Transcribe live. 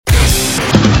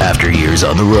After years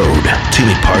on the road,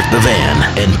 Toomey parked the van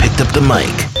and picked up the mic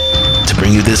to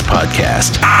bring you this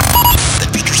podcast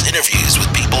that features interviews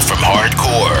with people from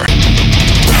hardcore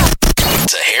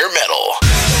to hair metal.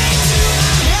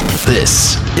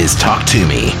 This is Talk To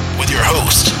Me with your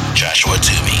host, Joshua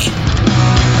Toomey.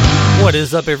 What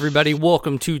is up, everybody?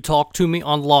 Welcome to Talk To Me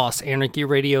on Lost Anarchy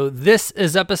Radio. This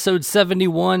is episode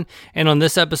 71, and on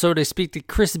this episode, I speak to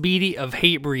Chris Beatty of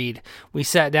Hatebreed. We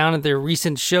sat down at their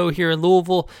recent show here in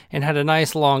Louisville and had a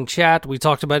nice long chat. We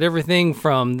talked about everything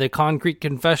from the Concrete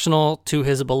Confessional to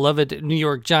his beloved New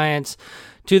York Giants,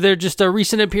 to their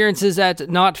recent appearances at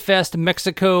Knotfest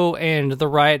Mexico and the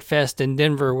Riot Fest in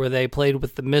Denver, where they played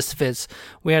with the Misfits.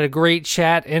 We had a great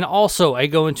chat, and also I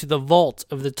go into the vault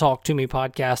of the Talk To Me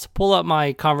podcast, pull up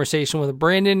my conversation with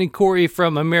Brandon and Corey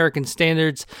from American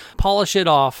Standards, polish it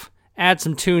off, add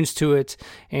some tunes to it,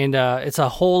 and it's a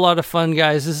whole lot of fun,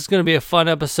 guys. This is going to be a fun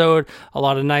episode, a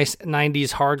lot of nice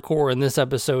 90s hardcore in this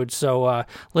episode, so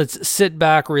let's sit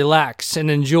back, relax, and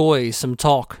enjoy some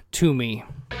Talk To Me.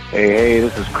 Hey,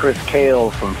 this is Chris Kale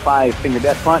from Five Finger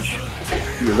Death Punch.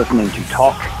 You're listening to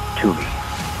Talk To Me.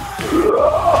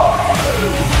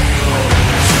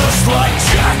 Just like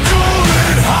Jekyll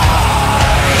and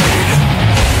Hyde,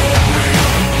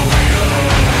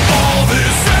 all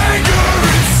this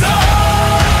anger inside.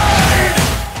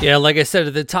 Yeah, like I said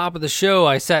at the top of the show,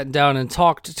 I sat down and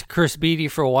talked to Chris Beatty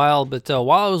for a while, but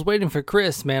while I was waiting for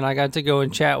Chris, man, I got to go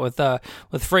and chat with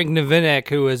Frank Novinek,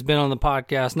 who has been on the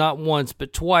podcast not once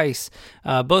but twice.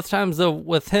 Both times, though,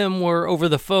 with him were over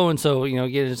the phone, so,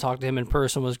 getting to talk to him in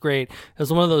person was great. It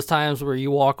was one of those times where you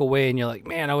walk away and you're like,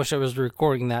 man, I wish I was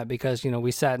recording that, because,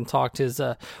 we sat and talked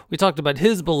we talked about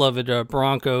his beloved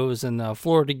Broncos and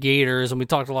Florida Gators, and we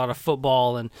talked a lot of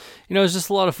football, and, it was just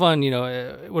a lot of fun.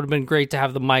 It would have been great to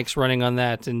have the mics running on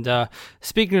that. And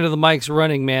speaking of the mics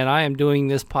running, man, I am doing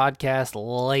this podcast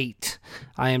late.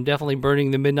 I am definitely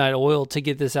burning the midnight oil to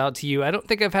get this out to you. I don't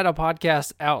think I've had a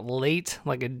podcast out late,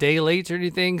 like a day late or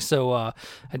anything, so I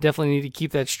definitely need to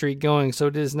keep that streak going. So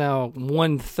it is now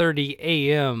 1:30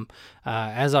 a.m.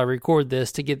 As I record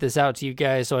this to get this out to you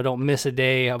guys so I don't miss a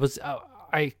day.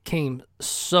 I came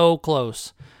so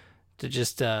close to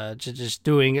just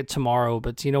doing it tomorrow,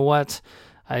 but you know what?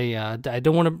 I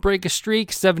don't want to break a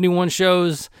streak. 71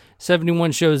 shows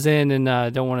in,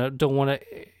 and don't want to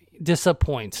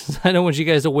disappoint. I don't want you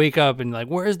guys to wake up and like,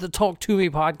 where's the Talk To Me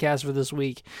podcast for this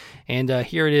week? And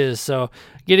here it is. So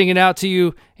getting it out to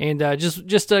you, and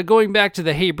just going back to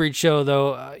the Hatebreed show,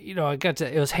 though. It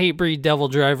was Hatebreed, Devil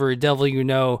Driver, Devil You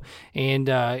Know, and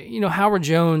Howard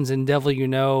Jones and Devil You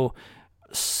Know.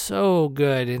 So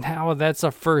good, and how that's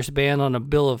a first band on a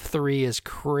bill of 3 is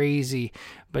crazy.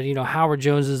 But Howard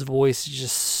Jones's voice is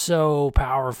just so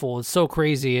powerful. It's so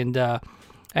crazy. And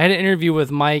I had an interview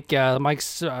with Mike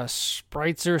Spritzer.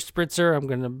 I'm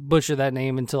going to butcher that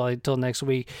name until next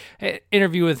week.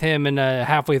 Interview with him, and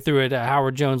halfway through it,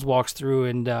 Howard Jones walks through,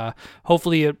 and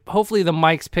hopefully the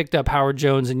mics picked up Howard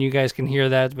Jones, and you guys can hear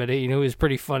that. But it was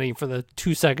pretty funny for the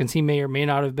 2 seconds he may or may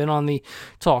not have been on the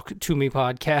Talk To Me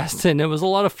podcast, and it was a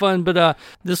lot of fun. But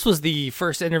this was the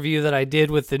first interview that I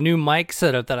did with the new mic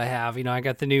setup that I have. I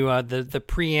got the new the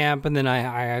preamp, and then I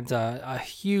had a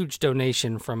huge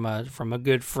donation from a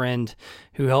good friend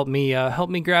who helped me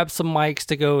grab some mics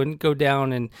to go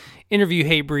down and interview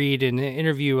Hatebreed and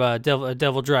interview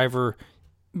Devil Driver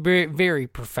very, very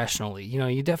professionally.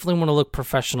 You definitely want to look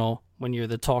professional when you're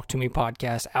the Talk To Me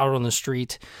podcast out on the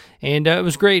street. And it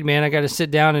was great, man. I got to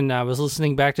sit down, and I was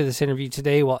listening back to this interview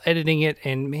today while editing it,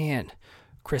 and man,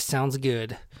 Chris sounds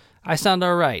good. I sound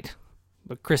all right,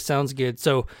 but Chris sounds good.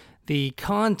 So the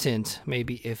content may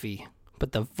be iffy,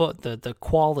 but the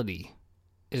quality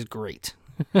is great.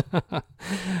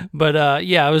 But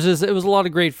it was a lot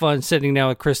of great fun sitting down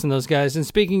with Chris and those guys. And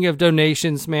speaking of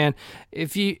donations, man,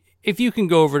 if you can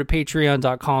go over to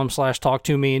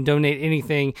patreon.com/talktome and donate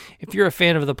anything, if you're a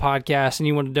fan of the podcast and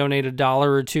you want to donate $1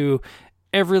 or $2,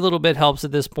 every little bit helps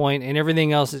at this point, and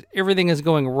everything is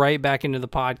going right back into the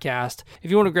podcast. If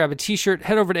you want to grab a t-shirt,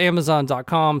 head over to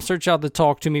amazon.com, search out the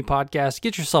Talk To Me podcast,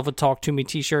 get yourself a Talk To Me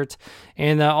t-shirt,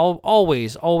 and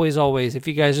always, if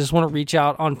you guys just want to reach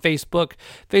out on Facebook,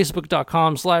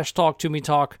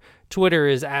 facebook.com/talktometalk, Twitter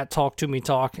is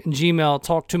 @TalkToMeTalk, and Gmail,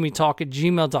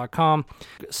 talktometalk@gmail.com.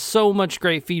 So much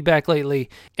great feedback lately,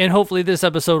 and hopefully this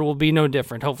episode will be no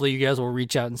different. Hopefully you guys will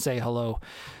reach out and say hello.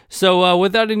 So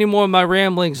without any more of my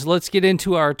ramblings, let's get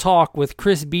into our talk with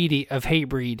Chris Beatty of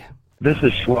Hatebreed. This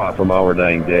is Schwa from Our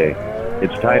Dying Day.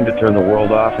 It's time to turn the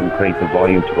world off and crank the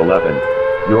volume to 11.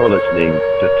 You're listening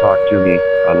to Talk To Me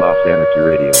on Lost Anarchy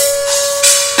Radio.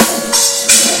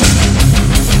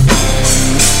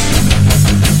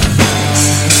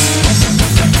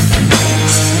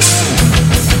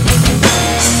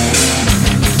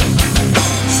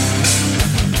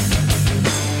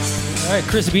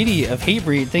 Chris Beatty of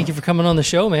Hatebreed. Thank you for coming on the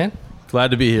show, man.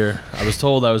 Glad to be here. I was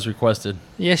told I was requested.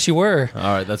 Yes, you were. All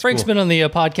right, that's Frank's cool. been on the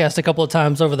podcast a couple of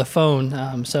times over the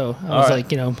phone, so I was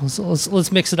like,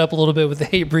 let's mix it up a little bit with the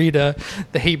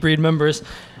Hatebreed members.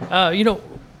 I'm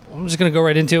just gonna go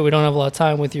right into it. We don't have a lot of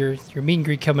time with your meet and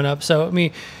greet coming up. So, I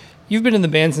mean, you've been in the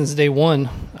band since day one.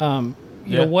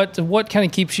 You know, what kind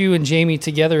of keeps you and Jamie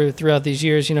together throughout these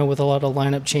years? You know, with a lot of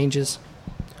lineup changes.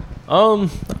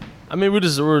 I mean, we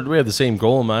have the same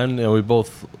goal in mind. You know, we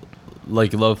both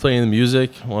love playing the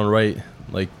music, want to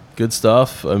write good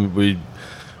stuff. I mean,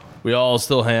 we all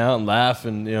still hang out and laugh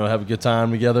and have a good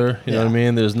time together. You know what I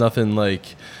mean? There's nothing like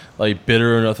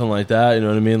bitter or nothing like that. You know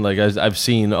what I mean? Like I've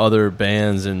seen other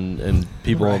bands and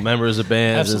people, members of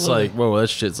bands. Absolutely. It's like, whoa, that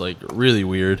shit's really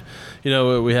weird. You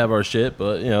know, we have our shit,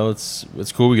 but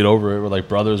it's cool. We get over it. We're like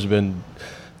brothers. We've been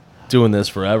doing this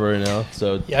forever,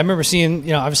 so I remember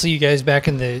seeing obviously you guys back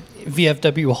in the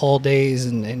VFW Hall days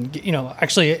and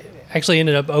actually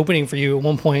ended up opening for you at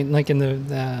one point, like in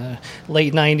the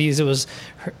late 90s. It was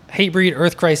Hatebreed,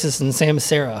 Earth Crisis, and Sam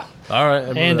Sarah. All right, I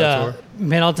remember that tour.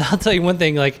 Man, I'll tell you one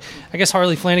thing, I guess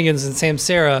Harley Flanagan's and Sam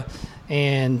Sarah,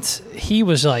 and he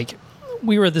was like,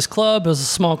 we were at this club, it was a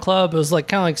small club, it was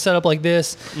kind of set up like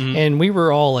this, and we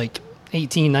were all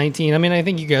 18, 19. I mean, I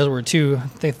think you guys were too.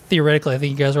 Theoretically, I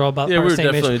think you guys were all about we were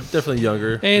same age. definitely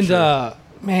younger. And sure.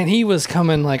 Man, he was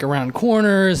coming around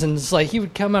corners, and it's he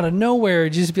would come out of nowhere,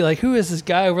 and just be like, "Who is this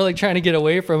guy?" We're trying to get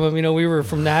away from him. We were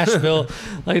from Nashville.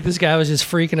 This guy was just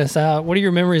freaking us out. What are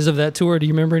your memories of that tour? Do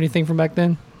you remember anything from back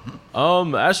then?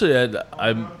 Actually,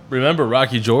 I remember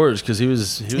Rocky George because he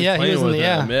was playing with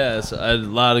him. Yeah, so I had a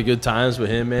lot of good times with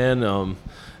him, man. And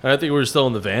I think we were still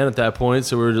in the van at that point,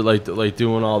 so we were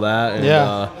doing all that.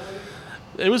 And,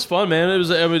 it was fun, man.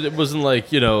 It wasn't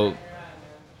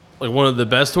one of the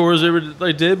best tours we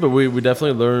ever did, but we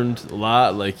definitely learned a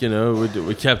lot.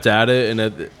 We kept at it,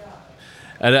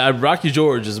 and Rocky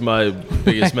George is my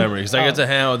biggest memory because I got to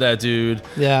hang out with that dude.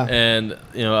 Yeah. And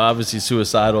obviously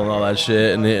suicidal and all that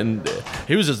shit, and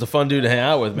he was just a fun dude to hang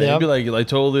out with, man. Yep. He'd be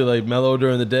totally mellow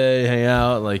during the day, hang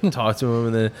out, talk to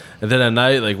him, and then at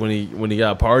night, when he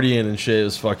got partying and shit,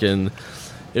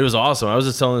 it was awesome. I was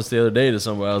just telling this the other day to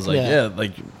somebody. I was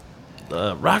like,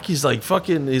 Rocky's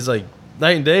he's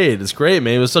night and day. It's great,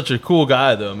 man. He was such a cool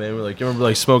guy, though, man. You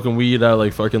remember smoking weed out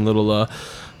of fucking little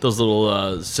those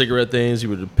little cigarette things you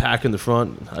would pack in the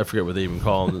front. I forget what they even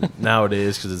call them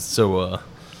nowadays because it's so.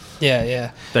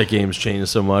 That game's changed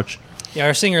so much. Yeah,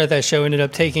 our singer at that show ended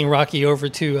up taking Rocky over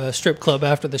to a strip club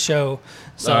after the show.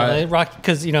 So right. Rocky,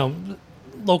 because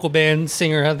local band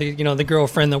singer had the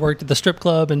girlfriend that worked at the strip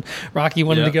club, and Rocky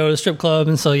wanted to go to the strip club,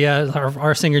 and so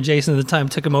our singer Jason at the time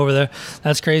took him over there.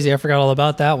 That's crazy. I forgot all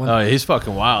about that one. Oh, yeah, he's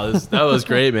fucking wild. That was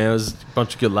great, man. It was a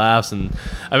bunch of good laughs, and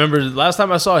I remember the last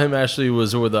time I saw him actually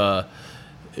was with it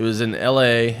was in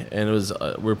L.A. and it was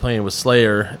we were playing with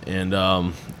Slayer,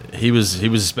 and he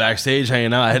was backstage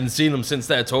hanging out. I hadn't seen him since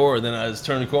that tour. And then I was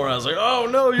turning the corner. I was like, "Oh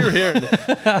no, you're here!"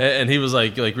 And he was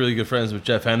like really good friends with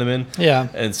Jeff Henneman. Yeah.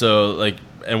 And so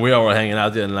and we all were hanging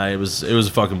out the other night. It was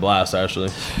a fucking blast, actually.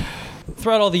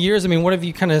 Throughout all the years, I mean, what have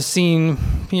you kind of seen?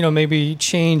 Maybe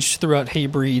change throughout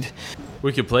Hatebreed.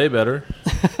 We could play better.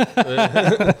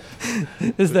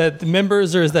 Is that the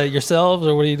members, or is that yourselves,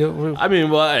 or what do you do? I mean,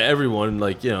 well, everyone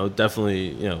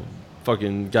definitely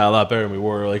fucking got a lot better than we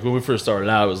were. When we first started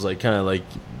out, it was kind of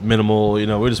minimal. We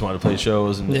just wanted to play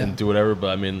shows and do whatever.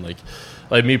 But I mean,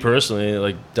 like me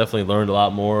personally, definitely learned a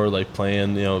lot more.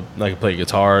 Playing, I could play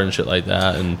guitar and shit like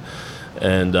that,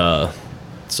 and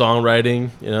songwriting.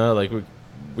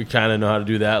 We kind of know how to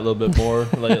do that a little bit more,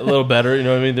 a little better. You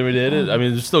know what I mean? Than we did it. I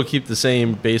mean, we still keep the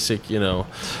same basic, I mean,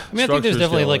 I think there's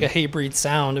definitely a Hatebreed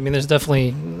sound. I mean, there's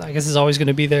definitely, I guess, it's always going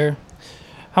to be there.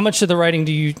 How much of the writing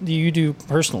do you do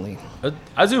personally?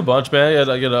 I do a bunch, man.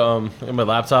 I get my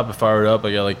laptop, I fire it up.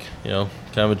 I got kind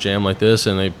of a jam like this,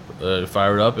 and I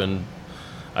fire it up, and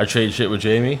I trade shit with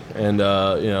Jamie, and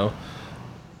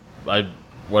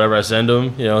whatever I send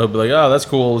him, he'll be like, "Oh, that's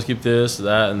cool. Let's keep this,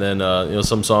 that," and then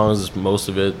some songs, most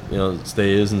of it,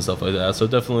 stays and stuff like that. So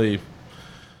definitely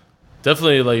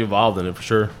involved in it for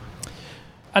sure.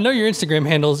 I know your Instagram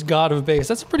handle is God of Bass.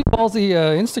 That's a pretty ballsy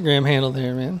Instagram handle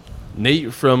there, man.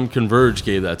 Nate from Converge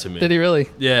gave that to me. Did he really?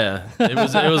 Yeah, it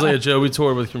was like a Joey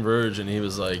tour with Converge, and he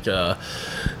was like,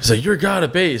 "You're God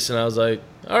of Bass," and I was like,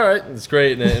 "All right, that's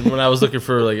great." And when I was looking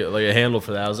for a handle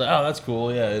for that, I was like, "Oh, that's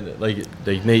cool." Yeah,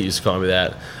 Nate used to call me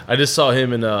that. I just saw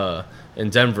him in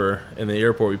Denver in the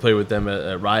airport. We played with them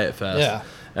at Riot Fest. Yeah.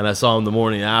 And I saw him the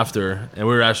morning after, and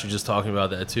we were actually just talking about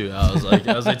that too. I was like,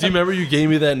 do you remember you gave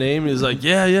me that name? He was like,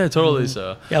 yeah, totally.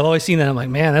 So Yeah, I've always seen that. I'm like,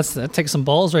 man, that takes some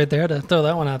balls right there to throw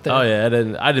that one out there. oh yeah,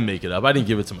 I didn't make it up. I didn't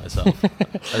give it to myself.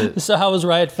 So how was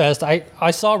Riot Fest?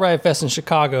 I saw Riot Fest in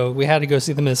Chicago. We had to go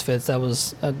see the Misfits. That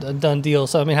was a done deal.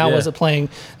 So I mean, how was it playing?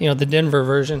 The Denver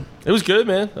version. It was good,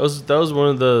 man. That was one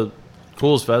of the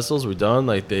coolest festivals we've done.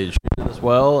 Like they treated us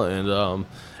well, and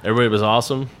everybody was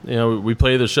awesome. We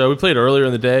played the show. We played earlier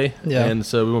in the day, and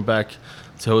so we went back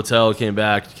to the hotel, came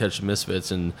back to catch the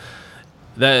Misfits, and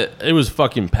that it was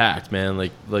fucking packed, man.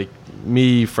 Like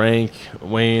me, Frank,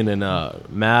 Wayne, and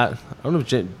Matt. I don't know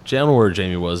if I don't know where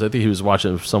Jamie was. I think he was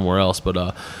watching somewhere else,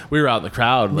 but we were out in the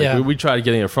crowd. Like we tried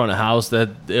getting in front of house. That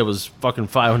it was fucking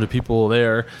 500 people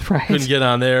there. Right. Couldn't get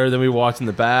on there. Then we walked in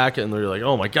the back, and we were like,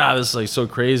 "Oh my god, this is like so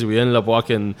crazy." We ended up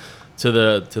walking to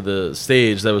the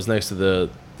stage that was next to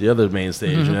the other main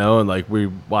stage, and like we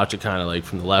watched it kind of like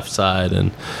from the left side,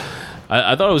 and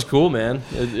I thought it was cool, man.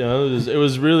 It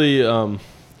was really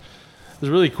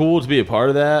cool to be a part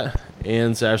of that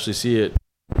and to actually see it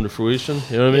come to fruition.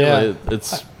 You know what I mean? Yeah. Like,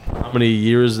 it's how many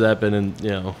years that been in,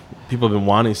 people have been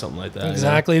wanting something like that.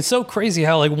 Exactly. It's so crazy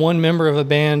how like one member of a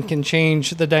band can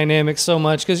change the dynamics so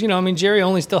much. Because Jerry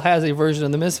only still has a version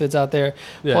of the Misfits out there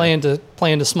playing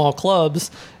to small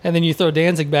clubs, and then you throw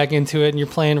Danzig back into it, and you're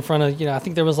playing in front of I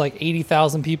think there was like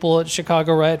 80,000 people at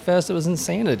Chicago Riot Fest. It was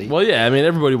insanity. Well, yeah, I mean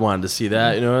everybody wanted to see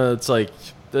that. It's like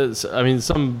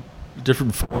some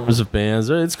different forms of bands.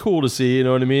 It's cool to see. You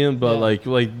know what I mean? But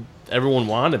like everyone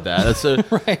wanted that. That's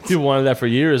right. People wanted that for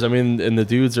years. I mean, and the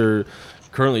dudes are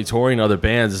currently touring other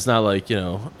bands. It's not like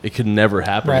it could never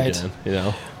happen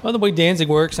again. Well, the way Danzig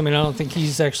works, I mean, I don't think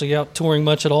he's actually out touring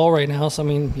much at all right now. So I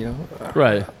mean,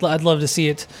 right. I'd love to see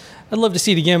it. I'd love to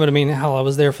see it again. But I mean, hell, I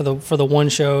was there for the one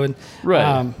show, and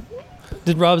right.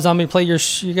 Did Rob Zombie play you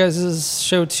guys'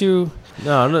 show too?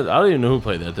 No, I don't even know who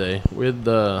played that day. We had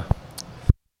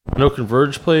I know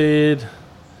Converge played,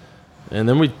 and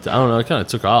then I don't know, it kind of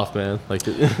took off, man. Like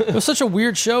it was such a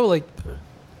weird show. Like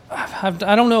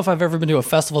I don't know if I've ever been to a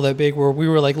festival that big where we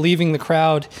were like leaving the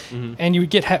crowd, and you would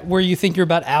get where you think you're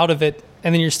about out of it,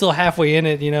 and then you're still halfway in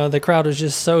it. The crowd was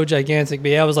just so gigantic.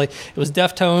 But yeah, it was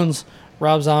Deftones,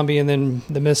 Rob Zombie, and then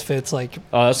the Misfits. Like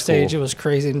stage, cool. It was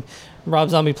crazy. And Rob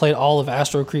Zombie played all of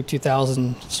Astro Creep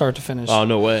 2000 start to finish. Oh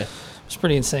no way! It was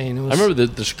pretty insane. I remember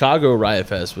the Chicago Riot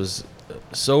Fest was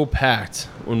so packed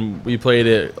when we played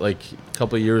it like a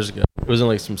couple of years ago. It was in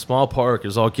like some small park. It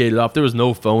was all gated off. There was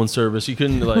no phone service. You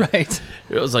couldn't right.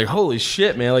 It was like, holy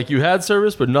shit, man. Like you had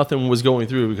service, but nothing was going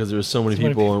through because there was so many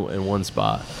people in one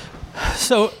spot.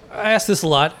 So I ask this a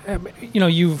lot.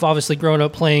 You've obviously grown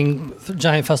up playing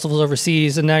giant festivals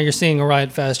overseas, and now you're seeing a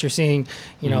Riot Fest. You're seeing,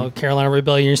 Carolina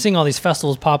Rebellion. You're seeing all these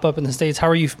festivals pop up in the States. How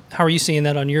are you seeing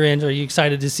that on your end? Are you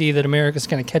excited to see that America's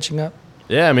kind of catching up?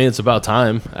 Yeah, I mean, it's about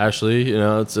time, actually.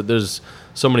 There's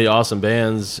so many awesome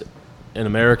bands in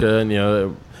America,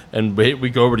 and we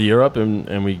go over to Europe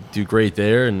and we do great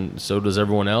there, and so does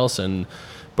everyone else.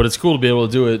 But it's cool to be able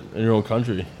to do it in your own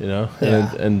country,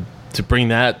 and to bring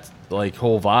that like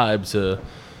whole vibe to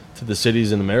the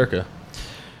cities in America.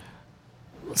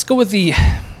 Let's go with I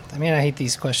hate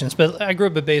these questions, but I grew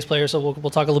up a bass player, so we'll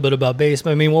talk a little bit about bass.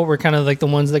 But I mean, what were kind of like the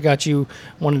ones that got you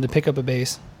wanting to pick up a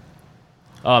bass?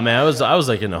 Oh man, I was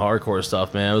like into hardcore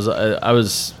stuff, man. I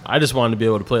just wanted to be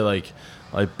able to play like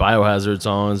Biohazard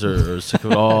songs or Sick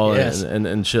of It All yes.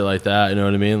 and shit like that. You know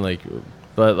what I mean? Like,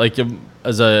 but like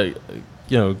as I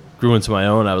grew into my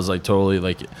own, I was like totally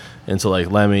like into like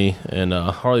Lemmy and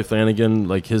Harley Flanagan.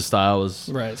 Like his style was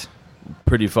right.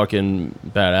 pretty fucking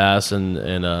badass,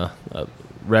 and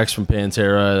Rex from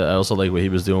Pantera. I also like what he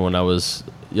was doing when I was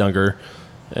younger,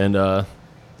 and I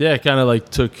kind of like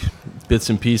took bits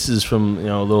and pieces from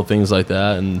little things like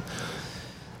that, and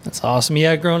that's awesome.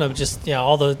 Yeah, growing up, just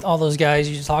all those guys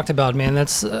you talked about, man.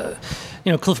 That's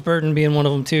Cliff Burton being one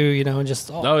of them too.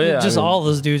 All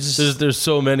those dudes. There's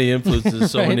so many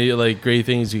influences, so right. many like great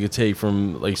things you could take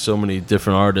from like so many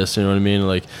different artists. You know what I mean?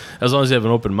 Like as long as you have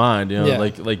an open mind,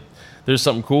 like there's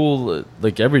something cool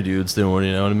like every dude's doing.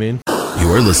 You know what I mean?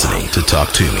 You are listening to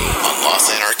Talk to Me on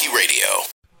Lost Anarchy Radio.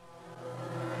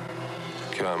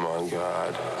 Come on,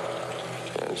 God,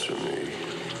 answer me.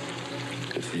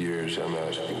 It's years I'm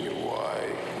asking you why.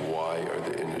 Why are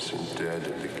the innocent dead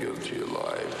and the guilty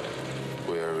alive?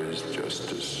 Where is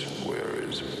justice? Where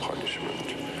is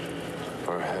punishment?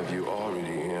 Or have you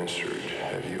already answered?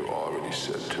 Have you already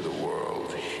said to the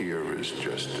world, here is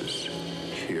justice,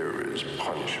 here is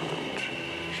punishment,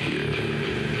 here in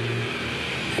me?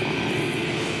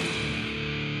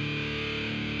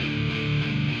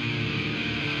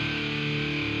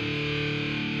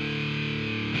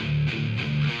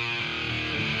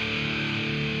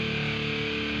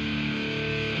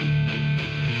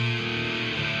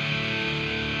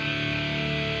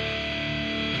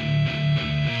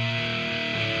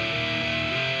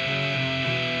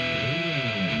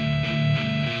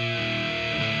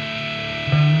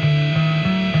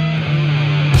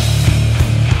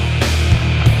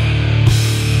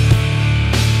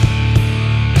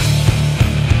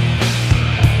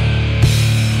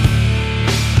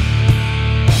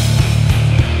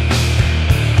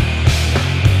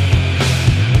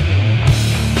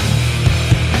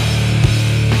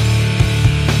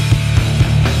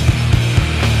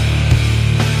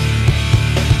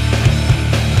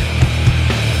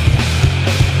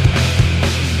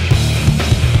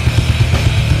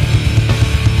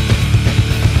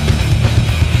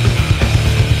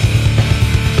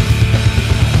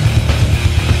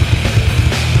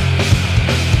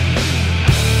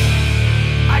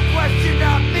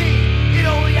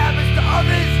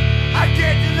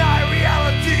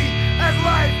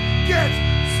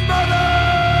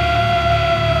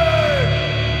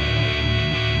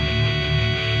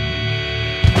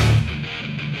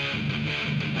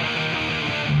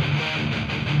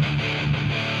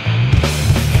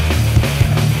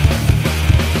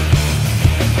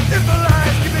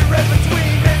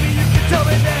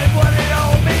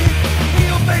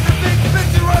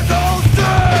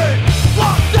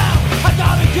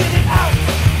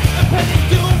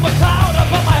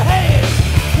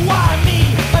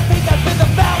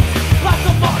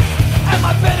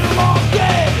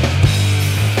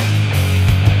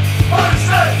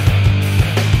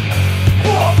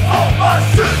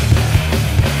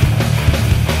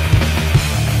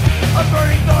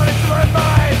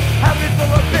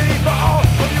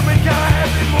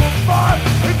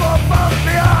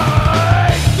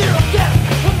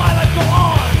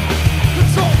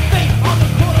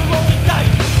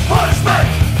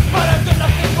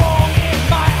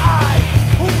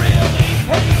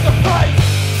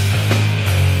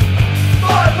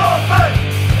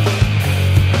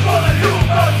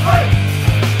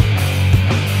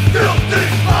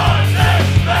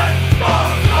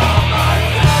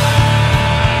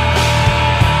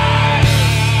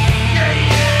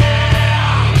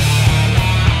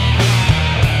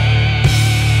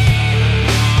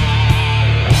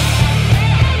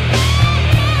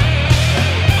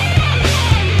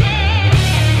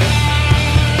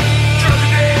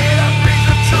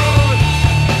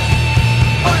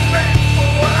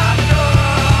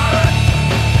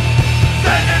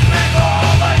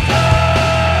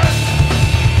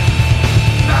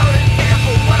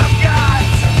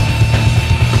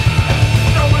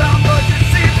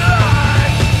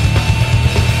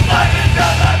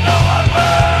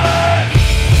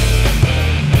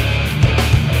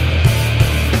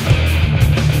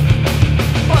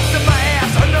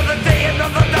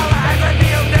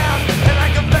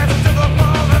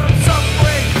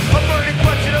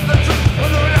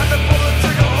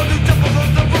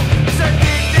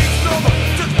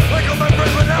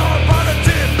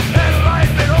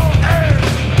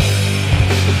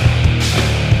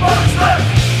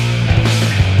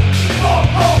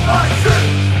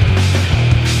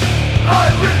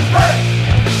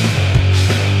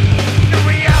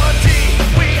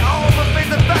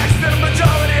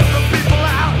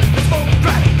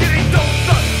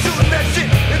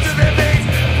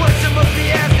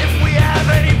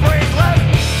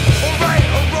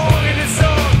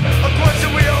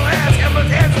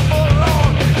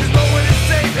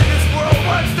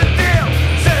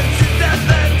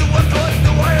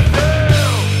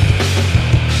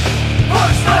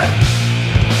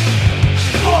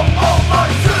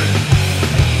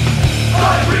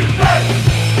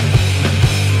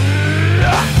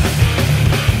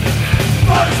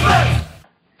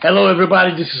 Hello,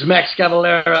 everybody. This is Max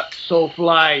Cavalera,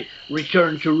 Soulfly,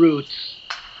 Return to Roots,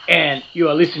 and you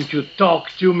are listening to Talk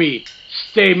to Me.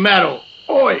 Stay metal.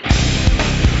 Oi!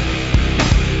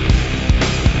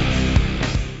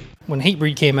 When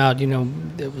Hatebreed came out, you know,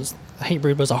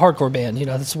 Hatebreed was a hardcore band. You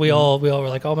know, that's we all were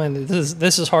like, oh man,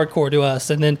 this is hardcore to us.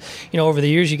 And then, you know, over the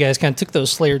years, you guys kind of took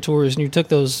those Slayer tours and you took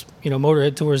those, you know,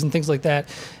 Motorhead tours and things like that,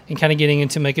 and kind of getting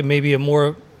into making maybe a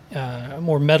more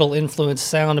metal influenced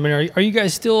sound. I mean, are you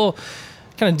guys still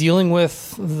kind of dealing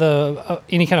with the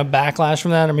any kind of backlash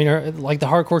from that? I mean, like the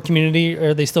hardcore community,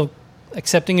 are they still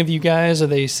accepting of you guys, or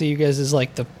they see you guys as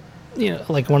like the, you know,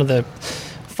 like one of the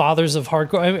fathers of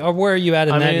hardcore? I mean, or where are you at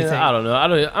in that? You think? I don't know. I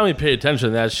don't even pay attention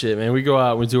to that shit, man. We go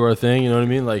out, we do our thing. You know what I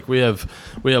mean? Like we have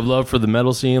love for the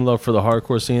metal scene, love for the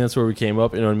hardcore scene. That's where we came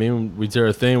up. You know what I mean? We did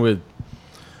our thing with,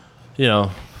 you know,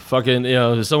 fucking, you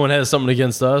know, if someone has something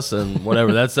against us and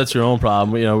whatever, that's your own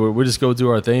problem. You know, we just go do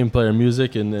our thing, play our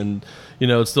music, and you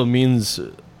know, it still means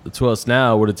to us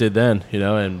now what it did then. You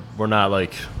know, and we're not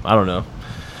like, I don't know.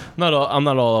 I'm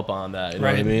not all up on that. You know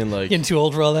what I mean? Like getting too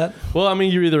old for all that. Well, I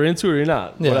mean, you're either into it or you're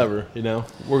not. Yeah. Whatever. You know,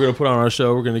 we're gonna put on our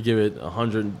show. We're gonna give it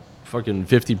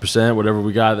 150%, whatever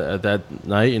we got at that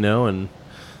night. You know, and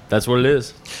that's what it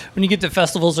is. When you get to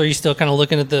festivals, are you still kind of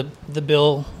looking at the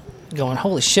bill, going,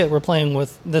 holy shit, we're playing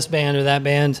with this band or that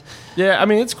band? Yeah, I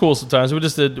mean, it's cool sometimes. We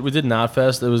did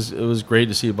Knotfest. It was great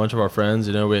to see a bunch of our friends.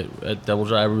 You know, Devil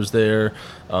Driver was there.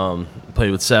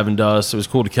 Played with Seven Dust. It was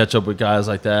cool to catch up with guys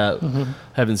like that. Mm-hmm.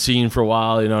 Haven't seen for a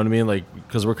while. You know what I mean? Like,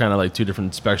 because we're kind of like two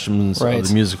different spectrums of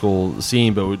the musical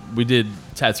scene. But we did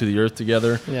Tattoo the Earth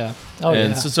together. Yeah.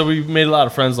 So we made a lot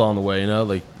of friends along the way. You know,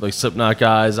 like Slipknot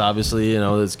guys. Obviously, you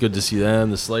know, it's good to see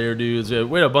them. The Slayer dudes.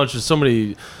 We had a bunch of so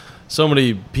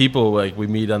many people like we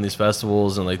meet on these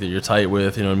festivals and like that you're tight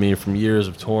with, you know what I mean, from years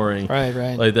of touring. Right.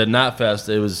 Like that Knotfest,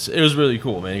 it was really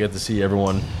cool, man. You got to see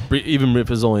everyone, even if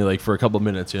it's only like for a couple of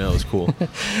minutes, you know, it was cool.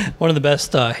 One of the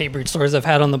best Hatebreed stories I've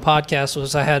had on the podcast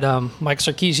was I had Mike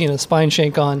Sarkeesian of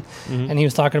Spineshank on, and he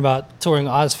was talking about touring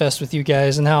Ozfest with you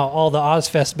guys and how all the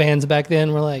Ozfest bands back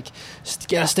then were like, just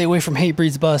gotta stay away from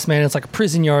Hatebreed's bus, man. It's like a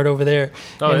prison yard over there.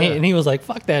 And he was like,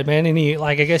 fuck that, man. And he,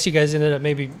 like, I guess you guys ended up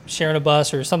maybe sharing a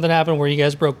bus or something happened where you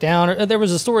guys broke down, or there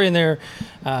was a story in there.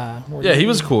 He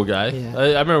was a cool guy. Yeah. I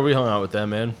remember we hung out with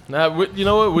them, man. You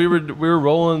know what? We were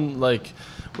rolling like.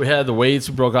 We had the weights.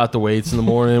 We broke out the weights in the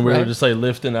morning. We were just like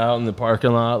lifting out in the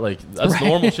parking lot. Like that's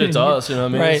normal shit to us, you know what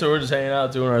I mean? Right. So we're just hanging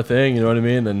out, doing our thing, you know what I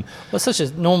mean? And it's such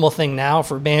a normal thing now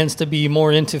for bands to be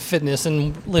more into fitness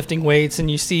and lifting weights.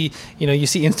 And you see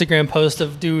Instagram posts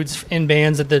of dudes in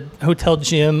bands at the hotel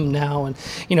gym now, and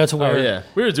you know, to where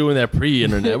we were doing that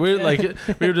pre-internet. We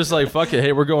were just like, fuck it,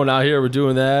 hey, we're going out here, we're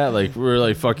doing that. Like we were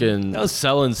like fucking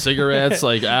selling cigarettes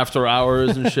like after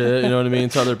hours and shit. You know what I mean?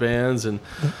 To other bands. And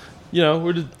you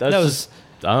know, that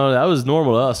was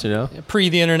normal to us, you know. Pre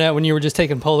the internet, when you were just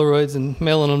taking Polaroids and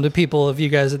mailing them to people of you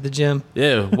guys at the gym.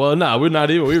 Yeah, well, no, we're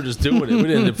not even. We were just doing it. We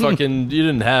didn't you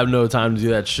didn't have no time to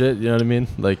do that shit. You know what I mean?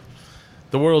 Like,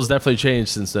 the world's definitely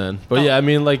changed since then. But yeah, I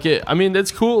mean, like,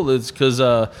 it's cool. It's because,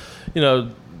 you know,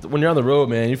 when you're on the road,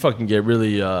 man, you fucking get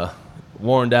really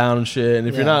worn down and shit. And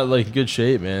if you're not like in good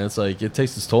shape, man, it's like it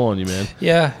takes its toll on you, man.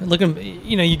 Yeah,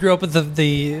 you know, you grew up with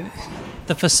the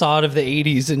facade of the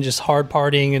 80s and just hard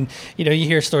partying, and you know, you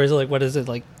hear stories like, what is it,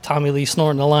 like Tommy Lee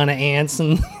snorting a line of ants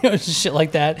and you know, shit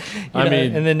like that. I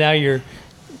mean, and then now you're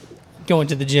going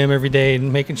to the gym every day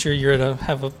and making sure you're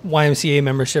have a YMCA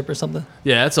membership or something.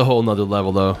 Yeah, that's a whole nother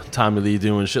level though. Tommy Lee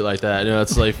doing shit like that, you know,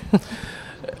 it's like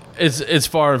it's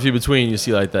far and few between you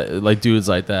see like that, like dudes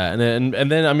like that,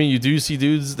 and then I mean, you do see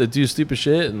dudes that do stupid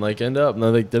shit and like end up and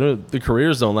like the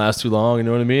careers don't last too long, you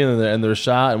know what I mean, and they're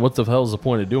shot, and what the hell is the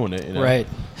point of doing it, you know? Right.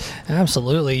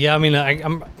 Absolutely. Yeah, I mean,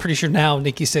 I'm pretty sure now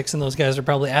Nikki Sixx and those guys are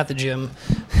probably at the gym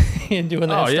and doing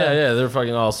that stuff. Yeah, they're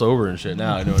fucking all sober and shit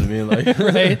now, you know what I mean? Like,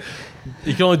 right.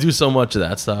 You can only do so much of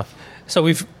that stuff. So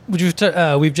we've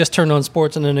just turned on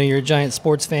sports, and I know you're a giant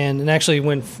sports fan. And actually,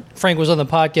 when Frank was on the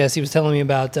podcast, he was telling me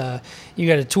about you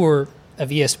got a tour of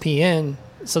ESPN.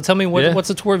 So tell me, what's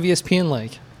a tour of ESPN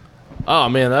like? Oh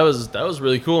man, that was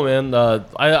really cool, man.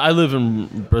 I live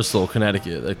in Bristol,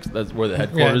 Connecticut. Like, that's where the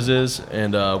headquarters is,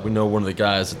 and we know one of the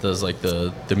guys that does like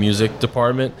the music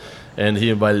department, and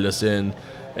he invited us in.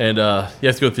 And you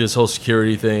have to go through this whole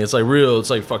security thing. It's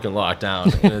like fucking locked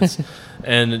down. And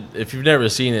and if you've never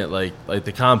seen it, like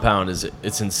the compound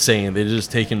it's insane. They're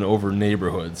just taking over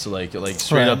neighborhoods. So like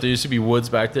straight up, there used to be woods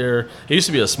back there. It used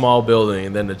to be a small building,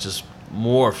 and then it just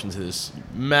morphed into this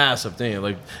massive thing.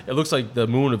 Like, it looks like the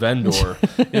moon of Endor,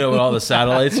 you know, with all the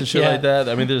satellites and shit like that.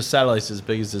 I mean, there's satellites as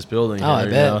big as this building. I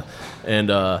bet. You know?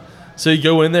 And so you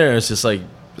go in there, and it's just like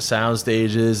sound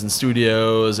stages and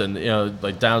studios, and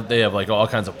like down they have like all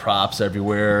kinds of props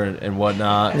everywhere and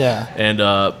whatnot. Yeah. And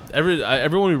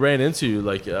everyone we ran into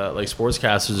like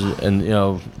sportscasters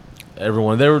and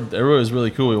everyone was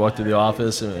really cool. We walked through the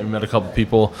office and met a couple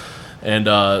people, and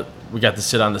we got to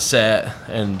sit on the set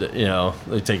and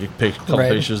they take a couple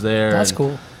pictures there. That's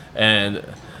cool. And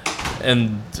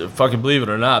fucking believe it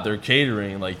or not, they're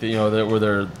catering they do all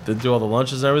the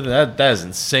lunches and everything. That is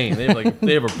insane. They have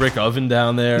they have a brick oven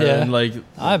down there and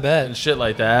I bet and shit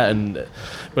like that.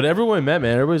 But everyone we met,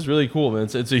 man, everybody's really cool, man.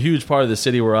 It's a huge part of the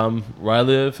city where I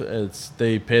live.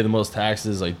 They pay the most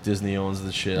taxes. Like Disney owns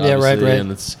the shit. Yeah, obviously, right.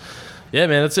 And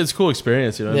man, it's a cool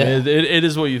experience. I mean, it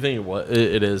is what you think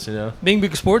it is. Being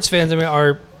big sports fans, I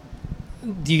mean,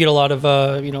 do you get a lot of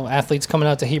athletes coming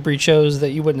out to hate breed shows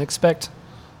that you wouldn't expect?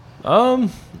 I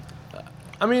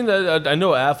mean, I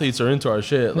know athletes are into our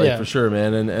shit, for sure,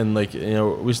 man, and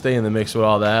we stay in the mix with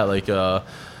all that.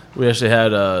 We actually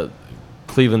had a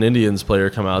Cleveland Indians player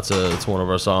come out to one of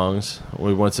our songs.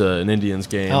 We went to an Indians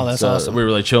game. Oh, that's awesome. We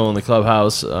were chilling in the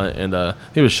clubhouse, and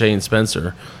he was Shane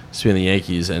Spencer, used to be in the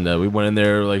Yankees, and we went in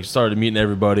there, started meeting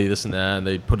everybody, this and that, and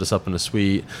they put us up in a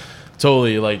suite.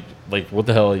 Totally like what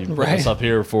the hell are you putting us up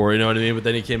here for? You know what I mean? But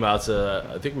then he came out to,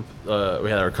 I think we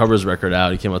had our covers record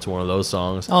out. He came out to one of those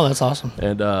songs. Oh, that's awesome.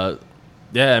 And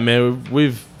man,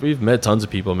 we've met tons of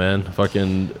people, man.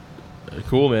 Fucking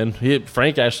cool, man.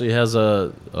 Frank actually has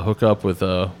a hookup with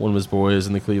one of his boys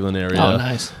in the Cleveland area. Oh,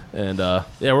 nice. And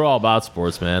we're all about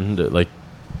sports, man.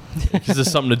 Because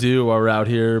there's something to do while we're out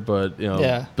here. But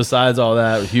besides all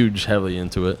that, we're heavily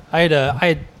into it.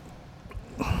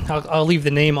 I'll leave the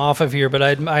name off of here, but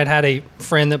I'd had a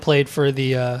friend that played for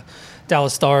the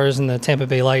Dallas Stars and the Tampa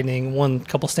Bay Lightning, won a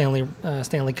couple Stanley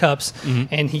Cups,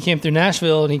 and he came through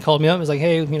Nashville and he called me up and was like,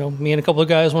 hey, me and a couple of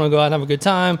guys want to go out and have a good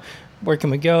time. Where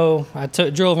can we go? I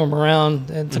drove him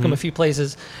around and took him a few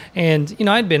places, and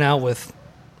I'd been out with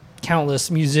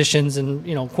countless musicians and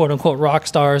quote unquote rock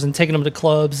stars and taking them to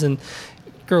clubs, and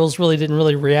girls didn't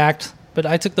really react. But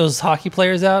I took those hockey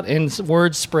players out, and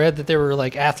word spread that there were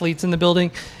athletes in the building.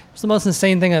 It was the most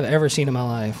insane thing I've ever seen in my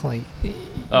life.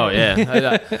 Oh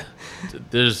yeah,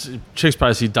 there's chicks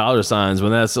probably see dollar signs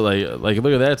when that's like look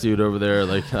at that dude over there.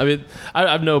 I mean,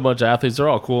 I've known a bunch of athletes. They're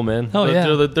all cool, man. Oh yeah,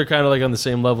 they're kind of on the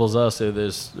same level as us. They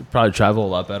probably travel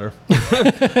a lot better,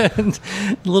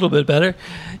 a little bit better.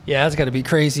 Yeah, it's got to be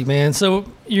crazy, man. So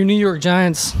your New York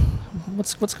Giants.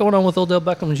 What's going on with Odell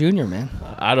Beckham Jr., man?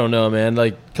 I don't know, man.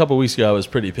 A couple weeks ago, I was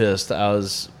pretty pissed.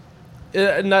 He's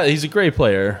a great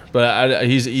player, but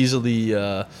he's easily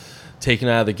taken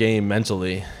out of the game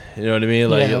mentally. You know what I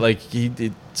mean?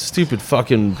 He stupid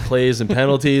fucking plays and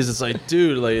penalties. It's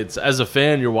dude, it's as a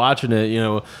fan, you're watching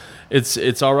it.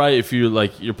 It's all right if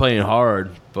you're playing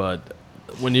hard, but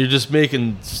when you're just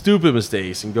making stupid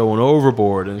mistakes and going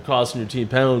overboard and costing your team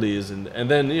penalties and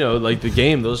then the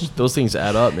game, those things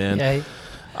add up, man. Yeah.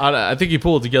 I think he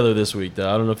pulled it together this week,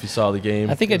 though. I don't know if you saw the game.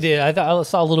 I think I did. I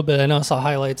saw a little bit. I know I saw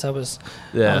highlights. I was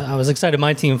excited.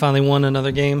 My team finally won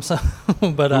another game. So,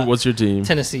 but what's your team?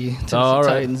 Tennessee all right.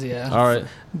 Titans. Yeah. All right.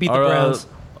 Beat the Browns.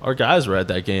 Our guys were at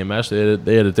that game. Actually,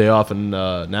 they had a day off in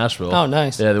Nashville. Oh,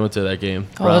 nice. Yeah, they went to that game.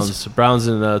 Oh, Browns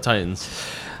and Titans.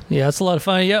 Yeah, it's a lot of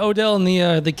fun. Yeah, Odell in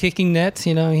the kicking net.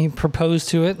 He proposed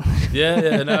to it.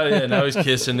 Yeah. Now he's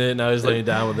kissing it. Now he's laying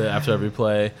down with it after every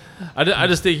play. I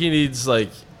just think he needs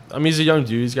he's a young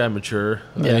dude. He's got to mature.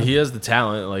 Yeah. He has the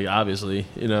talent, obviously,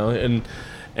 and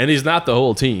he's not the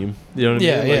whole team. You know what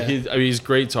I mean? Yeah. He's a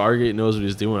great target. Knows what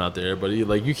he's doing out there. But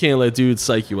you can't let dudes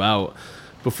psych you out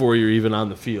before you're even on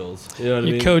the field. You know what I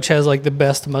mean? Your coach has the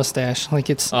best mustache.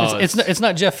 It's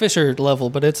not Jeff Fisher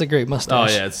level, but it's a great mustache.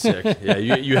 Oh yeah, it's sick. Yeah,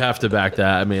 you have to back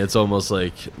that. I mean, it's almost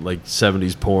like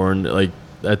 70s porn.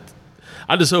 That.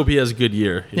 I just hope he has a good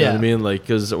year. You know what I mean?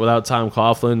 Because without Tom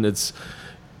Coughlin, it's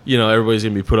everybody's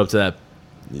gonna be put up to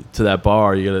that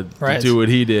bar. You gotta do what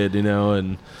he did.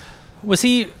 And was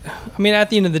he? I mean,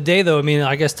 at the end of the day, though,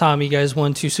 I guess Tom, you guys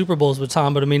won 2 Super Bowls with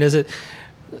Tom, but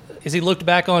is he looked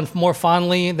back on more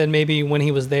fondly than maybe when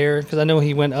he was there? Because I know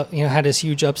he went up, had his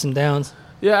huge ups and downs.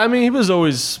 Yeah, I mean,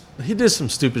 he did some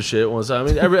stupid shit once. I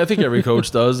mean, I think every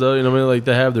coach does, though. You know what I mean?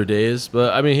 They have their days.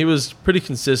 But, I mean, he was pretty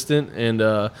consistent. And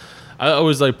I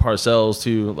always liked Parcells,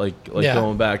 too,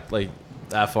 going back,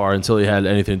 that far until he had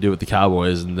anything to do with the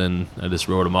Cowboys. And then I just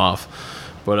wrote him off.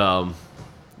 But,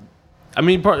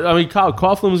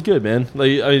 Coughlin was good,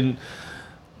 man.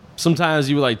 Sometimes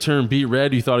you would turn beet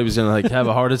red. You thought he was gonna have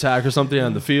a heart attack or something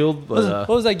on the field. But,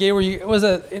 what was that game where was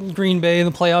that in Green Bay in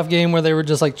the playoff game where they were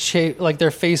just their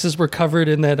faces were covered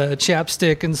in that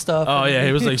chapstick and stuff? Oh yeah,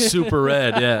 he was super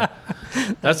red. Yeah,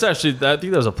 That's actually, I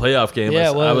think that was a playoff game.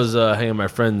 Yeah, I was hanging with my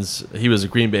friends. He was a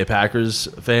Green Bay Packers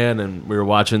fan, and we were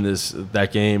watching that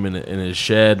game in his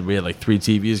shed. We had like 3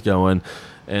 TVs going,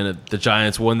 and the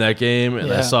Giants won that game.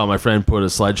 And I saw my friend put a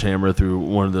sledgehammer through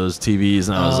one of those TVs,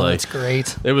 and I was like, that's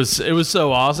great. It was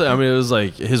so awesome. I mean, it was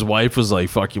like his wife was like,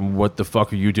 "Fucking, what the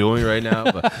fuck are you doing right now?"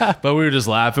 But we were just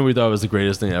laughing. We thought it was the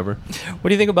greatest thing ever. What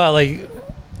do you think about, like,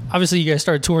 obviously you guys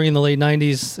started touring in the late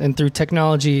 90s, and through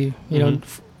technology, you know,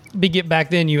 back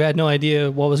then you had no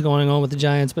idea what was going on with the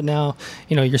Giants, but now,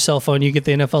 you know, your cell phone, you get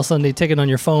the NFL Sunday ticket on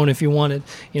your phone if you wanted.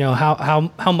 You know,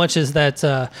 how much is that,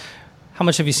 how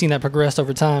much have you seen that progress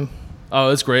over time? Oh,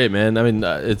 it's great, man. I mean,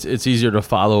 it's easier to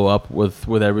follow up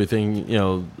with everything, you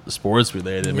know, sports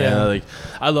related, man. Yeah. Like,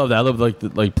 I love that. I love like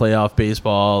playoff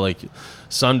baseball, like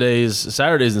Saturdays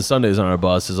and Sundays on our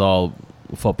bus is all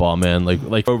football, man.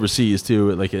 Like overseas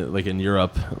too, like in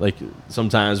Europe. Like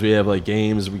sometimes we have like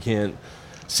games we can't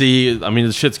see. I mean,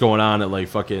 the shit's going on at like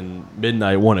fucking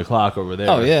midnight, 1 o'clock over there.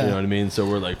 Oh yeah, you know what I mean. So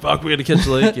we're like, fuck, we got to catch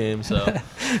the late game. So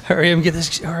hurry up and get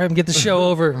the show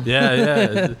over.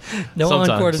 Yeah. No Sometimes.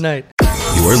 encore tonight.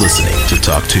 You are listening to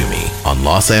Talk to Me on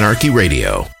Lost Anarchy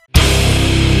Radio.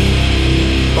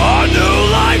 A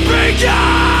new life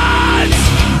begins!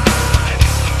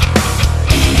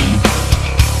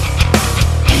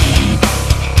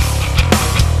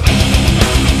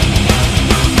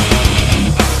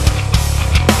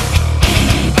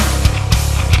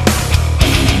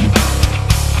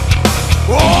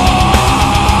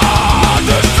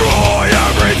 Destroy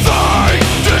everything!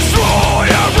 Destroy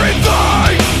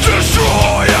everything!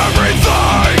 Destroy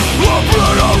everything!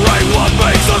 Obliterate what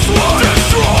makes us one!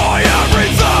 Destroy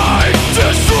everything!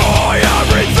 Destroy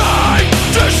everything!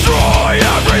 Destroy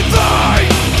everything!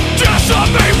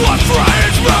 Decimate what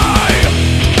threatens me!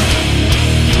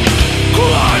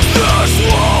 Cleanse this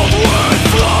world with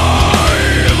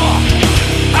flame!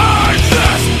 And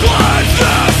this, cleanse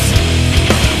this!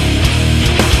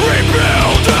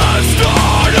 Rebuild and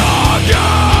start again!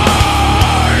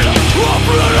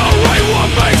 Obliterate what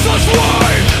makes us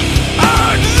weak!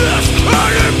 And this,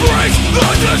 and embrace the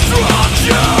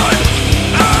destruction!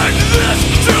 And this,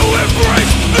 to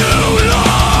embrace new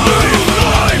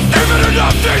life! Even an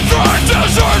empty threat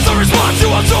deserves a response you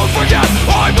will soon forget.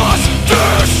 I must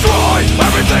destroy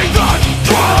everything that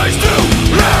tries to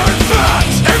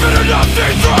infect. Even an empty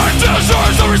threat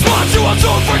deserves a response you will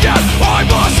soon forget. I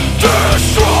must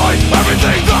destroy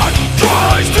everything that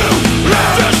tries to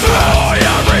destroy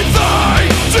everything.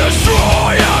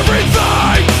 Destroy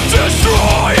everything.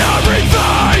 Destroy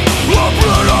everything.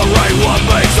 Obliterate what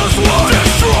makes us one.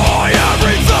 Destroy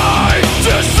everything.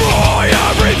 Destroy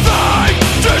everything.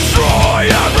 Destroy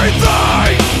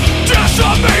everything.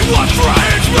 Decimate what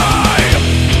threatens me.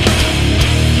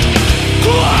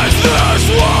 Cleanse this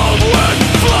world with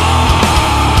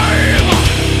flame.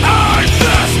 And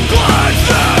this, cleanse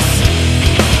this.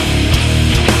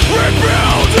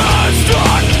 Rebuild and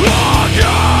start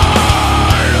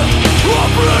again.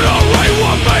 Obliterate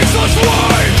what makes us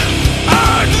weak.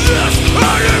 And this,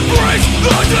 and embrace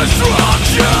the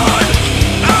destruction.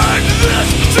 And this,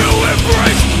 to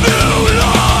embrace new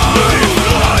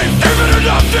life. Even an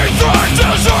empty threat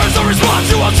deserves a response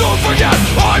you will soon forget.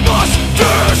 I must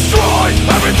destroy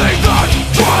everything that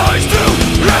tries to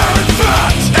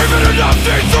infect. Even an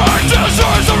empty threat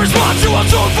deserves a response you will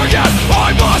soon forget.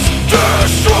 I must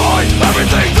destroy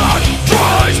everything that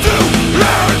tries to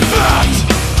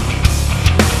infect.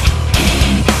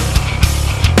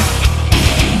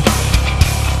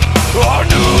 A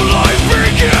new life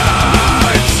begins.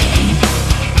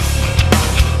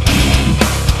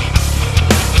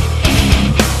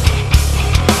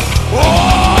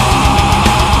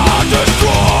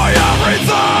 Destroy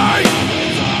everything.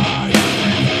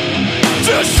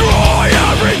 Destroy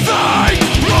everything.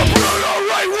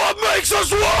 Obliterate what makes us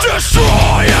one.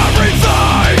 Destroy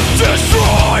everything.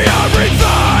 Destroy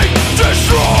everything.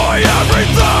 Destroy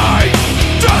everything.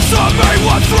 Decimate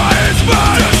what threatens me.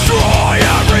 Destroy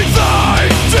everything.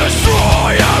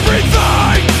 Destroy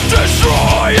everything.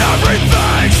 Destroy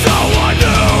everything. So a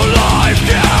new life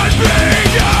can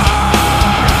begin.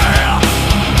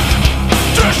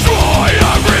 Destroy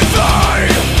everything.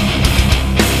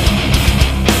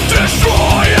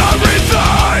 Destroy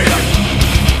everything.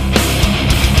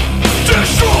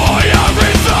 Destroy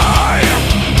everything.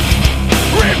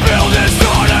 Rebuild and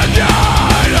start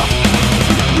again.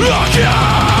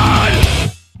 Again.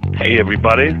 Hey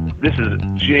everybody, this is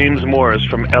James Morris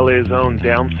from LA's own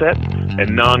Downset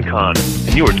and Non-Con,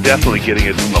 and you are definitely getting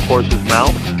it from the horse's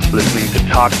mouth, listening to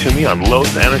Talk to Me on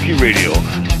Los Anarchy Radio.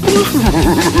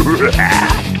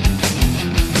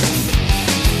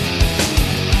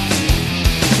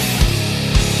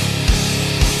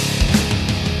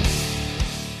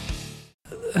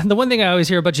 the one thing I always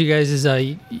hear about you guys is,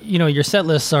 you know, your set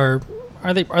lists are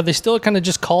they still kind of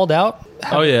just called out?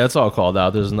 Oh yeah, it's all called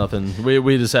out. There's nothing.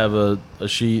 We just have a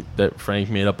sheet that Frank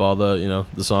made up all the, you know,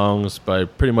 the songs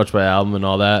pretty much by album and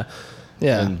all that.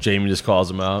 Yeah. And Jamie just calls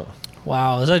them out.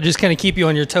 Wow. Does that just kind of keep you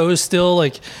on your toes still?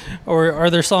 Like, or are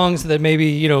there songs that maybe,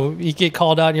 you know, you get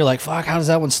called out and you're like, fuck, how does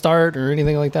that one start or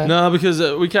anything like that? No, because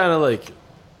we kind of like,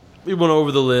 we went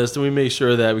over the list and we make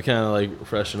sure that we kind of like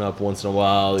freshen up once in a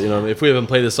while. You know, if we haven't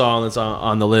played a song that's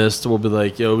on the list, we'll be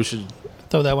like, yo, we should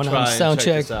throw that one on sound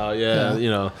check. This out. Yeah,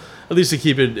 you know, at least to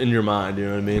keep it in your mind. You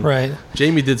know what I mean? Right.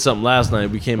 Jamie did something last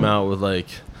night. We came out with like,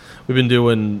 we've been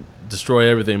doing Destroy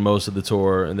Everything most of the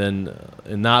tour, and then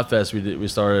in Knotfest we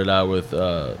started out with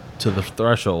To the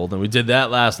Threshold, and we did that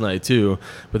last night too.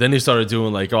 But then he started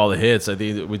doing like all the hits. I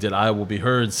think we did I Will Be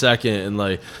Heard second, and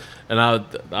like. And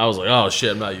I was like, oh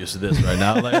shit, I'm not used to this right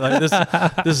now. Like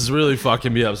this is really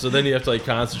fucking me up. So then you have to like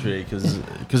concentrate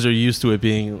because they're used to it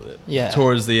being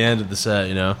towards the end of the set,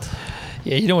 you know.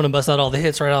 Yeah, you don't want to bust out all the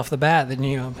hits right off the bat. Then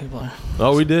you know people are.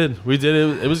 Oh, we did.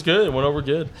 It was good. It went over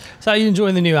good. So how you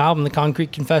enjoying the new album, The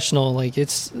Concrete Confessional? Like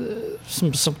it's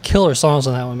some killer songs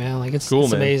on that one, man. Like it's cool,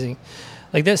 it's amazing.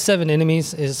 Like that 7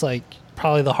 Enemies is like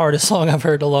probably the hardest song I've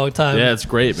heard in a long time. Yeah, it's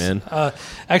great, man.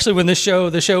 Actually, when the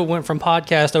show went from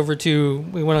podcast over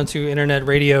we went on to internet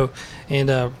radio, and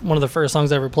one of the first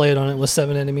songs I ever played on it was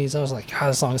 7 Enemies. I was like, God,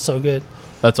 this song is so good.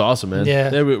 That's awesome, man.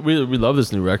 Yeah, we love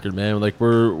this new record, man. Like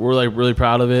we're like really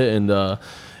proud of it, and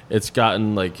it's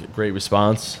gotten like great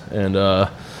response, and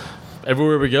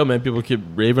everywhere we go, man, people keep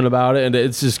raving about it, and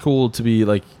it's just cool to be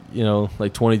like, you know,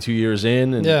 like 22 years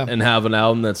in, and have an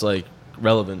album that's like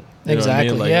relevant. You exactly.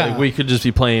 know what I mean? Like we could just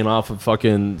be playing off of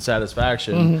fucking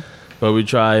Satisfaction, but we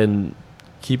try and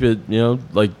keep it, you know,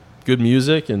 like good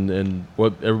music and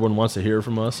what everyone wants to hear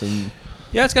from us. And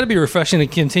yeah, it's got to be refreshing to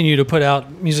continue to put out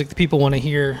music that people want to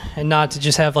hear, and not to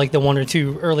just have like the 1 or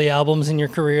 2 early albums in your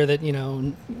career that, you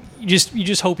know, you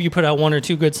just hope you put out 1 or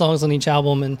 2 good songs on each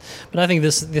album. But I think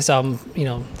this album, you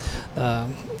know,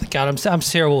 God, I'm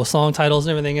terrible with song titles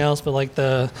and everything else, but like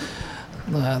the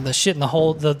shit in the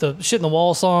hole, the shit in the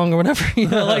wall song or whatever, you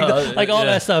know, like all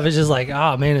that stuff is just like,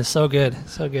 oh man, it's so good,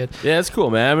 so good. Yeah, it's cool,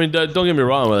 man. I mean, don't get me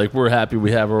wrong, like we're happy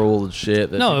we have our old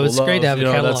shit. No, it's great to have a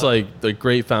catalog. That's like the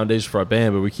great foundation for our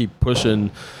band, but we keep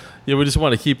pushing. Yeah, we just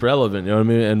want to keep relevant, you know what I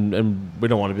mean, and we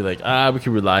don't want to be like, we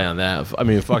can rely on that. I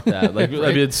mean, fuck that. Like, right. I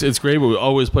mean, it's great, but we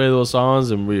always play those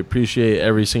songs, and we appreciate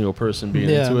every single person being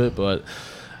into it, but.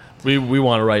 We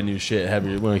want to write new shit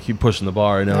heavy. We want to keep pushing the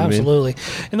bar, you know what I mean? Absolutely.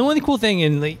 And the one cool thing,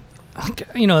 and like,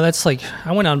 you know, that's like,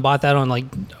 I went out and bought that on like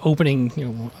opening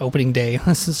day.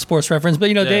 This is sports reference, but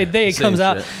you know, day it comes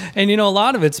out, and you know, a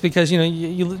lot of it's because, you know,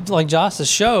 you like Joss's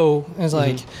show is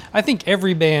like, I think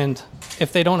every band,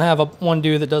 if they don't have one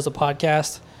dude that does a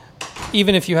podcast,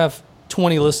 even if you have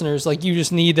 20 listeners, like you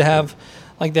just need to have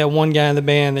like that one guy in the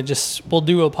band that just will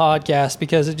do a podcast,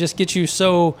 because it just gets you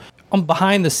so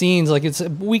behind the scenes, like it's a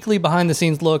weekly behind the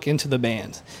scenes look into the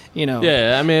band, you know.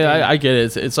 Yeah, I mean, I get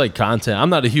it. It's like content. I'm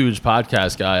not a huge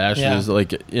podcast guy, actually. It's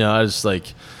like, you know, I just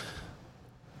like,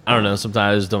 I don't know,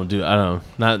 sometimes I just don't do, I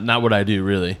don't know, not what I do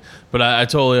really, but I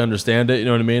totally understand it, you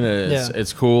know what I mean?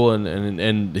 It's cool,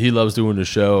 and he loves doing the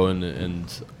show, and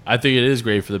I think it is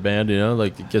great for the band, you know,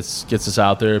 like it gets us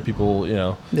out there. People, you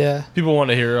know, people want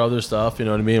to hear other stuff, you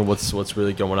know what I mean? What's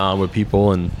really going on with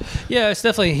people, and yeah, it's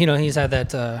definitely, you know, he's had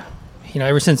that, you know,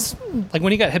 ever since like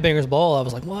when he got Headbangers Ball, I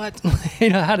was like, what? You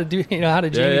know, how to Jamie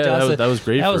Johnson. That was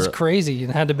great. That was crazy,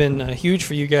 and had to have been huge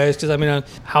for you guys, because I mean,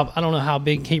 I don't know how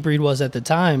big Hatebreed was at the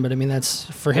time, but I mean, that's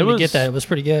for him to get that. It was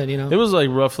pretty good, you know. It was like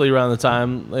roughly around the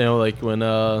time, you know, like when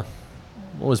what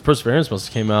was Perseverance must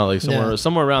have came out, like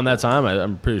somewhere around that time.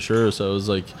 I'm pretty sure. So it was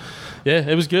like, yeah,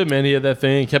 it was good, man. He had that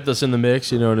thing, kept us in the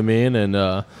mix, you know what I mean,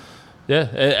 and. Yeah,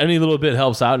 any little bit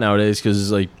helps out nowadays,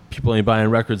 because like people ain't buying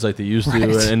records like they used to,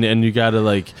 and you gotta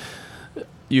like,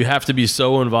 you have to be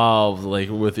so involved like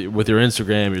with your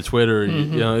Instagram, your Twitter,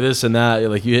 you know, this and that.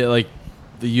 Like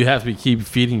you have to keep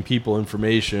feeding people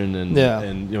information and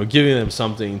you know, giving them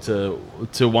something to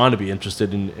want to be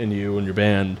interested in you and your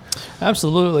band.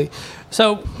 Absolutely.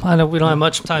 So I know we don't have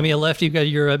much time yet left. You've got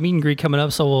your meet and greet coming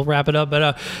up, so we'll wrap it up.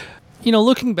 But you know,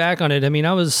 looking back on it, I mean,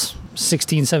 I was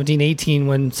 16, 17, 18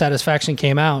 when Satisfaction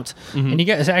came out. And you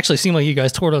guys actually seemed like you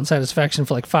guys toured on Satisfaction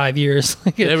for like 5 years.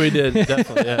 Yeah, we did,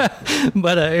 definitely, yeah.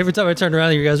 But every time I turned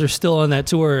around, you guys were still on that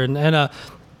tour.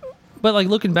 But like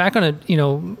looking back on it, you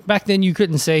know, back then you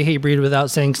couldn't say Hatebreed without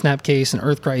saying Snapcase and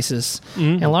Earth Crisis.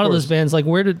 And a lot of those bands, like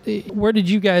where did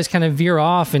you guys kind of veer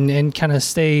off and kind of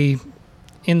stay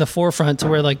in the forefront to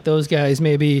where like those guys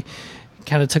maybe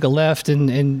kind of took a left,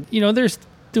 and you know, there's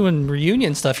doing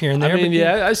reunion stuff here and there. I mean,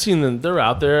 yeah, I've seen them. They're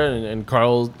out there, and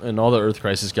Carl and all the Earth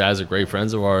Crisis guys are great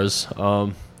friends of ours.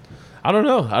 I don't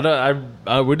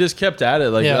know. We just kept at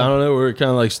it. Like, I don't know. We were kind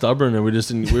of like stubborn, and we just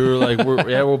didn't. We were like,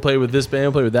 we'll play with this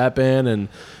band, play with that band, and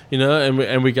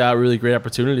we got really great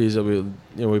opportunities. We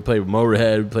played with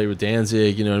Motorhead, we played with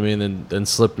Danzig, you know what I mean, and then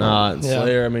Slipknot and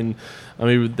Slayer. I mean,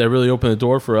 that really opened the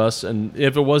door for us. And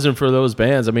if it wasn't for those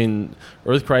bands, I mean,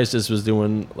 Earth Crisis was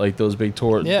doing like those big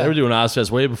tours. Yeah. They were doing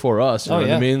Ozfest way before us. You know what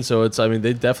I mean? So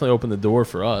they definitely opened the door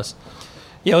for us.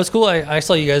 Yeah, it was cool. I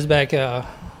saw you guys back.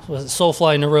 Was it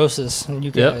Soulfly, Neurosis, and you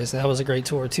guys? That was a great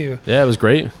tour too. Yeah, it was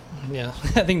great. Yeah,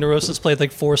 I think Neurosis played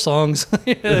like 4 songs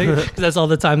because that's all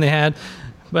the time they had.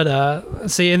 But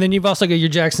see, and then you've also got your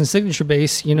Jackson signature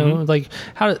bass. You know, like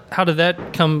how did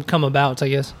that come about? I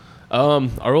guess.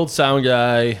 Our old sound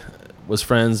guy was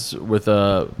friends with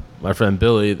my friend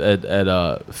Billy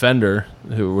at Fender,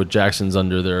 who with Jackson's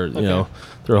under their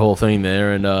their whole thing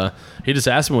there, and he just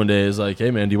asked me one day, he's like,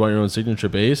 "Hey man, do you want your own signature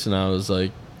bass?" And I was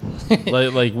like.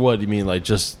 like what do you mean, like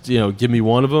just give me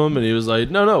one of them? And he was like,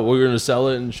 no, we're gonna sell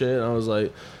it and shit. And I was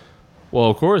like,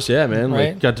 well, of course, yeah, man.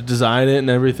 Right. Like, got to design it and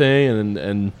everything,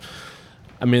 and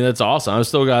I mean, that's awesome. I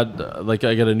still got I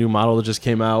got a new model that just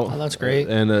came out. Oh, that's great.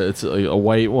 And it's a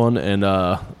white one, and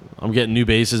I'm getting new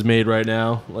basses made right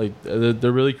now. Like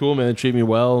they're really cool, man. They treat me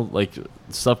well. Like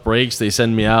stuff breaks, they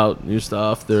send me out new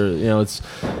stuff. They're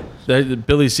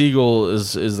Billy Siegel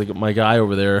is my guy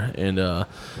over there, and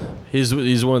he's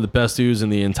one of the best dudes in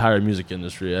the entire music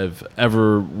industry I've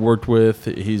ever worked with.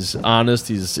 He's honest.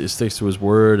 He sticks to his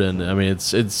word, and I mean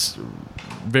it's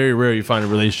very rare you find a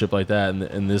relationship like that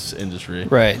in this industry.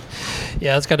 Right.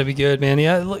 Yeah, that's got to be good, man.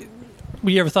 Yeah.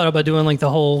 You ever thought about doing like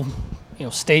the whole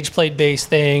stage played bass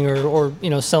thing, or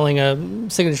selling a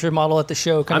signature model at the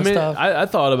show kind of stuff? I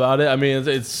thought about it. I mean,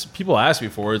 it's people ask me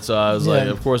for it, so I was like,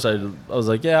 of course, I was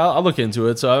like, yeah, I'll look into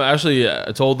it. So I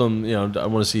told them, I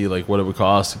want to see like what it would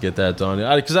cost to get that done,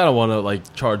 because I don't want to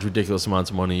like charge ridiculous amounts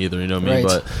of money either. You know what I mean?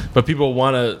 Right. But people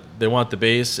want the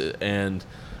bass, and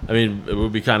I mean, it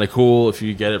would be kind of cool if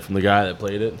you get it from the guy that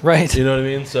played it. Right. You know what I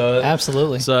mean? So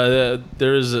absolutely. So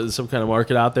there is some kind of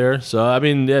market out there. So, I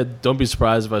mean, yeah, don't be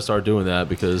surprised if I start doing that,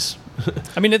 because...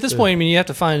 I mean, at this point, you have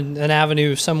to find an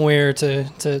avenue somewhere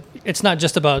to it's not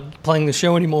just about playing the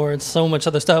show anymore. It's so much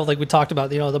other stuff, like we talked about,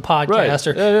 the podcast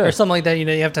or something like that. You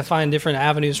have to find different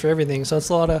avenues for everything. So it's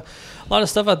a lot of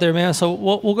stuff out there, man. So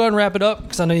we'll go ahead and wrap it up,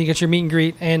 because I know you get your meet and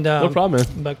greet. And no problem,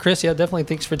 man. But Chris, definitely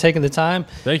thanks for taking the time.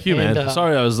 Thank you, man.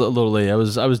 Sorry I was a little late. I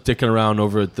was dicking around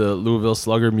over at the Louisville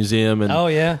Slugger Museum, and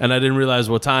and I didn't realize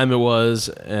what time it was.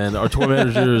 And our tour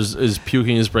manager is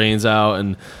puking his brains out,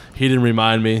 and he didn't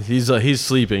remind me. He's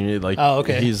sleeping. Like,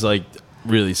 he's like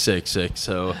really sick.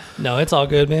 So no, it's all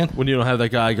good, man. When you don't have that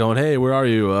guy going, hey, where are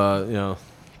you?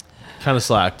 Kind of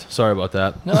slacked. Sorry about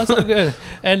that. No, that's all good.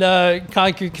 And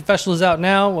Concrete Confessional is out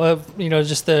now.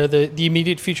 Just the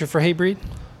immediate future for Hatebreed.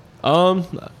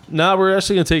 No, we're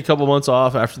actually gonna take a couple months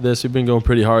off after this. We've been going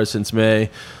pretty hard since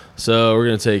May, so we're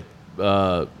gonna take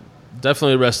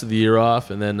definitely the rest of the year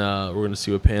off, and then we're gonna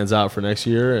see what pans out for next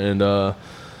year. And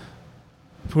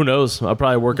who knows? I'll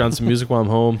probably work on some music while I'm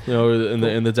home,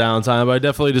 in the downtime. But I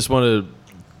definitely just want to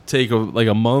take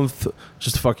a month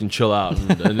just to fucking chill out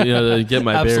and to get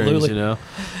my bearings.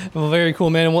 Well, very cool,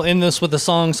 man. And we'll end this with a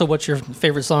song. So what's your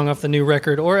favorite song off the new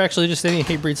record, or actually just any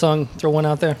Hatebreed song? Throw one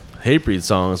out there. Hatebreed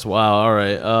songs. Wow. All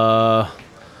right. Why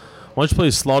don't you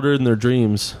play Slaughtered in Their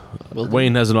Dreams?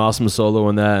 Wayne has an awesome solo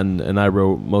in that, and I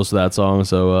wrote most of that song.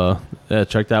 So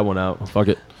check that one out. Fuck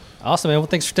it. Awesome, man. Well,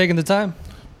 thanks for taking the time.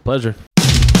 Pleasure.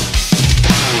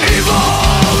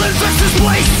 Evil infects this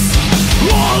place.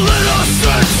 All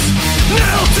innocence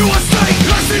nailed to a stake.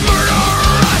 I see murder,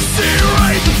 I see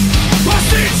rape, I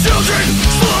see children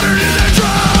slaughtered in their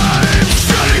dreams,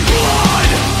 shedding blood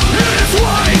in its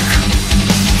wake.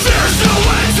 There's no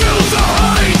end to the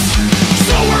hate,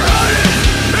 so we're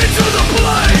headed into the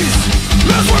blaze,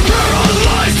 as we're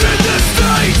paralyzed in this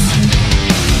state.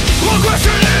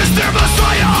 Aggression is their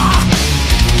messiah,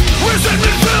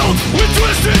 resentment filled with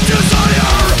twisted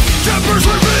desire, tempers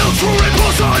revealed through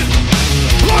repulsion,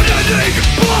 unending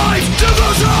blind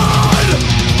devotion.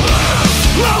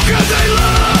 How can they live?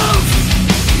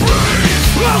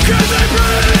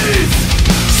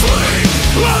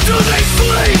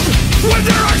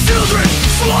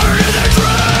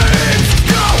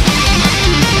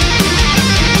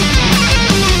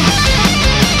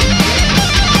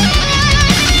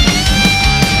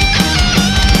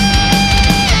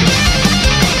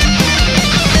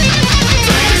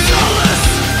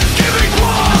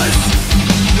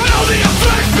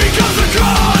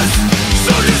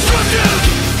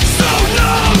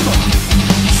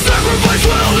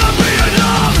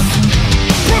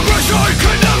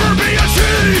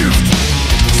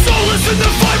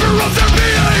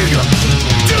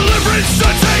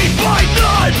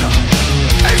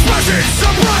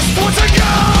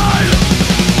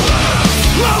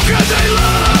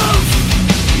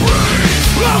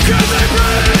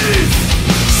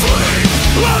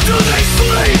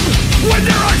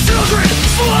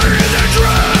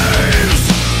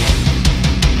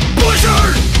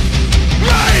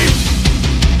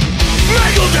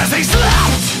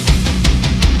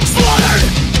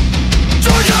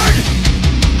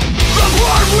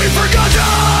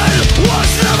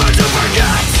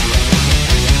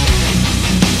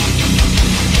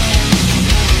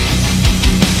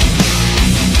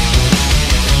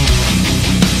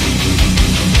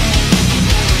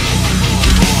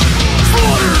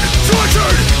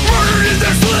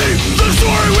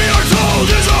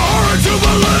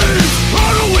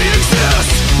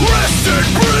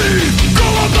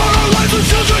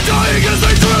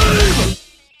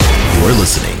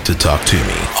 to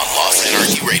Me on Lost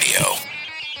Anarchy Radio.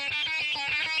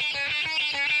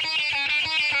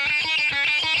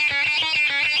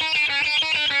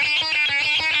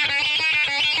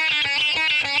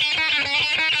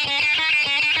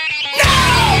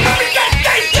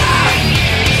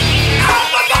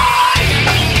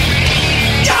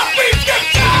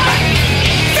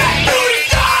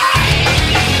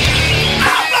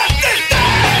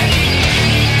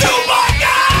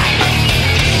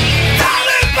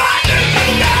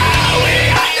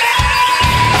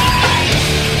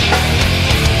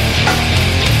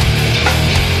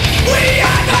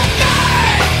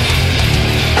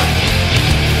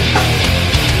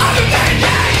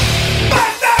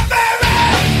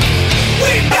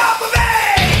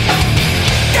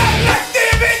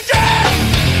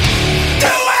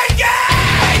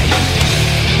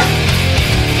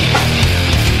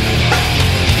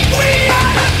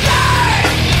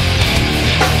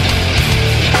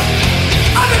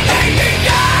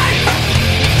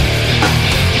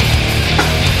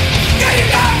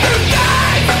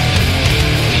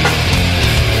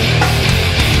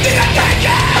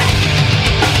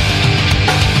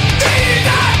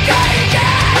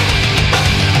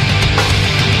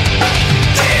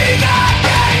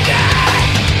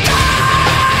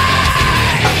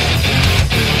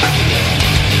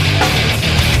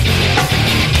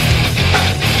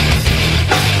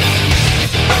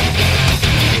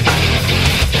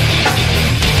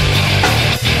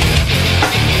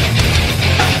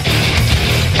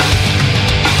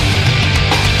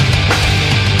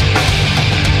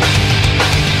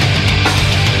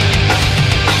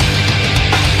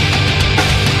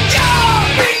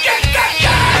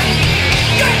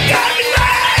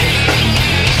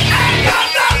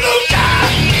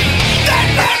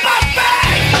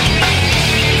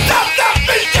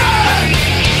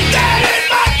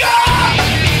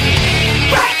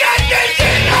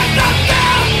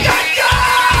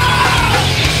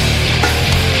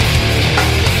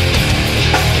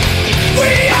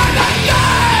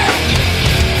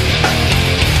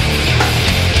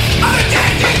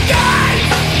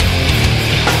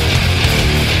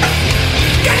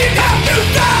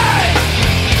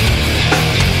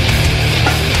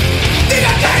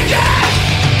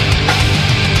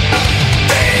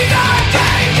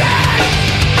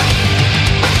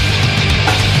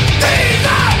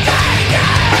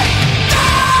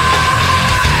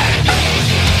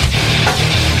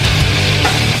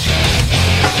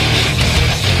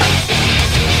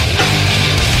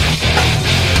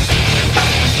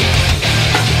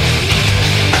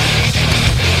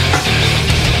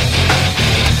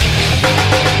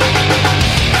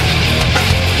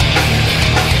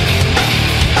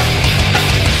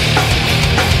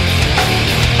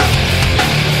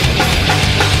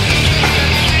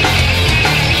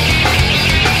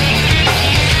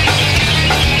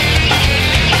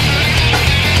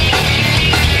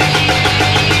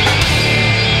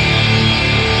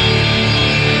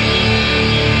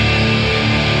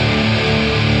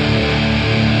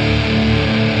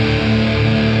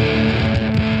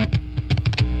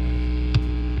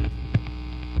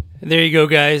 There you go,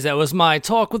 guys. That was my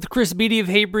talk with Chris Beatty of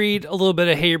Hatebreed, a little bit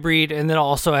of Hatebreed, and then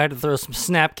also I had to throw some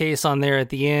Snapcase on there at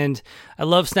the end. I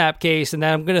love Snapcase, and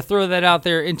then I'm going to throw that out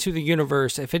there into the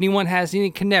universe. If anyone has any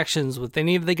connections with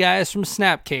any of the guys from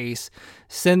Snapcase,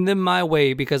 send them my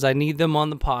way because I need them on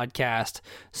the podcast.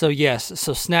 So yes,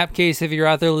 so Snapcase, if you're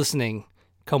out there listening,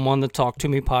 come on the Talk To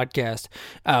Me podcast.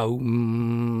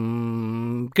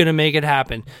 Gonna make it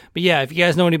happen. But yeah, if you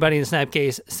guys know anybody in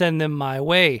Snapcase, send them my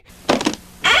way.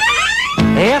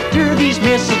 After these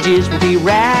messages, we'll be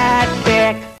right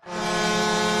back.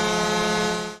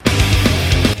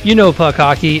 You know Puck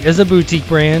Hockey is a boutique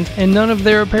brand, and none of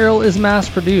their apparel is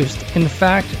mass-produced. In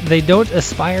fact, they don't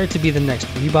aspire to be the next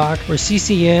Reebok, or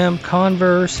CCM,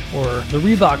 Converse, or the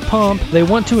Reebok Pump. They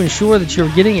want to ensure that you're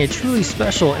getting a truly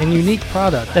special and unique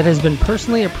product that has been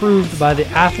personally approved by the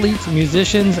athletes,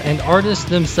 musicians, and artists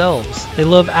themselves. They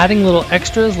love adding little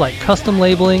extras like custom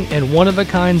labeling and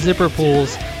one-of-a-kind zipper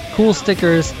pulls, cool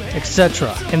stickers,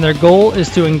 etc. And their goal is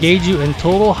to engage you in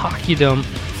total hockeydom,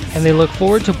 and they look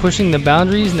forward to pushing the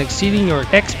boundaries and exceeding your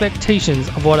expectations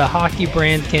of what a hockey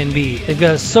brand can be. They've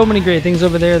got so many great things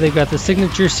over there. They've got the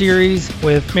Signature Series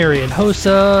with Marian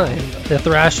Hossa, and the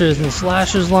Thrashers and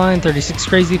Slashers line, 36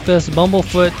 Crazy Fists,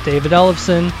 Bumblefoot, David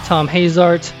Ellefson, Tom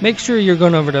Hazart. Make sure you're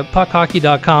going over to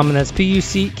puckhockey.com, and that's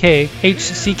PUCKHCKY.com,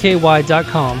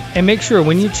 and make sure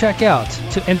when you check out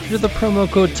to enter the promo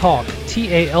code TALK,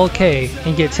 T-A-L-K,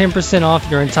 and get 10% off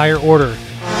your entire order.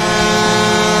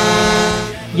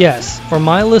 Yes, for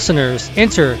my listeners,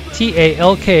 enter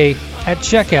TALK at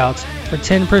checkout for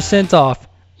 10% off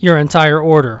your entire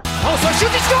order. Hossa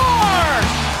shoots, he scores!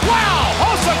 Wow!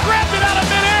 Hossa grabbed it out of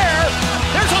midair.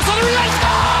 There's Hossa, the relay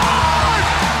score!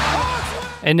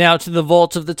 And now to the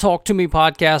vaults of the Talk to Me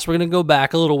podcast. We're going to go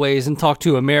back a little ways and talk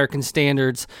to American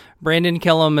Standards. Brandon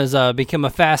Kellum has become a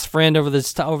fast friend over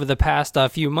the past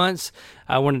few months.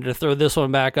 I wanted to throw this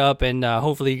one back up, and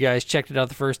hopefully you guys checked it out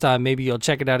the first time. Maybe you'll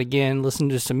check it out again, listen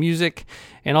to some music.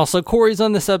 And also, Corey's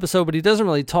on this episode, but he doesn't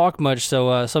really talk much,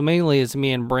 so mainly it's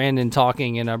me and Brandon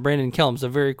talking, and Brandon Kellum's a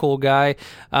very cool guy.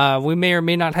 We may or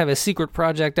may not have a secret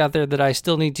project out there that I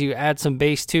still need to add some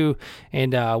bass to,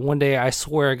 and one day, I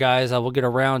swear, guys, I will get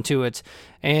around to it.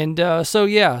 And so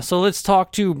let's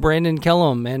talk to Brandon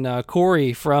Kellum and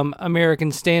Corey from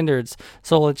American Standards.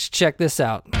 So let's check this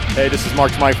out. Hey, this is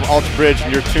Mark Mike from Alter Bridge,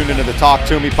 and you're tuned into the Talk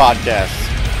to Me podcast.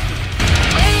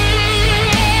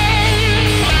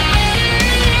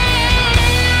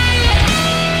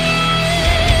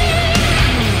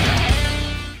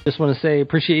 Just want to say,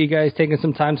 appreciate you guys taking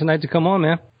some time tonight to come on,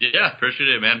 man. Yeah, appreciate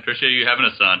it, man. Appreciate you having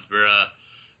us on. We're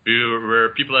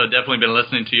people that have definitely been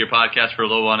listening to your podcast for a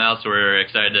little while now, so we're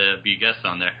excited to be guests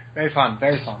on there. Very fun,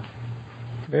 very fun.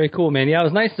 Very cool, man. Yeah, it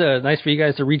was nice for you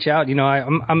guys to reach out. You know,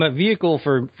 I'm a vehicle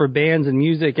for bands and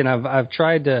music, and I've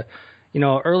tried to,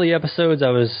 early episodes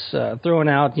I was throwing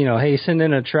out, hey, send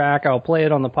in a track, I'll play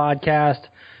it on the podcast.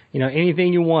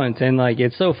 Anything you want. And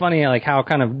it's so funny, how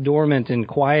kind of dormant and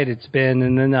quiet it's been.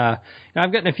 And then,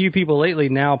 I've gotten a few people lately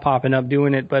now popping up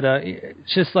doing it, but,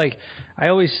 it's just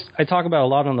I talk about a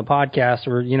lot on the podcast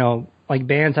where,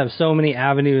 bands have so many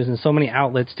avenues and so many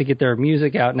outlets to get their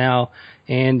music out now.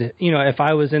 And, if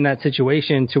I was in that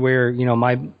situation to where,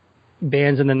 my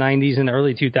bands in the 90s and the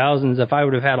early 2000s, if I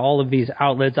would have had all of these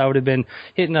outlets, I would have been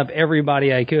hitting up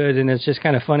everybody I could. And it's just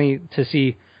kind of funny to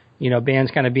see, bands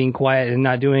kind of being quiet and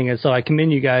not doing it. So I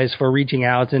commend you guys for reaching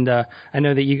out. And I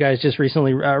know that you guys just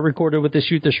recently recorded with the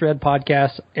Shoot the Shred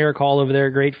podcast. Eric Hall over there,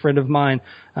 a great friend of mine.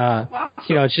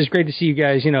 It's just great to see you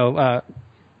guys,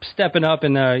 stepping up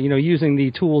and, using the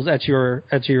tools at your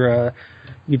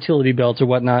utility belts or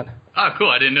whatnot. Oh, cool.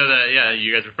 I didn't know that. Yeah,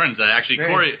 you guys were friends. Actually,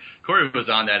 Corey was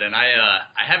on that, and I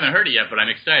haven't heard it yet, but I'm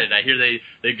excited. I hear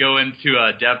they go into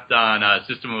depth on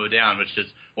System of a Down, which is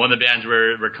one of the bands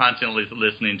we're constantly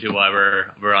listening to while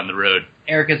we're on the road.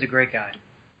 Eric is a great guy.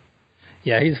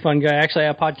 Yeah, he's a fun guy. Actually,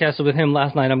 I podcasted with him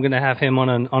last night. I'm going to have him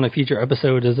on a future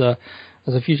episode as a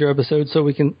future episode, so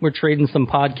we're trading some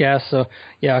podcasts. So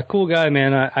yeah, cool guy,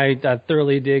 man. I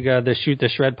thoroughly dig the Shoot the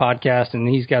Shred podcast, and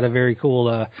he's got a very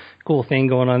cool thing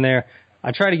going on there.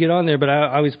 I try to get on there, but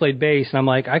I always played bass, and I'm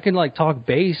like, I can talk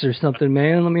bass or something,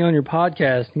 man. Let me on your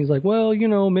podcast. And he's like, well,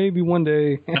 maybe one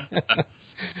day.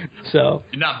 So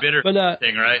you're not bitter,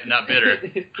 thing, right? Not bitter.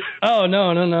 Oh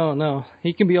no.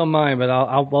 He can be on mine,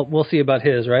 but we'll see about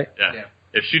his, right? Yeah.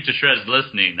 If Shoot the Shred's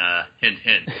listening, hint,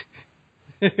 hint.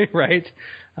 Right?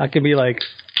 I could be like,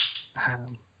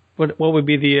 what would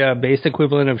be the bass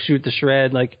equivalent of Shoot the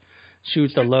Shred?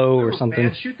 Shoot the Low or something.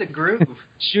 Man, shoot the groove.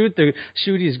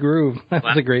 Shooty's Groove. That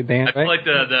was a great band, I feel like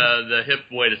the hip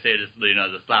way to say it is,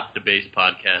 the Slap the Bass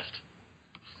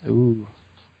podcast. Ooh,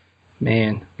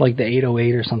 man, like the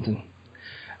 808 or something.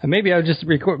 Maybe I just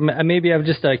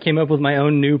came up with my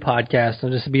own new podcast. It'll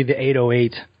just be the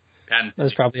 808.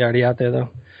 That's probably already out there though.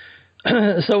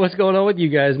 So what's going on with you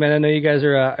guys, man? I know you guys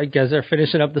are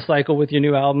finishing up the cycle with your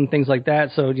new album, things like that.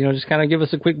 So just kind of give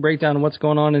us a quick breakdown of what's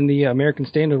going on in the American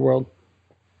Standard world.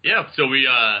 Yeah, so we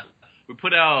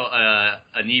put out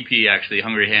an EP, actually,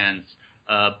 Hungry Hands,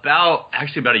 about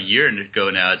a year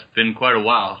ago now. It's been quite a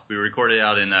while. We recorded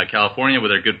out in California with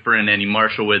our good friend Andy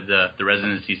Marshall with the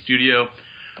Residency Studio.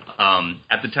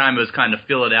 At the time, it was kind of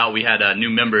fill it out. We had new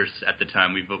members at the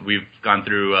time. We've gone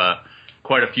through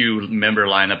quite a few member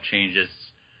lineup changes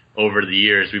over the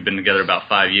years. We've been together about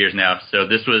 5 years now. So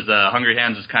this was Hungry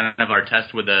Hands was kind of our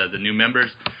test with the new members.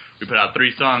 We put out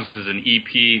 3 songs as an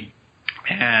EP,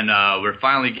 and we're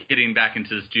finally getting back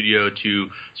into the studio to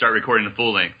start recording the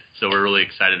full length. So we're really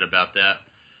excited about that.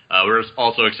 We're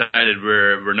also excited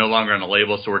we're no longer on the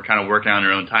label, so we're kind of working on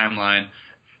our own timeline.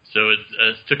 So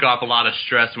it took off a lot of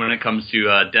stress when it comes to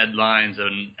deadlines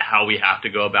and how we have to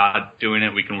go about doing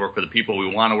it. We can work with the people we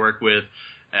want to work with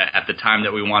at the time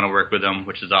that we want to work with them,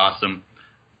 which is awesome.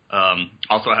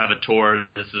 Also, I have a tour.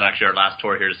 This is actually our last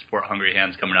tour here to support Hungry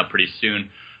Hands coming up pretty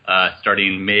soon,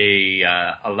 starting May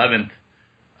 11th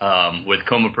with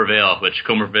Coma Prevail, which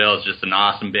Coma Prevail is just an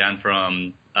awesome band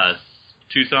from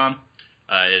Tucson.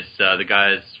 It's the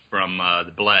guys from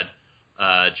the Bled,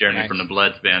 Jeremy from the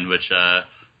Bled's band, which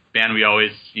band we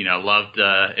always loved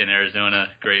in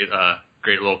Arizona.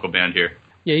 Great local band here.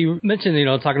 Yeah, you mentioned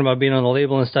talking about being on the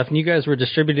label and stuff, and you guys were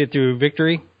distributed through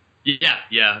Victory.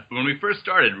 Yeah. When we first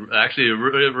started, actually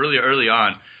really early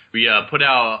on, we put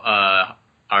out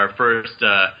our first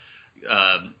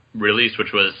release,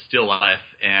 which was Still Life,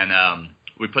 and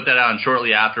we put that out, and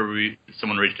shortly after,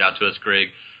 someone reached out to us. Greg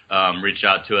reached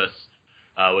out to us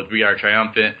with We Are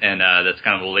Triumphant, and that's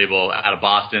kind of a label out of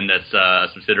Boston that's a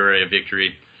subsidiary of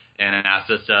Victory, and asked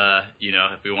us,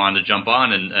 if we wanted to jump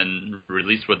on and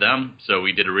release with them. So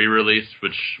we did a re-release,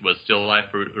 which was Still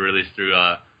Life, released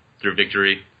through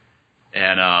Victory,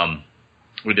 and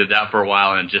we did that for a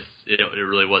while, and it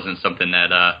really wasn't something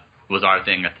that was our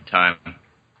thing at the time.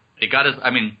 It got us. I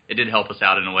mean, it did help us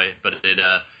out in a way, but it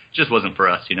just wasn't for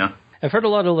us, I've heard a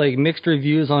lot of mixed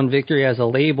reviews on Victory as a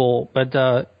label, but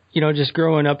just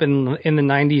growing up in the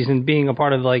 90s and being a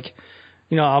part of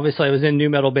obviously I was in new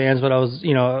metal bands, but I was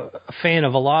a fan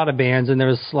of a lot of bands, and there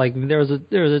was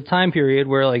a time period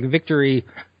where Victory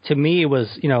to me was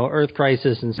Earth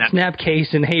Crisis and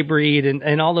Snapcase and Hatebreed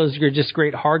and all those are just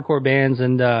great hardcore bands,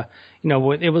 and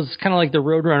it was kind of like the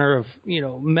Roadrunner of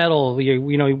metal, where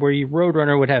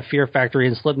Roadrunner would have Fear Factory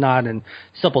and Slipknot and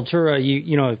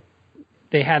Sepultura,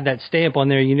 they had that stamp on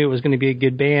there, you knew it was going to be a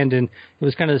good band, and it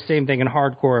was kind of the same thing in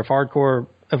hardcore. If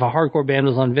a hardcore band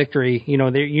was on Victory, you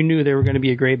knew they were going to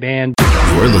be a great band.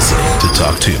 You're listening to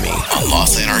Talk to Me on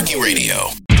Lost Anarchy Radio.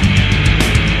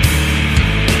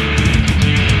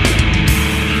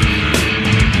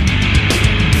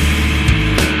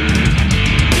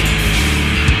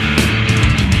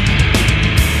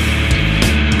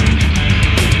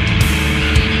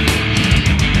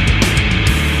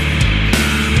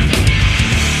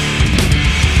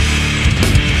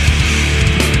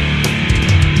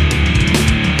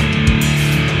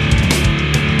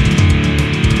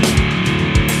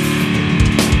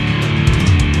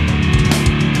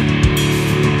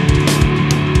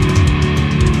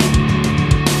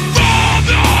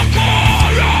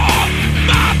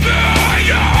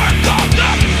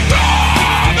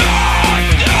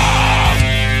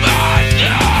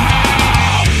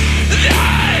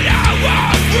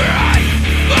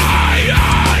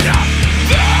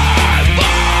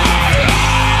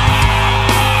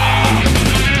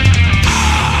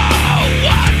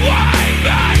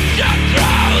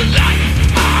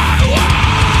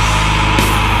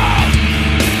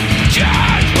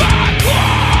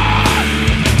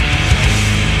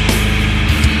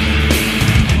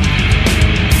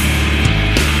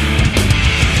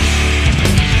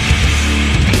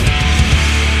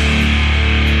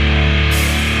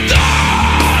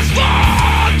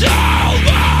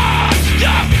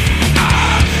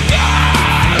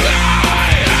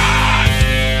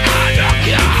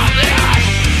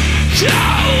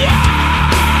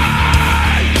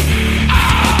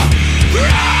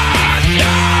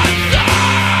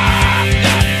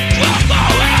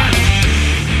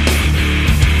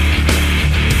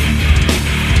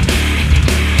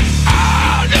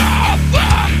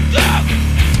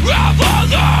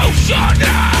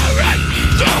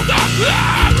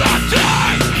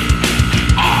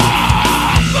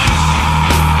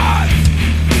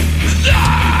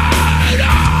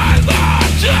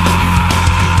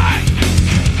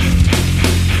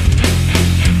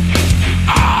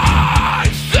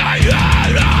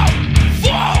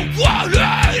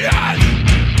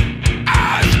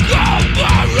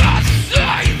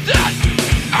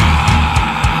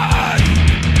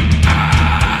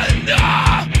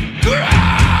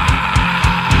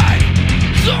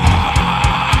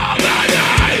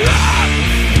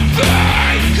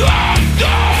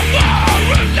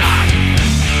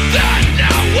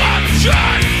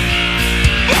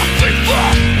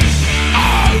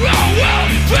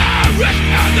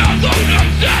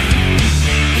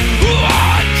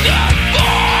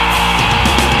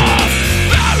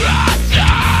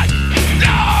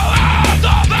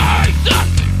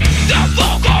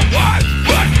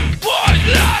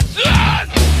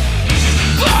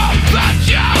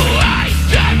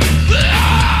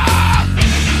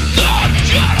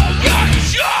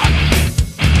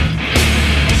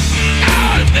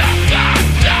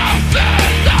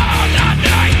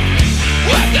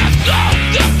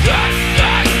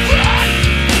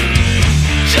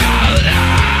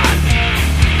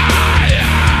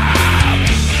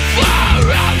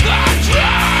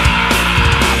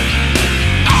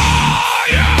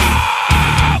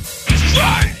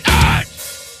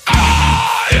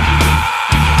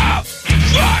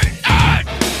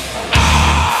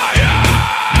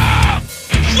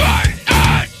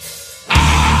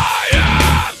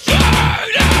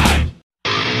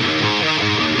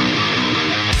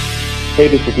 Hey,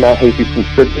 this is Matt Hasty from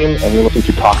Tritium, and you're listening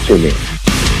to Talk to Me.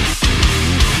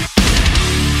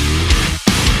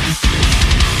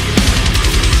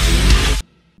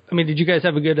 I mean, did you guys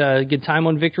have a good time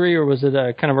on Victory, or was it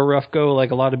kind of a rough go,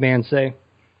 like a lot of bands say?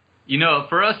 You know,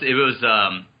 for us, it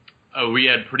was we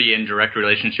had pretty indirect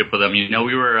relationship with them. You know,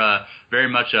 we were very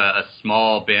much a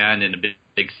small band in a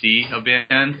big sea of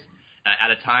bands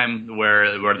at a time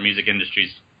where the music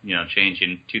industry's, you know,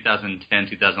 changing. 2010,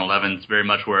 2011 is very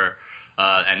much where,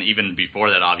 and even before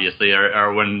that, obviously,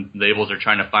 are when labels are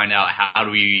trying to find out how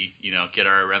do we, you know, get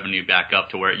our revenue back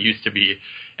up to where it used to be.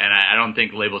 And I don't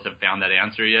think labels have found that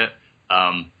answer yet.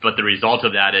 But the result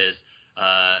of that is,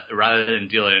 rather than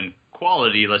deal in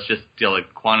quality, let's just deal in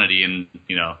quantity and,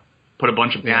 you know, put a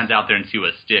bunch of bands out there and see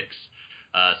what sticks.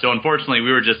 So unfortunately,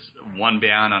 we were just one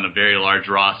band on a very large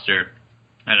roster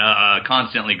and a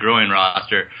constantly growing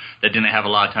roster that didn't have a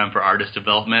lot of time for artist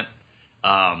development.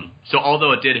 So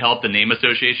although it did help the name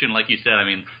association, like you said, I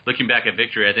mean, looking back at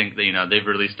Victory, I think that, you know, they've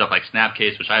released stuff like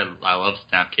Snapcase, which I love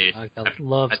Snapcase. I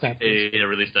love Snapcase. They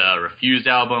released a Refused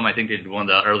album. I think they did one of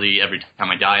the early Every Time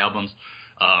I Die albums.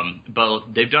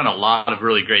 But they've done a lot of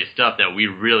really great stuff that we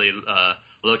really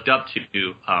looked up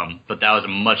to. But that was a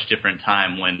much different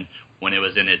time when it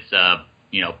was in its,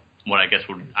 you know, what I guess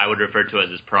I would refer to as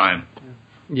its prime.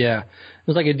 Yeah. It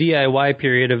was like a DIY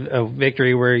period of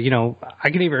Victory where, you know,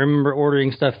 I can even remember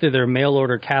ordering stuff through their mail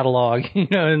order catalog, you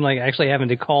know, and like actually having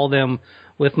to call them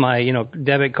with my, you know,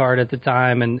 debit card at the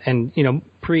time and you know,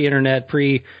 pre-internet,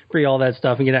 pre all that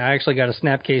stuff. And, you know, I actually got a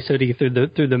Snapcase hoodie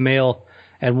through the mail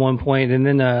at one point. And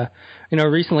then, you know,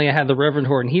 recently I had the Reverend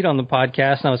Horton Heat on the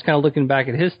podcast, and I was kind of looking back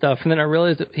at his stuff, and then I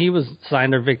realized that he was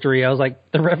signed to Victory. I was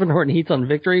like, the Reverend Horton Heat's on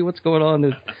Victory? What's going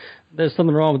on? There's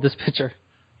something wrong with this picture.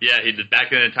 Yeah, he did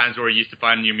back in the times where you used to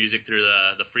find your music through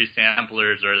the free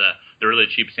samplers or the really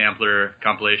cheap sampler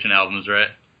compilation albums, right?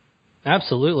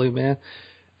 Absolutely, man.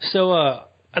 So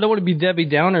I don't want to be Debbie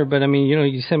Downer, but I mean, you know,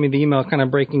 you sent me the email kind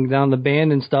of breaking down the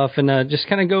band and stuff, and just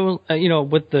kind of go, you know,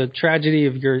 with the tragedy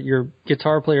of your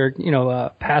guitar player, you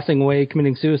know, passing away,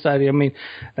 committing suicide. I mean,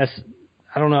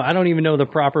 I don't know. I don't even know the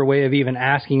proper way of even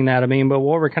asking that. I mean, but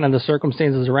what were kind of the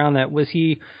circumstances around that? Was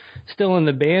he still in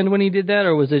the band when he did that,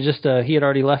 or was it just he had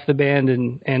already left the band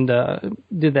and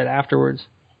did that afterwards?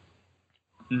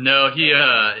 No, he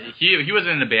wasn't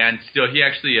in the band still. He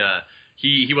actually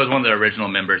he was one of the original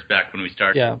members back when we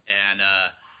started. Yeah.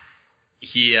 And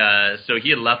he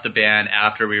had left the band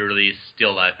after we released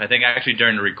Still Life. I think actually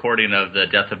during the recording of the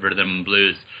Death of Rhythm and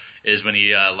Blues is when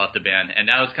he left the band, and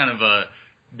that was kind of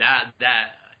that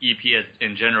EP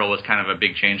in general was kind of a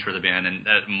big change for the band, and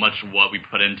that much what we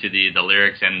put into the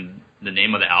lyrics and the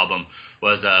name of the album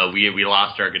was we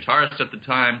lost our guitarist at the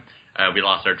time, we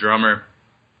lost our drummer,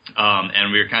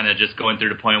 and we were kind of just going through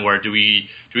the point where do we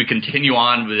continue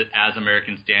on with As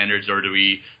American Standards, or do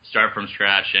we start from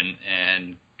scratch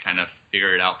and kind of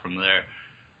figure it out from there.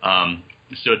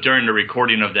 So during the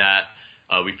recording of that,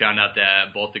 we found out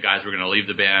that both the guys were going to leave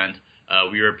the band.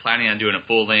 We were planning on doing a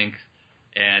full length.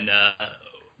 And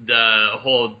the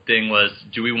whole thing was,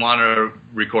 do we want to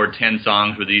record 10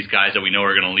 songs with these guys that we know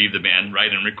are going to leave the band, right,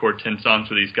 and record 10 songs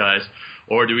with these guys?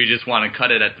 Or do we just want to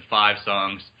cut it at the 5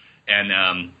 songs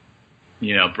and,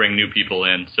 you know, bring new people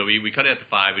in? So we cut it at the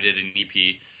 5. We did an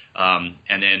EP.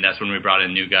 And then that's when we brought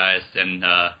in new guys. And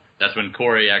that's when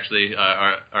Corey, actually,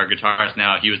 our guitarist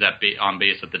now, he was on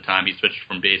bass at the time. He switched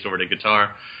from bass over to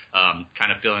guitar,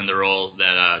 kind of filling the role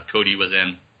that Cody was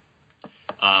in.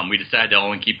 We decided to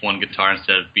only keep one guitar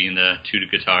instead of being the 2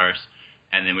 guitars,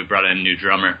 and then we brought in a new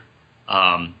drummer.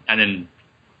 And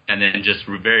then just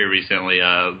very recently,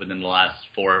 within the last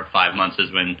 4 or 5 months, is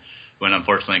when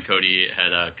unfortunately Cody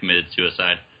had committed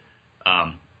suicide.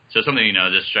 So something, you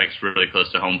know, this strikes really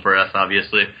close to home for us,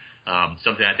 obviously.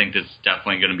 Something I think is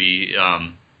definitely going to be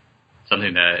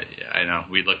something that I know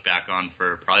we look back on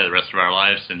for probably the rest of our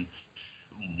lives, and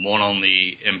won't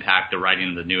only impact the writing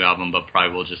of the new album, but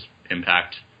probably will just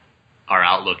impact our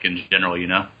outlook in general, you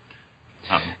know?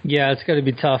 Yeah, it's got to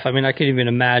be tough. I mean, I couldn't even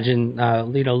imagine,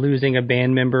 you know, losing a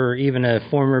band member, even a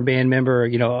former band member.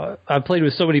 You know, I've played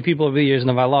with so many people over the years, and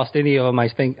if I lost any of them, I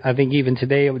think even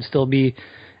today it would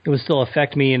still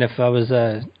affect me. And if I was,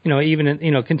 you know, even,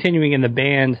 you know, continuing in the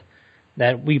band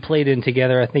that we played in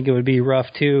together, I think it would be rough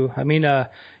too. I mean,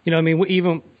 you know, I mean,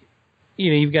 even,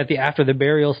 you know, you've got the After the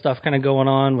Burial stuff kind of going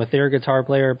on with their guitar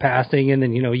player passing, and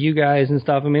then, you know, you guys and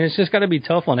stuff. I mean, it's just got to be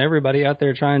tough on everybody out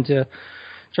there trying to,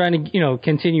 you know,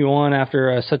 continue on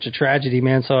after such a tragedy,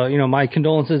 man. So, you know, my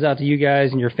condolences out to you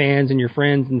guys and your fans and your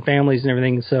friends and families and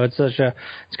everything. So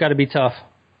it's got to be tough.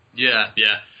 Yeah.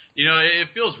 You know, it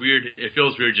feels weird. It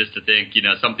feels weird just to think, you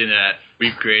know, something that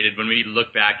we've created when we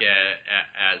look back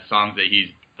at songs that he's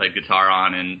played guitar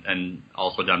on and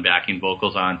also done backing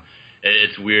vocals on.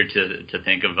 It's weird to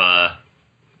think of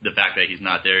the fact that he's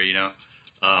not there, you know.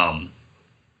 Yeah,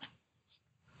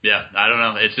 I don't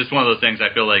know. It's just one of those things.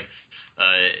 I feel like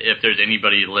if there's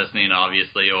anybody listening,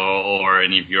 obviously, or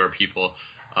any of your people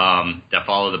that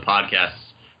follow the podcasts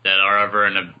that are ever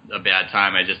in a bad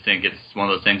time, I just think it's one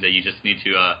of those things that you just need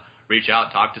to reach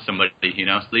out, talk to somebody,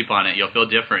 sleep on it. You'll feel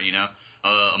different,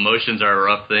 Emotions are a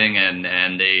rough thing,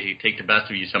 and they take the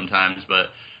best of you sometimes,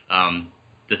 but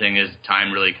the thing is,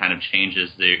 time really kind of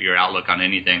changes your outlook on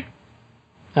anything.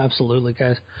 Absolutely,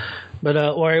 guys. But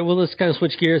all right, well, let's kind of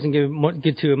switch gears and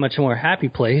get to a much more happy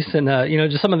place. And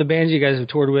just some of the bands you guys have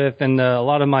toured with, and a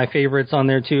lot of my favorites on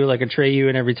there too, like Atreyu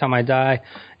and Every Time I Die.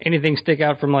 Anything stick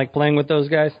out from like playing with those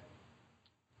guys?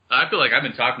 I feel like I've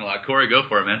been talking a lot. Corey, go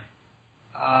for it, man.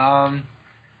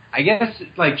 I guess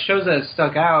like shows that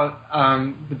stuck out.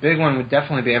 The big one would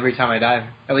definitely be Every Time I Die.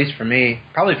 At least for me,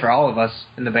 probably for all of us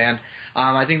in the band.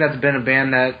 I think that's been a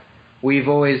band that we've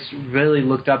always really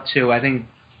looked up to. I think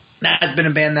that's been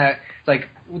a band that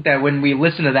when we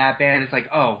listen to that band, it's like,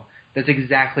 oh, that's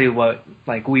exactly what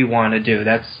like we want to do.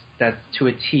 That's to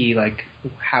a T like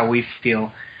how we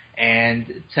feel,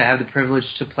 and to have the privilege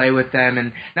to play with them,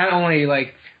 and not only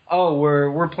like, oh,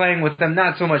 we're playing with them,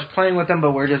 not so much playing with them,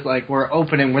 but we're just like we're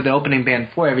the opening band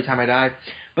for Every Time I Die.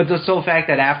 But the sole fact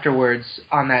that afterwards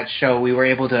on that show we were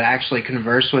able to actually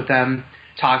converse with them,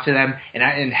 talk to them,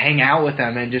 and hang out with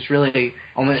them, and just really,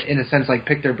 in a sense, like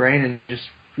pick their brain and just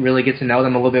really get to know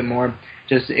them a little bit more.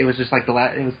 It was just like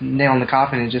it was nail in the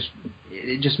coffin. It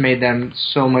just made them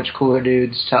so much cooler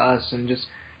dudes to us, and just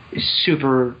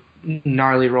super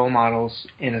gnarly role models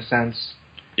in a sense.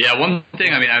 Yeah, one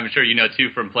thing, I'm sure you know too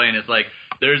from playing, is like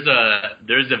there's a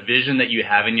vision that you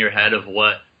have in your head of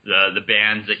what the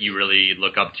bands that you really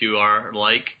look up to are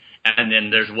like, and then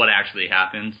there's what actually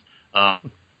happens.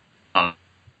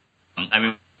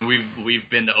 We've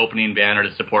been the opening band or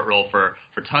the support role for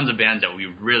tons of bands that we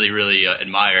really, really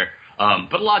admire.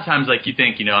 But a lot of times, like, you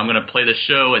think, I'm going to play the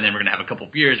show, and then we're going to have a couple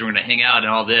beers, and we're going to hang out and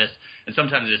all this. And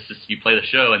sometimes it's just you play the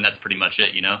show, and that's pretty much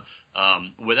it,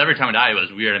 With Every Time I Die, it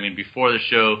was weird. Before the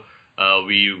show,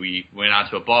 we went out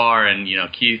to a bar, and,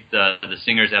 Keith, the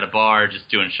singer's at a bar just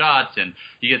doing shots, and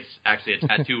he gets actually a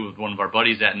tattoo with one of our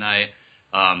buddies that night.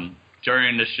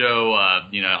 During the show,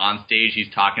 on stage,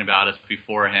 he's talking about us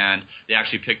beforehand. They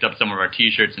actually picked up some of our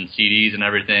T-shirts and CDs and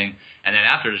everything. And then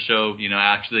after the show,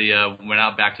 actually went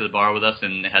out back to the bar with us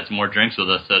and had some more drinks with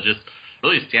us. So just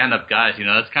really stand-up guys.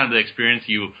 That's kind of the experience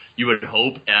you would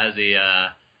hope as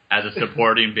a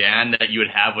supporting band that you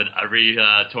would have with every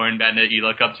touring band that you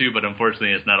look up to. But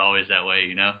unfortunately, it's not always that way,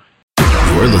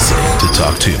 You're listening to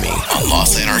Talk to Me on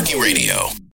Lost Anarchy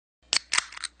Radio.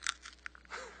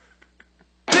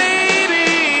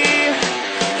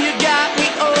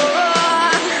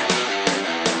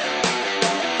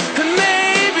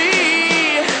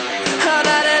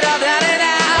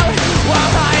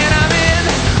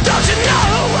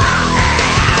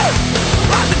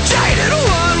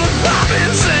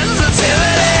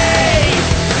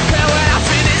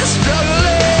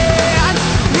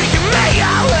 We can make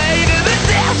our way to the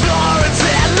dance floor and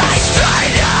set lights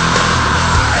straight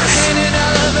up.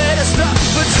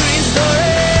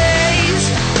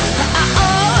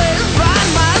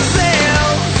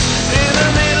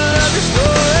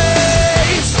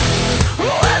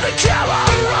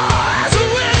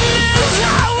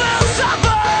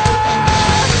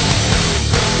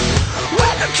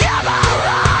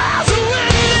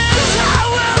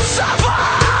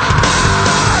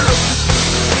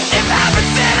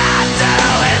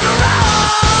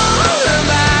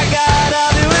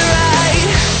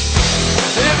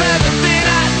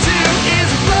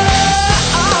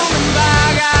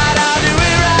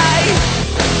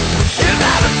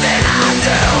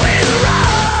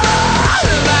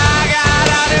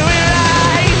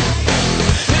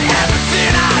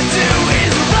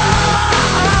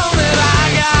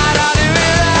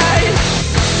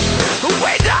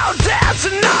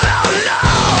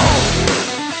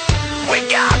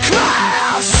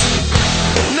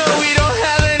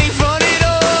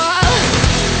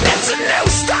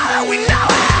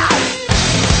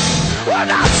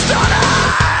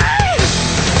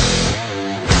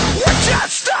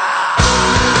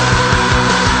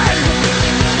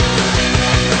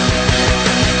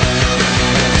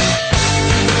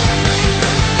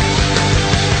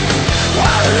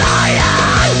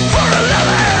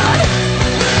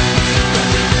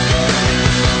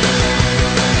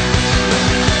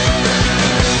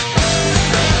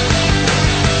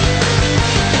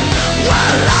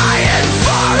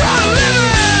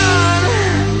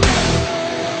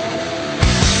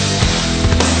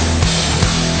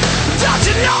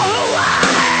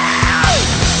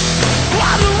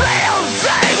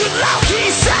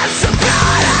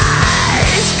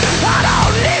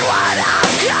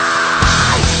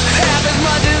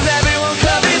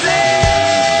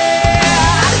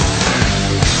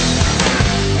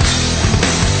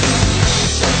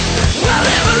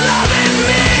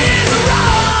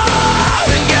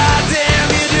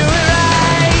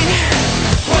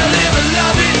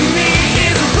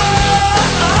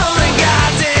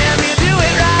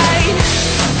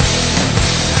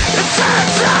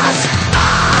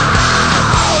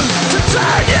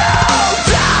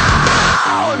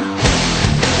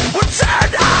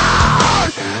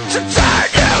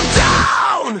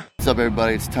 up,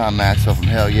 everybody? It's Tom Maxwell from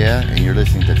Hell Yeah, and you're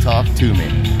listening to Talk to Me.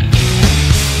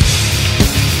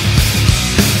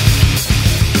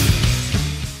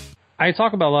 I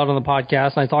talk about a lot on the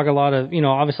podcast, and I talk a lot of,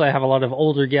 obviously I have a lot of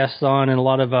older guests on and a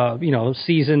lot of,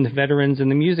 seasoned veterans in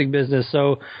the music business.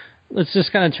 So let's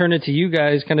just kind of turn it to you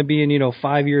guys, kind of being,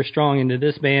 5 years strong into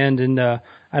this band. And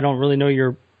I don't really know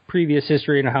your previous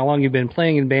history and how long you've been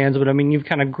playing in bands, but I mean, you've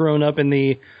kind of grown up in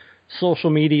the social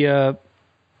media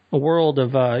world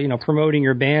of, promoting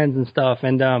your bands and stuff.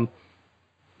 And,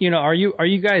 are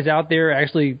you guys out there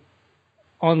actually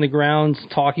on the grounds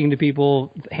talking to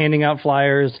people, handing out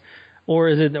flyers? Or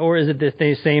is it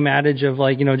the same adage of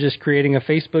just creating a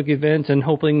Facebook event and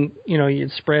hoping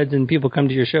it spreads and people come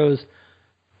to your shows?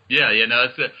 Yeah, no,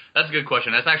 that's a good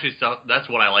question. That's actually that's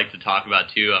what I like to talk about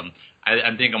too.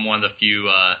 I think I'm one of the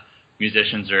few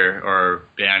musicians or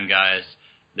band guys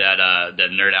that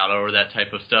nerd out over that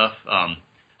type of stuff.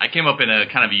 I came up in a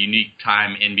kind of a unique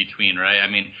time in between, right? I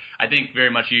mean, I think very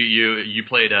much you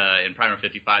played in Primer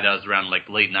 55. That was around like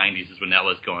late 90s is when that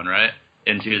was going, right?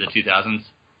 Into the 2000s.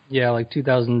 Yeah, like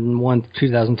 2001,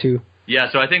 2002. Yeah,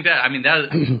 so I think that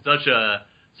is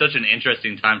such an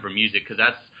interesting time for music because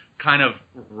that's kind of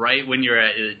right when you're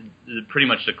at pretty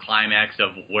much the climax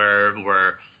of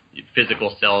where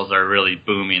physical sales are really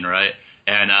booming, right?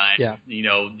 And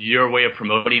your way of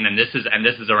promoting, and this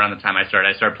is around the time I started.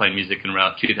 I started playing music in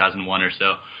around 2001 or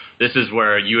so. This is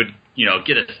where you would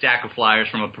get a stack of flyers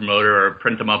from a promoter or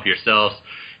print them up yourselves,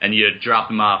 and you'd drop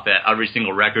them off at every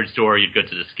single record store. You'd go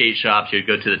to the skate shops. You'd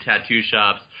go to the tattoo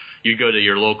shops. You'd go to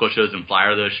your local shows and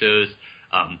flyer those shows.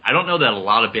 I don't know that a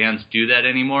lot of bands do that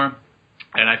anymore,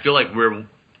 and I feel like we're,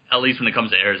 at least when it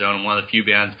comes to Arizona, one of the few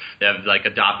bands that have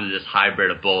adopted this hybrid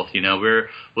of both.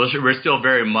 We're still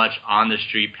very much on the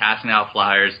street, passing out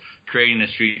flyers, creating a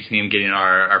street team, getting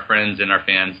our friends and our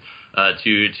fans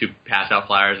to pass out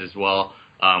flyers as well.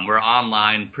 We're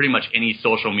online, pretty much any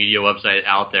social media website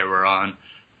out there we're on,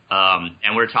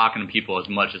 and we're talking to people as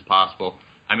much as possible.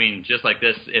 I mean, just like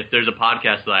this, if there's a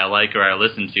podcast that I like or I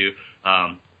listen to,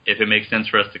 if it makes sense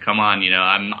for us to come on,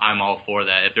 I'm all for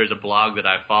that. If there's a blog that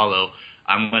I follow,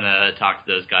 I'm going to talk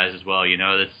to those guys as well.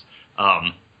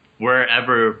 That's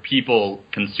wherever people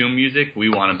consume music, we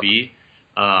want to be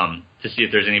to see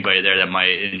if there's anybody there that might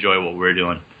enjoy what we're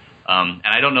doing. And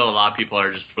I don't know a lot of people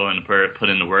are just willing to put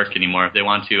in the work anymore. If they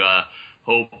want to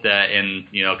hope that in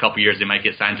a couple years they might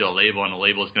get signed to a label and the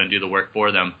label is going to do the work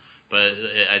for them. But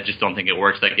I just don't think it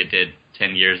works like it did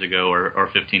 10 years ago or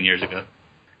 15 years ago.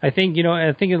 I think,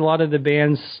 I think in a lot of the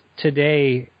bands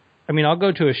today, I mean, I'll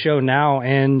go to a show now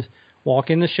and walk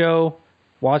in the show,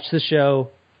 watch the show,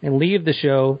 and leave the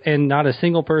show, and not a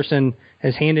single person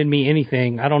has handed me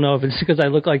anything. I don't know if it's because I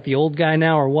look like the old guy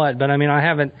now or what, but I mean,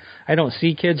 I don't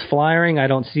see kids flyering. I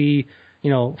don't see,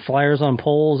 flyers on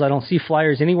poles. I don't see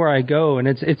flyers anywhere I go, and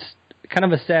it's kind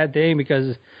of a sad thing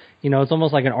because, it's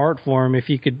almost like an art form if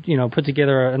you could, put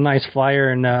together a nice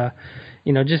flyer and,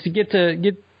 just to get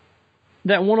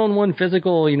that one-on-one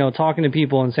physical, talking to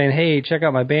people and saying, hey, check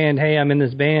out my band. Hey, I'm in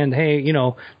this band. Hey,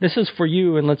 this is for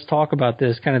you, and let's talk about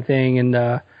this kind of thing. And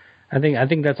I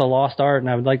think that's a lost art, and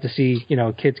I would like to see,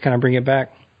 kids kind of bring it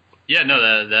back. Yeah,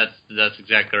 no, that's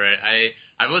exactly right.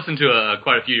 I've listened to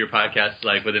quite a few of your podcasts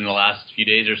within the last few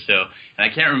days or so,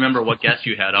 and I can't remember what guests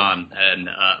you had on, and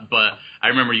but I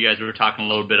remember you guys were talking a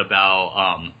little bit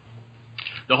about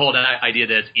the whole idea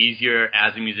that it's easier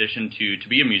as a musician to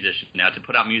be a musician now, to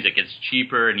put out music. It's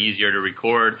cheaper and easier to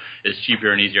record. It's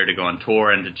cheaper and easier to go on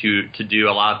tour and to do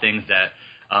a lot of things that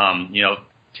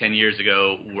 10 years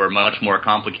ago were much more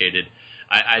complicated.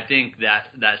 I think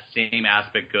that same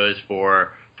aspect goes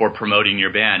for promoting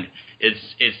your band.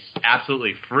 It's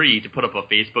absolutely free to put up a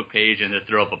Facebook page and to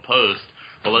throw up a post,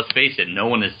 but let's face it, no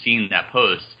one has seen that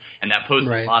post. And that post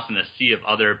is lost in a sea of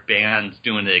other bands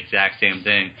doing the exact same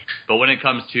thing. But when it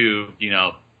comes to,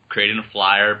 creating a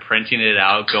flyer, printing it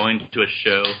out, going to a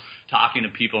show, talking to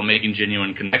people, making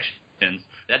genuine connections,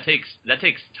 that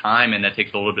takes time and that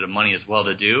takes a little bit of money as well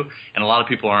to do. And a lot of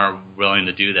people aren't willing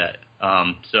to do that.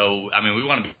 So, I mean, we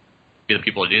want to be the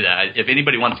people to do that. If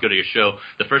anybody wants to go to your show,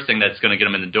 the first thing that's going to get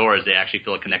them in the door is they actually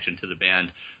feel a connection to the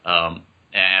band.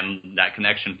 And that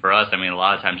connection for us, I mean, a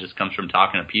lot of times just comes from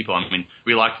talking to people. I mean,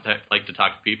 we like to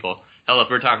talk to people. Hell, if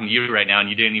we're talking to you right now and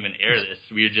you didn't even air this,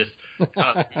 we would just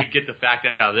we'd get the fact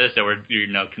out of this that we're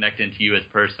connecting to you as a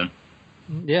person.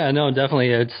 Yeah, no, definitely.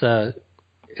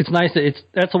 It's nice.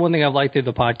 That's the one thing I've liked through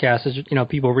the podcast is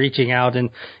people reaching out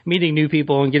and meeting new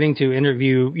people and getting to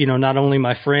interview not only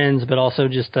my friends but also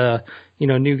just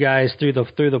new guys through the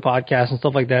podcast and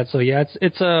stuff like that. So yeah,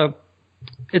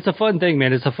 it's a fun thing,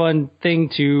 man. It's a fun thing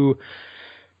to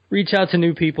reach out to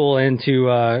new people and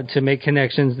to make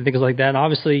connections and things like that. And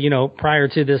obviously, you know, prior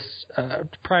to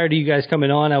you guys coming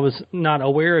on, I was not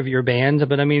aware of your band,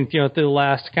 but I mean, you know, through the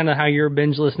last kind of how you're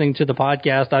binge listening to the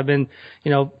podcast, I've been,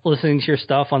 you know, listening to your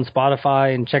stuff on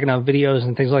Spotify and checking out videos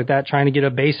and things like that, trying to get a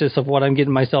basis of what I'm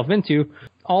getting myself into.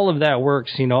 All of that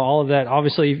works, you know, all of that.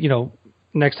 Obviously, you know,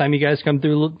 next time you guys come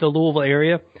through the Louisville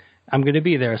area, I'm going to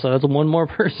be there. So that's one more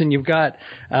person you've got,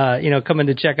 you know, coming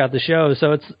to check out the show.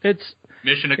 So it's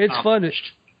mission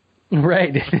accomplished. It's fun.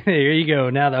 Right. There you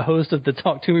go. Now the host of the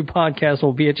Talk To Me podcast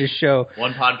will be at your show.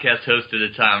 One podcast host at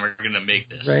a time. We're going to make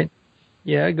this. Right.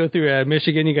 Yeah, go through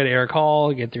Michigan. You got Eric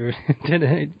Hall. Get through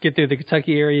the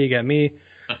Kentucky area. You got me.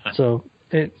 So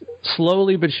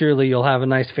slowly but surely you'll have a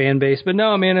nice fan base. But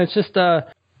no, man, it's just the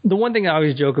one thing I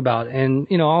always joke about and,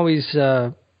 you know, always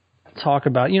talk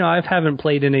about. You know, I haven't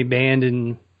played in a band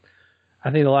in,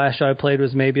 I think the last show I played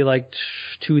was maybe like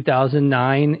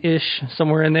 2009-ish,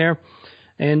 somewhere in there.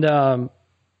 And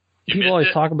people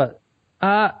always talk about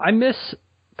I miss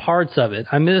parts of it.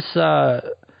 I miss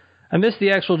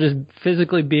the actual just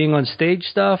physically being on stage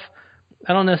stuff.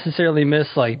 I don't necessarily miss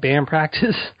like band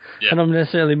practice. Yeah. I don't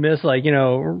necessarily miss like, you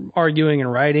know, arguing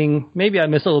and writing. Maybe I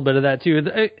miss a little bit of that too.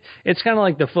 It's kind of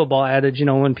like the football adage, you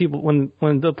know,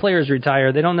 when the players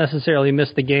retire, they don't necessarily miss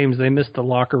the games, they miss the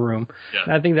locker room. Yeah.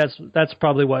 And I think that's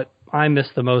probably what I miss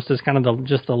the most is kind of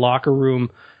just the locker room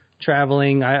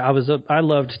traveling. I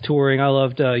loved touring. I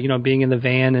loved you know, being in the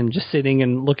van and just sitting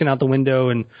and looking out the window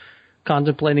and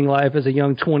contemplating life as a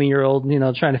young 20-year-old, you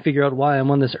know, trying to figure out why I'm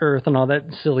on this earth and all that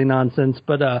silly nonsense.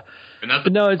 But and that's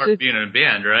the part of being in a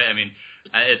band, right? I mean,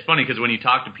 it's funny because when you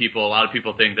talk to people, a lot of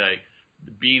people think that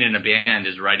being in a band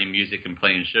is writing music and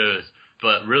playing shows.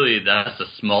 But really, that's the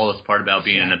smallest part about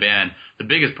being in a band. The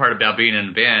biggest part about being in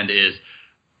a band is,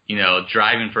 you know,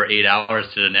 driving for 8 hours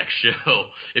to the next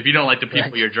show. If you don't like the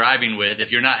people you're driving with,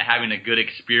 if you're not having a good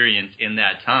experience in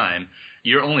that time,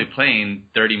 you're only playing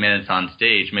 30 minutes on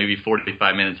stage, maybe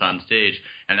 45 minutes on stage,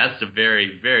 and that's the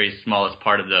very, very smallest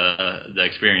part of the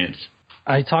experience.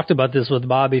 I talked about this with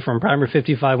Bobby from Primer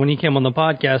 55 when he came on the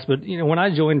podcast, but, you know, when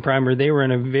I joined Primer, they were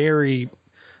in a very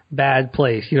bad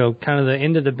place, you know, kind of the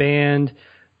end of the band,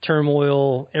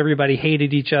 turmoil, everybody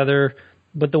hated each other,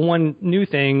 but the one new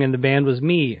thing in the band was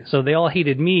me, so they all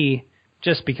hated me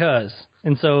just because.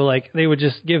 And so, like, they would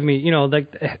just give me, you know,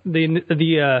 like,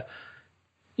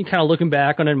 kind of looking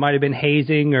back on it, might have been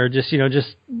hazing or just, you know,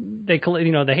 they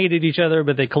hated each other,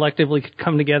 but they collectively could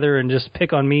come together and just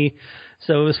pick on me.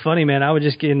 So it was funny, man. I would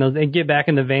just get back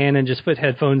in the van and just put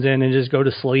headphones in and just go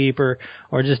to sleep or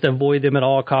just avoid them at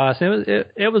all costs.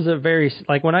 It was a very,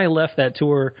 like, when I left that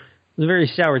tour, it was a very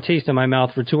sour taste in my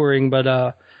mouth for touring,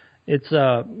 but it's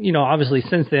you know, obviously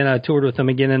since then I toured with them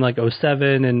again in like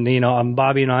 2007, and you know,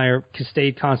 Bobby and I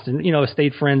stayed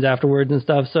friends afterwards and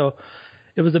stuff. So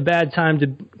it was a bad time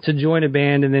to join a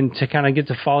band and then to kind of get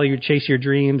to chase your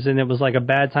dreams, and it was like a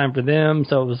bad time for them.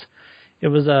 So it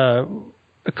was a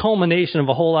culmination of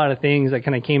a whole lot of things that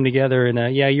kind of came together.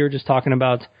 And yeah, you were just talking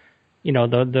about, you know,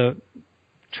 the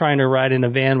trying to ride in a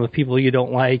van with people you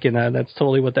don't like, and that's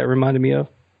totally what that reminded me of.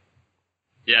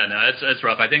 Yeah, no, it's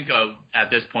rough. I think at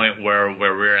this point where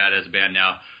we're at as a band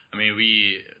now, I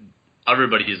mean,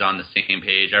 everybody's on the same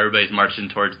page. Everybody's marching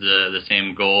towards the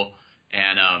same goal,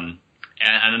 and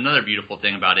another beautiful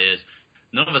thing about it is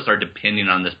none of us are depending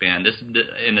on this band.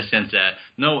 In the sense that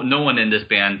no one in this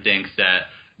band thinks that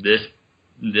this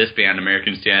band,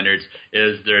 American Standards,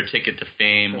 is their ticket to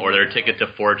fame or their ticket to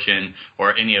fortune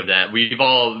or any of that. We've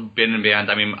all been in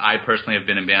bands. I mean, I personally have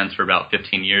been in bands for about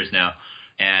 15 years now.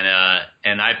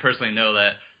 And I personally know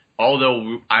that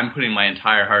although I'm putting my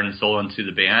entire heart and soul into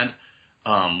the band,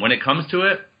 when it comes to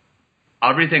it,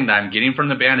 everything that I'm getting from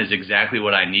the band is exactly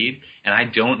what I need, and I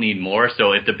don't need more.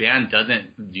 So if the band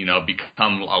doesn't, you know,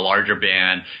 become a larger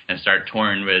band and start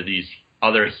touring with these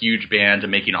other huge bands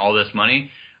and making all this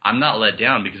money, I'm not let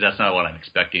down because that's not what I'm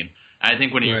expecting. And I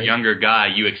think when you're a younger guy,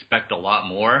 you expect a lot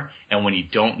more, and when you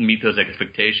don't meet those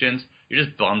expectations, you're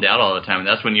just bummed out all the time. And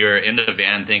that's when you're in the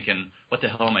van thinking, what the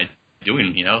hell am I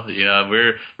doing? You know,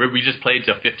 we just played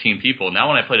to 15 people. Now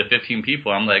when I play to 15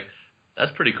 people, I'm like,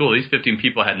 that's pretty cool. These 15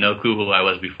 people had no clue who I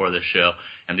was before this show,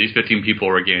 and these 15 people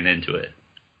were getting into it.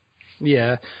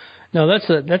 Yeah. No, that's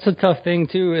a tough thing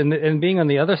too, and being on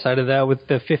the other side of that with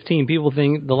the 15 people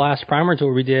thing, the last Primer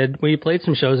tour we did, we played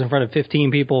some shows in front of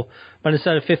 15 people, but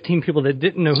instead of 15 people that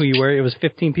didn't know who you were, it was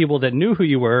 15 people that knew who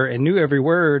you were and knew every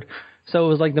word. So it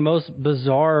was like the most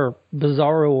bizarro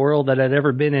world that I'd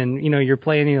ever been in. You know, you're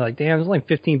playing and you're like, damn, there's only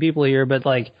 15 people here, but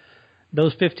like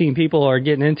those 15 people are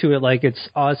getting into it like it's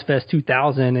Ozfest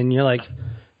 2000, and you're like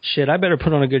shit, I better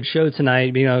put on a good show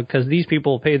tonight, because these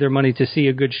people pay their money to see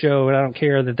a good show, and I don't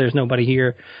care that there's nobody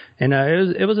here. And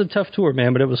it was a tough tour,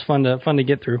 man, but it was fun to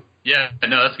get through. Yeah,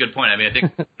 no, that's a good point. I mean, I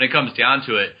think when it comes down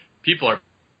to it, people are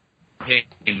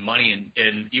paying money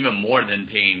and even more than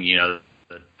paying,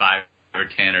 the $5 or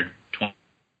 $10 or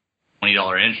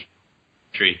 $20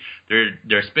 entry.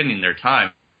 They're spending their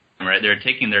time, right? They're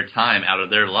taking their time out of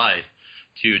their life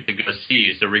to go see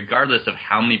you. So regardless of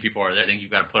how many people are there, I think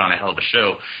you've got to put on a hell of a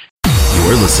show.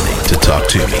 You're listening to Talk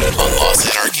to Me on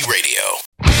Lost Anarchy Radio.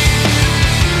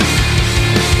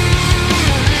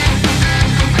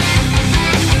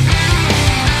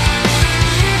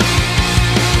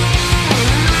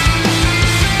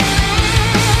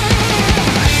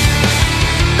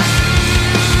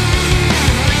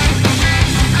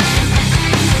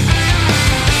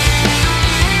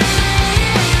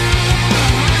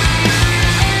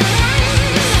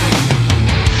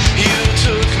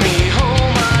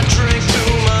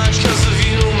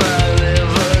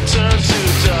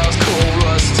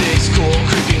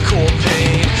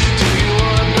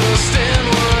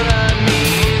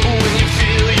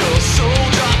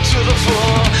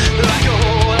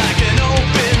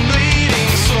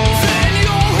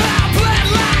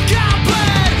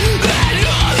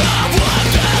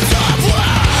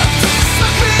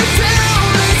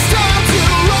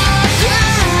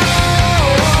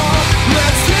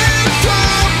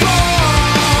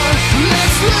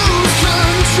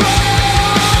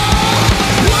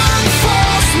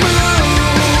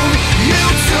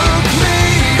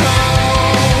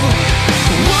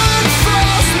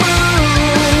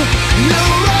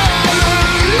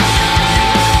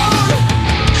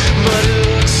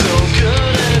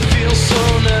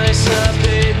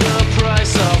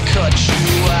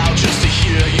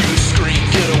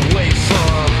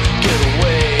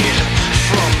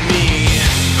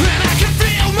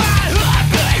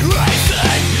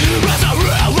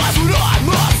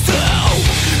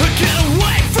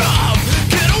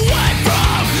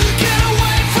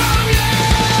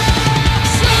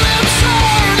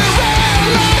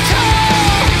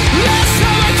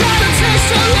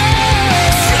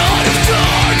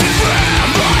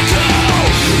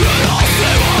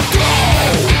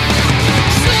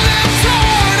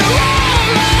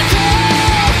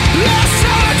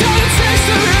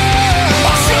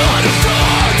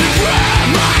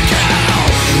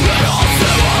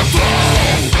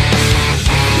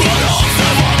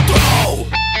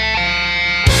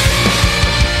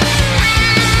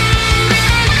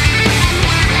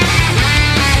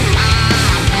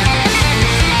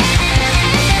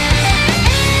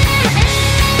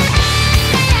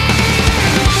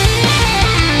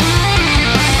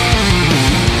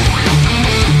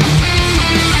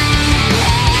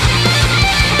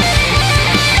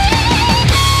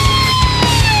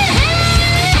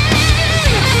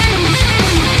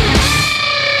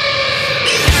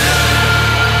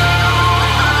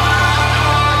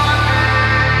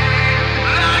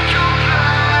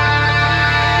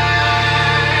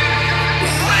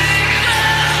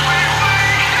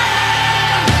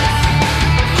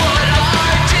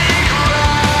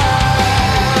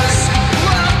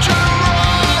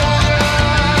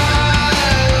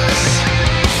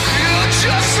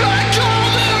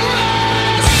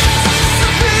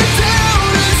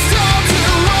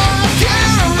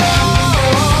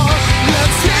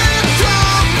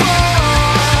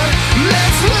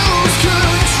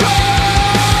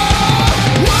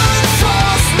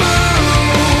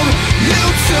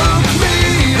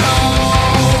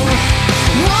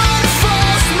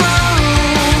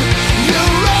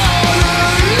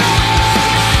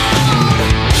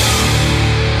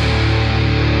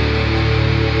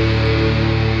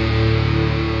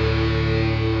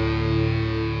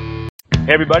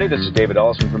 Hey everybody, this is David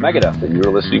Ellison from Megadeth, and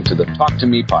you're listening to the Talk to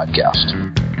Me podcast.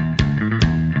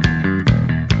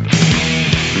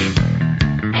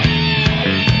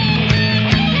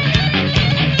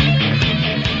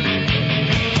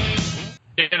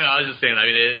 I was just saying, I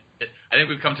mean, I think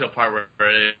we've come to a part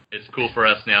where it's cool for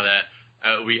us now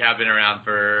that we have been around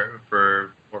for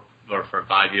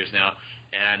 5 years now,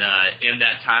 and in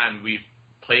that time we've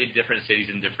played different cities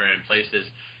in different places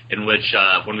in which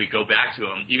when we go back to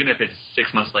them, even if it's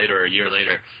 6 months later or a year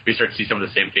later, we start to see some of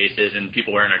the same faces and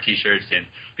people wearing our T-shirts and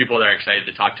people that are excited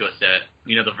to talk to us that,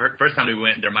 the first time we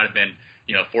went, there might have been,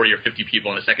 40 or 50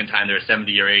 people, and the second time there were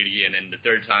 70 or 80, and then the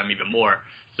third time even more.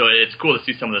 So it's cool to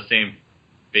see some of the same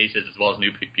faces as well as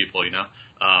new people,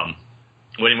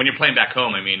 when you're playing back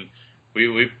home, I mean,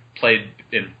 we've played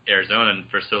in Arizona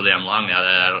for so damn long now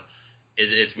that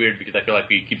it's weird because I feel like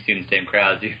we keep seeing the same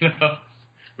crowds,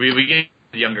 We get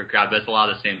the younger crowd, but it's a lot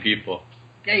of the same people.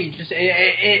 yeah, you just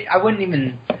I don't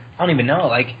even know.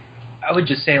 Like, I would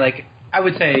just say, like, I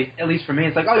would say, at least for me,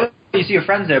 it's like, oh, you see your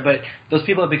friends there, but those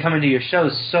people have been coming to your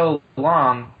shows so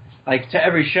long, like, to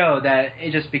every show, that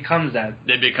it just becomes that.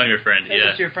 They become your friend, It's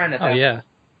just your friend at that point. yeah.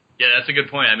 Yeah, that's a good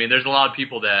point. I mean, there's a lot of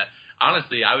people that,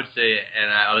 honestly, I would say,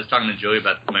 and I was talking to Joey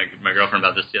about my girlfriend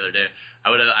about this the other day. I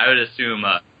would assume,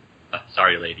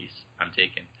 sorry, ladies, I'm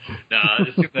taken. No, I would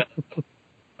assume that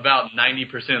about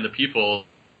 90% of the people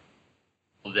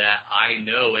that I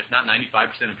know, if not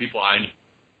 95% of people I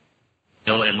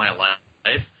know in my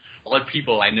life, all the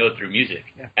people I know through music.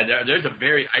 Yeah. And there's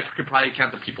I could probably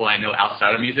count the people I know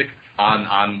outside of music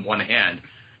on one hand.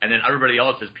 And then everybody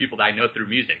else is people that I know through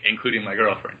music, including my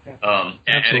girlfriend. And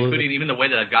including even the way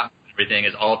that I've gotten everything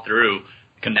is all through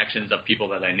connections of people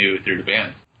that I knew through the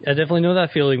band. I definitely know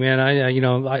that feeling, man.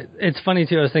 It's funny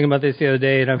too. I was thinking about this the other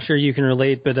day, and I'm sure you can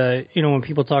relate. But when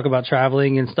people talk about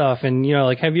traveling and stuff, and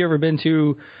like, have you ever been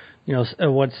to,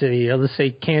 what city? Let's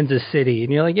say Kansas City,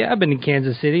 and you're like, yeah, I've been to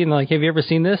Kansas City, and like, have you ever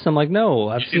seen this? I'm like, no,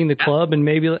 I've seen the club, and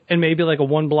maybe like a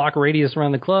 1 block radius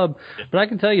around the club. But I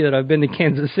can tell you that I've been to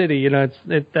Kansas City.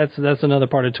 That's another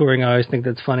part of touring. I always think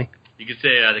that's funny. You could say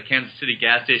the Kansas City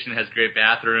gas station has great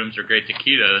bathrooms or great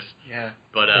taquitos. Yeah.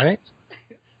 But right.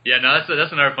 Yeah, no,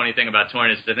 that's another funny thing about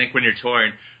touring is I think when you're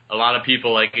touring, a lot of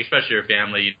people, like especially your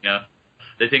family,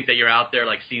 they think that you're out there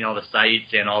like seeing all the sights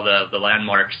and all the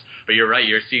landmarks. But you're right,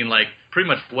 you're seeing like pretty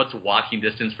much what's walking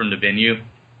distance from the venue.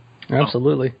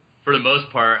 Absolutely. For the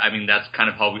most part, I mean that's kind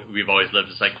of how we've always lived.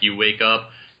 It's like you wake up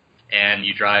and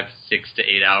you drive 6 to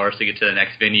 8 hours to get to the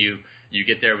next venue. You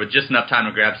get there with just enough time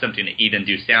to grab something to eat and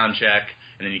do sound check,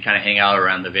 and then you kind of hang out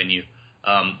around the venue.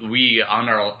 We, on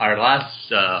our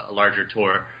last larger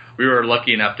tour, we were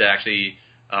lucky enough to actually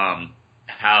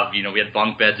have, we had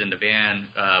bunk beds in the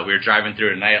van. We were driving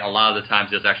through the night. A lot of the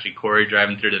times it was actually Corey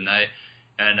driving through the night.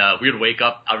 And we would wake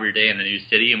up every day in a new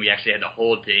city, and we actually had the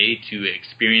whole day to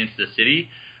experience the city,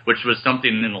 which was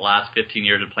something in the last 15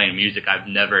 years of playing music I've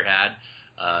never had.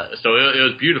 So it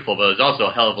was beautiful, but it was also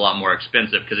a hell of a lot more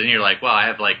expensive because then you're like, wow, I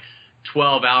have like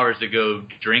 12 hours to go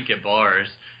drink at bars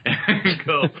and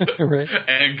go right.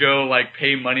 and go like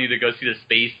pay money to go see the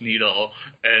Space Needle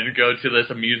and go to this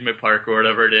amusement park or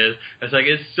whatever it is. It's like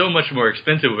it's so much more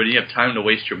expensive when you have time to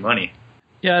waste your money.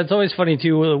 Yeah, it's always funny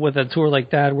too with a tour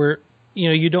like that where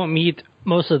you don't meet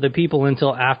most of the people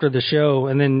until after the show,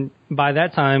 and then by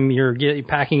that time you're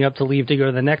packing up to leave to go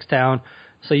to the next town.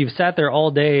 So you've sat there all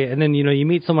day, and then, you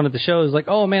meet someone at the show who's like,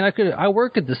 oh, man, I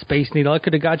work at the Space Needle. I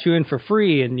could have got you in for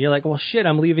free. And you're like, well, shit,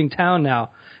 I'm leaving town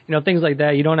now. Things like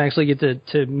that. You don't actually get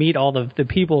to meet all the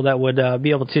people that would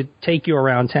be able to take you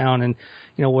around town and,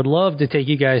 would love to take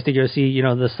you guys to go see,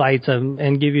 the sights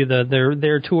and give you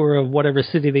their tour of whatever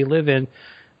city they live in.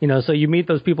 So you meet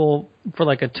those people for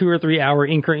like a 2 or 3 hour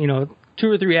increment, 2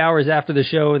 or 3 hours after the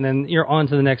show, and then you're on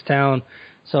to the next town.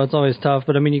 So it's always tough,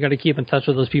 but I mean, you got to keep in touch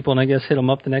with those people, and I guess hit them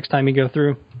up the next time you go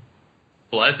through.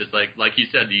 Life is like you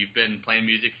said, you've been playing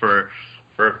music for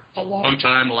a long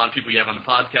time. A lot of people you have on the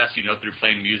podcast, through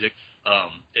playing music.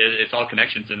 It's all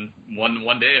connections, and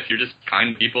one day, if you're just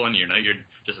kind people and you're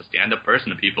just a stand-up person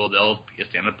to people, they'll be a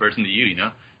stand-up person to you.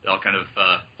 They all kind of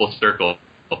full circle.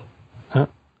 Huh.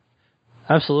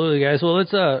 Absolutely, guys. Well,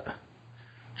 let's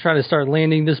try to start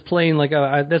landing this plane. Like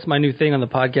that's my new thing on the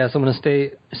podcast. I'm going to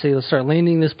say let's start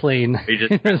landing this plane. You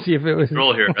just see if it was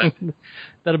roll here, right?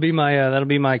 that'll be my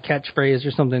catchphrase or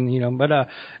something, But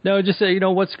no, just say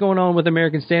what's going on with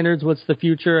American Standards. What's the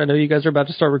future? I know you guys are about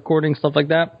to start recording stuff like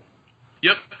that.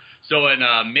 Yep. So in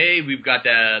May we've got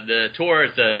the tour.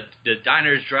 It's the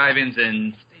diners, drive-ins,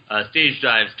 and stage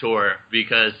dives tour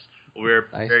because we're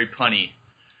very punny.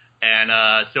 And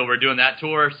so we're doing that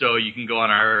tour, so you can go on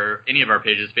any of our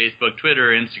pages, Facebook, Twitter,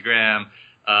 Instagram,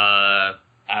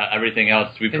 everything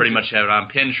else. We pretty much have it on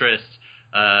Pinterest,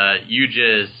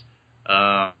 UJizz,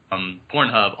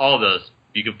 Pornhub, all of those.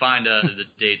 You can find the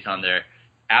dates on there.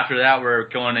 After that, we're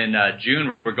going in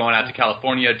June. We're going out to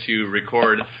California to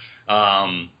record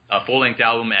a full-length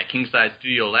album at Kingside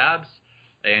Studio Labs.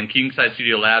 And Kingside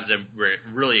Studio Labs, we're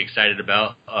really excited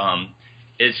about.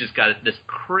 It's just got this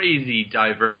crazy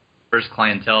diverse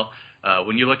clientele.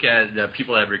 When you look at the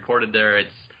people that have recorded there,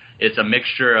 it's a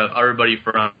mixture of everybody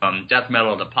from death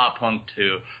metal to pop punk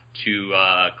to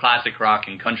classic rock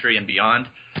and country and beyond.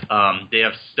 They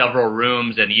have several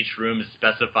rooms, and each room is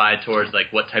specified towards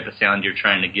like what type of sound you're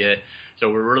trying to get. So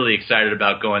we're really excited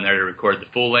about going there to record the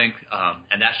full length,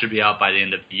 and that should be out by the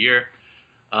end of the year.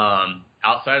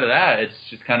 Outside of that, it's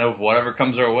just kind of whatever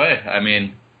comes our way. I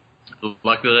mean,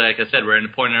 luckily, like I said, we're in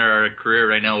the point in our career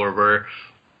right now where we're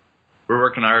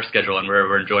working on our schedule and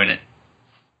we're enjoying it.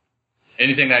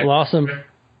 Anything that awesome.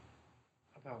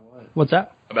 What's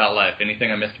that? About life.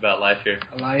 Anything I missed about life here?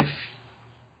 Life.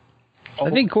 I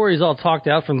think Corey's all talked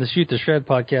out from the Shoot the Shred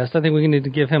podcast. I think we need to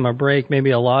give him a break,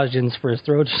 maybe a lozenge for his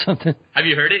throat or something. Have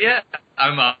you heard it yet?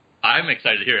 I'm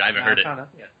excited to hear it. I haven't heard it.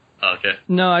 Oh, okay.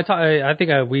 No, I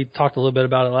think we talked a little bit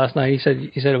about it last night. He said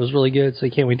it was really good, so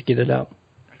he can't wait to get it out.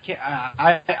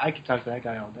 I can talk to that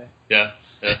guy all day. Yeah.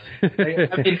 I mean,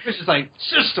 it was just like,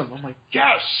 system. I'm like,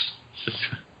 yes! So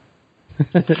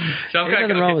There's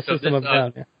nothing wrong with System of a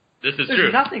Down. Yeah. This is There's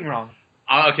true. nothing wrong.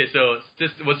 Okay, so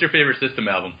what's your favorite System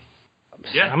album?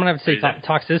 Yeah, I'm gonna have to say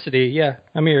Toxicity. Yeah,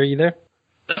 Amir, are you there?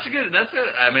 That's a good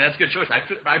choice.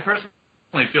 I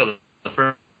personally feel that the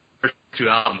first two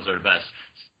albums are the best.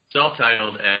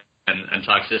 Self-Titled and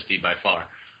Toxicity by far.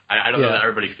 I don't know that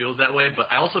everybody feels that way,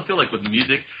 but I also feel like with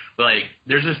music, like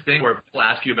there's this thing where people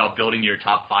ask you about building your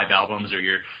top 5 albums or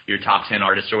your top 10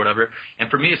 artists or whatever, and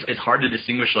for me it's hard to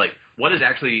distinguish like what is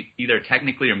actually either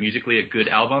technically or musically a good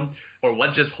album or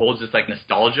what just holds this like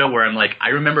nostalgia where I'm like, I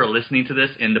remember listening to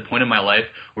this in the point of my life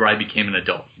where I became an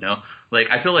adult, you know? Like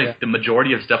I feel like the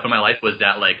majority of stuff in my life was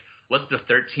that like, what's the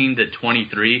 13 to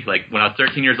 23, like when I was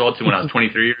 13 years old to when I was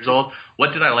 23 years old,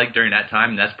 what did I like during that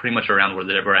time? And that's pretty much around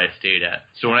where I stayed at.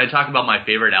 So when I talk about my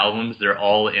favorite albums, they're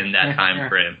all in that time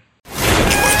frame. You're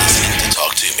listening to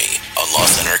Talk to Me on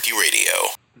Lost Anarchy Radio.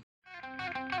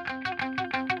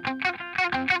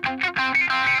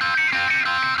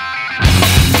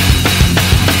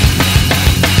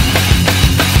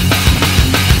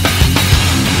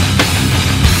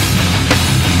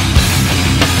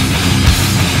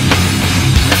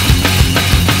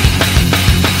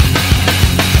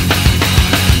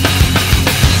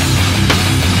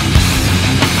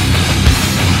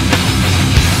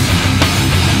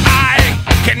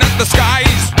 The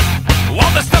skies,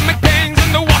 all the stomach pains and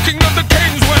the walking of the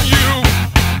kings when you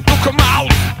come out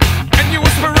and you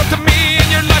whisper up to me in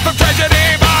your life of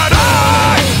tragedy. But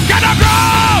I gotta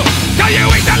grow till you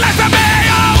eat the last of me.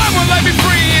 Oh, when will I be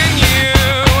free in you,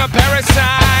 a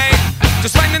parasite?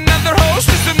 Just find another host,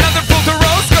 just another fool to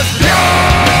roast. Cause you,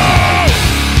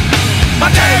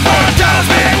 my tapeworm tells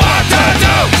me what to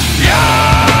do. You,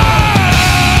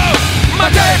 my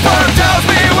tapeworm tells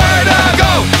me where to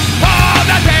go. Pull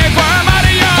the tapeworm out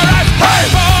of your ass. Hey,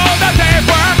 pull the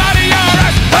tapeworm out of your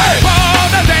ass. Hey, pull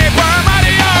the tapeworm out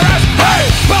of your ass. Hey,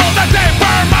 pull the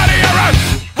tapeworm out of your ass.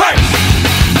 Hey.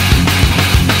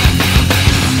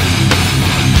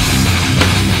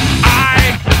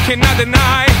 I cannot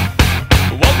deny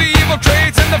all the evil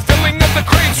traits and the filling of the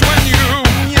crates when you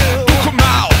come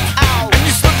out and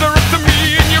you slither up to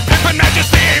me in your pimpin'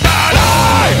 majesty. But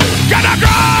I gotta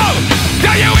grow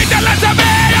till you eat the last of me.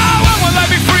 Oh, when will I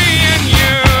be free in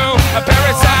you, a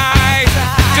parasite?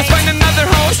 Just find another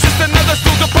host, just another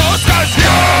stool to post. Cause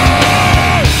you,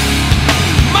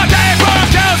 my tapeworm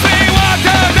tells me what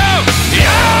to do.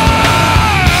 You,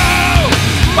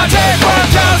 my tapeworm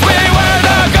tells me where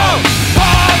to go.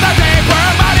 Pull the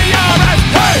tapeworm out of your ass.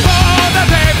 Hey, pull the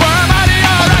tapeworm out of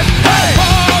your ass. Hey,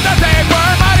 pull the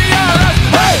tapeworm out of your ass.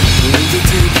 Hey, pull the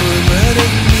tapeworm out of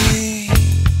me.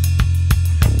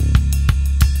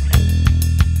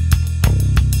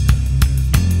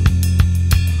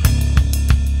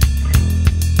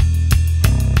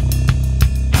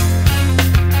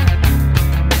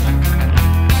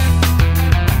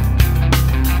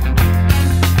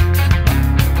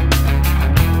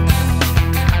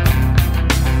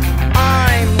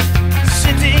 I'm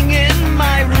sitting in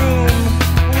my room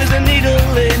with a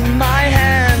needle in my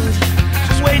hand,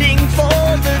 just waiting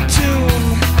for the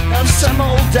tune of some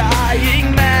old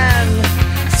dying man.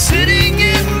 Sitting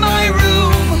in my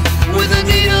room with a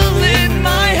needle in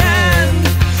my hand,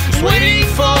 just waiting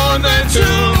for the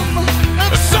tune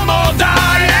of some old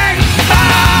dying man.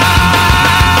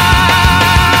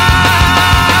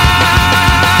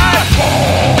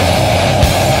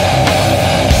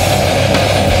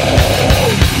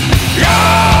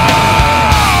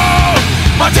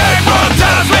 My tapeworm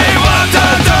tells me what to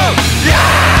do. Yeah!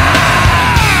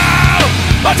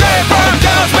 My tapeworm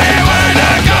tells me where to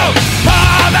go.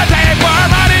 Pull the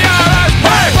tapeworm out of your ass.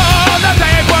 Hey! Pull the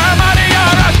tapeworm out of your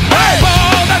ass. Hey!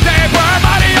 Pull the tapeworm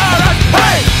out of your ass.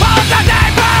 Hey! Pull the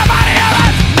tapeworm out of your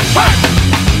ass. Hey!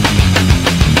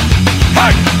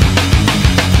 Hey!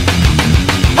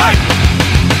 Hey!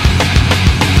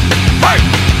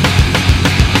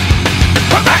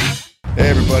 Hey! Hey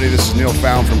everybody, this is Neil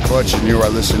Found from Clutch, and you are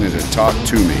listening to Talk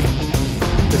to Me.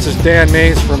 This is Dan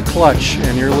Mays from Clutch,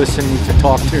 and you're listening to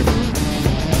Talk to Me.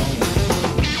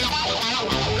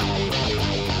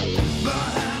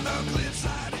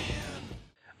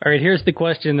 All right, here's the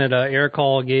question that Eric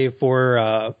Hall gave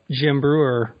for Jim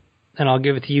Brewer, and I'll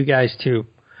give it to you guys too.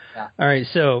 Yeah. All right,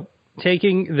 so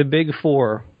taking the big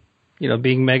four,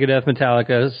 being Megadeth,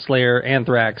 Metallica, Slayer,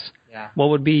 Anthrax, what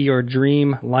would be your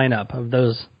dream lineup of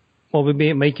those? What would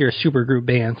make your supergroup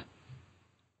band?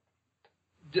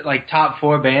 Like top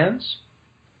 4 bands?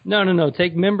 No.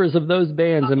 Take members of those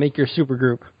bands and make your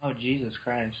supergroup. Oh, Jesus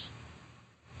Christ.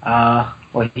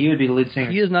 Well, he would be the lead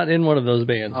singer. He is not in one of those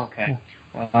bands. Okay.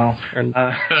 Well, I don't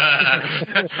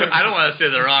want to say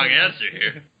the wrong answer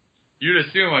here. You'd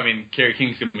assume, Kerry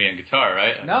King's going to be on guitar,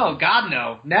 right? No, God,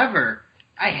 no. Never.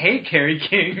 I hate Kerry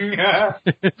King.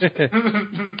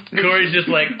 Corey's just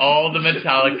like all the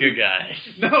Metallica guys.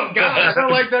 No, God, I don't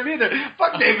like them either.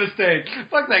 Fuck Dave Mustaine.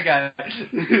 Fuck that guy.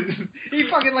 He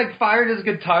fucking fired his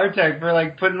guitar tech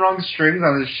for putting wrong strings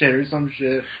on his shit or some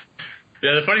shit.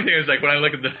 Yeah, the funny thing is, when I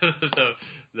look at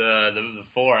the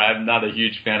 4, I'm not a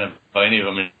huge fan of any of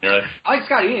them. I like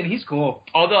Scott Ian. He's cool.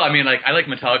 Although, I like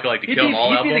Metallica, the Kill 'Em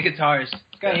All album. He'd be the guitarist.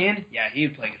 Scott Ian? Yeah,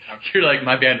 he'd play guitar. You're like,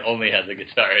 my band only has a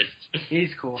guitarist.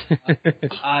 He's cool.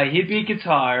 He'd be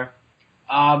guitar.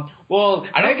 Well,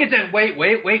 Megadeth, wait,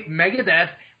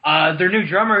 Megadeth, their new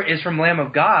drummer is from Lamb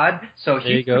of God, so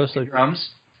he's going to play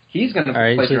drums. He's going to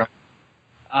play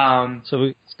drums.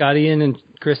 So Scott Ian and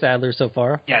Chris Adler so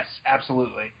far? Yes,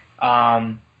 absolutely. You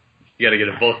got to get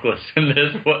a vocalist in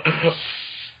this one.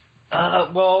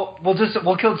 Well,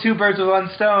 we'll kill 2 birds with 1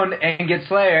 stone and get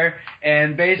Slayer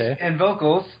and bass and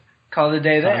vocals. Call it a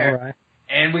day there. All right.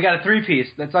 And we got a 3-piece.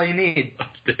 That's all you need.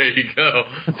 There you go.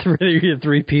 Really a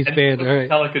 3-piece band, all right.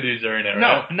 Metallica dudes are in it, right?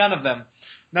 No, none of them.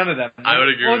 I would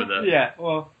agree with that. Yeah,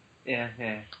 well, yeah.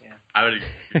 I would agree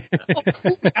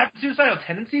with that. At Suicidal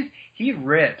Tendencies, he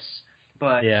rips.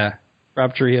 But yeah,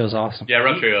 Rob Trujillo is awesome. Yeah,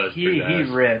 Rob Trujillo is pretty He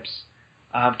rips.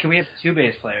 Can we have 2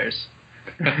 bass players?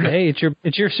 Hey, it's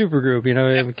your supergroup,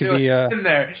 it could be in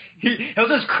there. He'll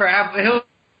just he'll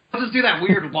just do that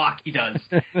weird walk he does.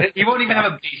 He won't even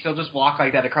have a bass. He'll just walk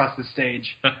like that across the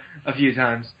stage a few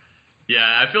times. Yeah,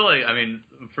 I feel like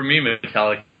for me,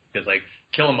 Metallica is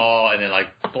Kill 'Em All, and then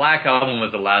Black Album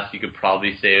was the last you could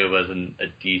probably say it was a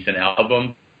decent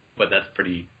album, but that's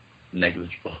pretty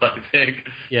negligible, I think.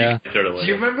 Yeah. Do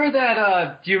you remember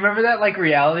that?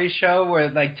 Reality show where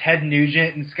Ted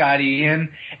Nugent and Scott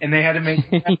Ian, and they had to make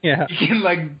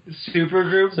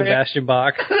supergroup? Sebastian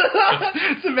Bach.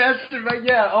 Sebastian Bach.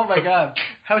 Yeah. Oh my God,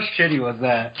 how shitty was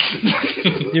that?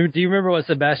 Do you remember what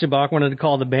Sebastian Bach wanted to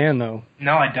call the band though?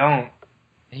 No, I don't.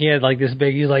 He had this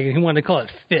big. He wanted to call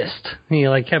it Fist. He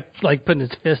kept putting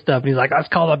his fist up, and he's like, "Let's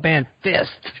call the band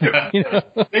Fist."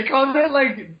 They called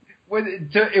it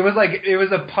it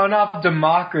was a pun off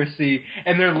democracy,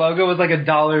 and their logo was a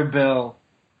dollar bill.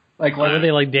 What were they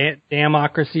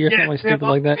Damocracy or something stupid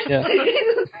like that? Yeah.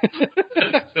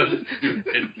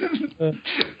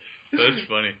 That's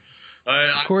funny.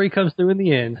 Corey comes through in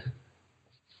the end.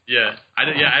 Yeah,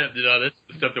 that's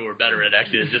the stuff that we're better at.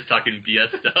 Actually, is just talking BS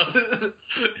stuff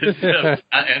instead of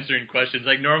answering questions.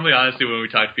 Normally, honestly, when we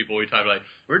talk to people, we talk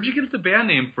where'd you get the band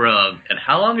name from, and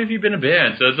how long have you been a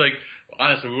band? So it's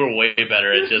honestly, we were way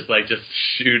better at just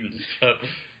shooting stuff,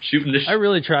 shooting the shit. I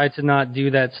really try to not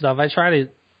do that stuff. I try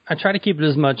to keep it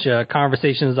as much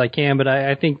conversation as I can, but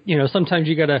I think sometimes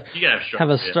you gotta have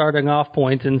a starting off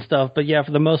point and stuff. But yeah,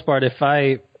 for the most part, if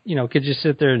I could just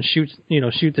sit there and shoot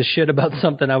the shit about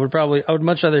something, I would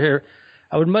much rather hear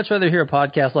a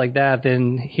podcast like that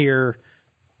than hear,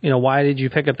 why did you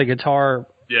pick up the guitar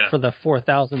for the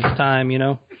 4,000th time,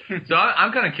 So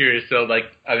I'm kind of curious. So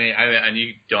and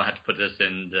you don't have to put this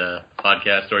in the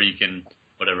podcast, or you can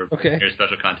whatever, your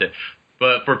special content.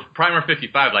 But for Primer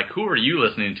 55, who were you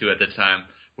listening to at the time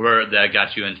that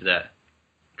got you into that?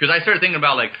 Because I started thinking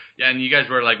about and you guys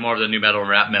were more of the new metal and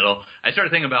rap metal. I started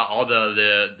thinking about all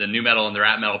the new metal and the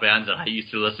rap metal bands that I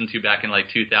used to listen to back in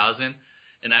 2000,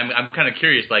 and I'm kind of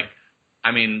curious. I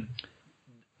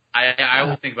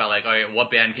always think about all right, what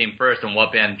band came first and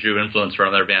what band drew influence from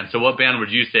other bands. So what band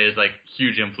would you say is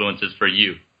huge influences for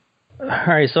you? All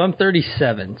right, so I'm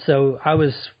 37. So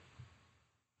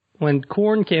when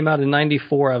Korn came out in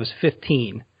 '94, I was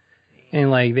 15,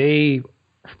 and they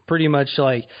pretty much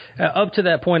up to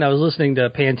that point I was listening to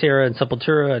Pantera and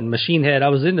Sepultura and Machine Head. I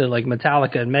was into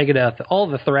Metallica and Megadeth, all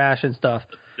the thrash and stuff.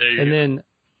 And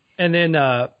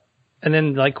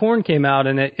then Korn came out,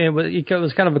 and it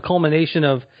was kind of a culmination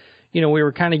of, we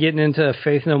were kind of getting into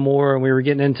Faith No More, and we were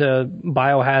getting into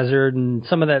Biohazard, and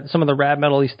some of the rap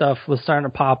metal-y stuff was starting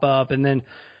to pop up, and then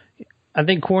I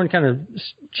think Korn kind of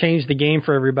changed the game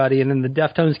for everybody, and then the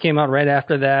Deftones came out right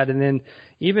after that, and then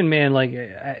even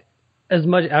as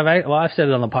much I've said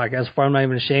it on the podcast before, I'm not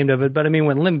even ashamed of it, but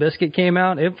when Limp Bizkit came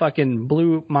out, it fucking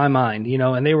blew my mind,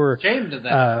 and they were ashamed of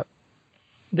that.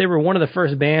 they were one of the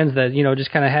first bands that, you know,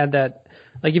 just kind of had that,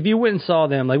 like if you went and saw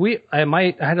them, like I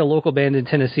had a local band in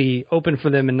Tennessee open for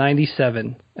them in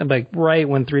 97, and like right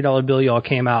when $3 Bill Y'all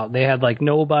came out, they had like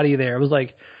nobody there. It was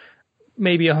like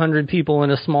maybe 100 people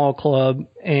in a small club,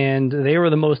 and they were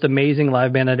the most amazing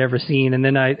live band I'd ever seen. And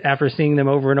then after seeing them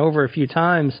over and over a few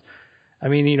times, I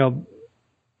mean, you know,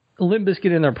 Limp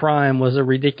Bizkit in their prime was a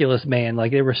ridiculous band.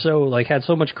 Like they were so, like, had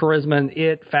so much charisma and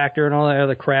it factor and all that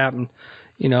other crap. And,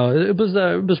 you know, it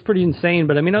was pretty insane.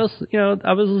 But I mean, I was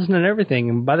listening to everything.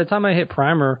 And by the time I hit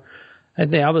Primer, I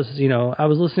think I was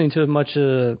listening to as much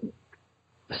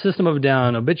System of a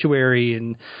Down, Obituary,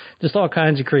 and just all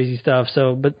kinds of crazy stuff.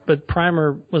 So, but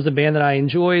Primer was the band that I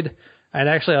enjoyed. I'd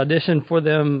actually auditioned for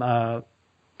them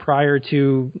prior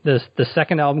to the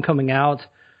second album coming out.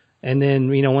 And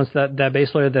then, you know, once that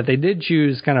bass player that they did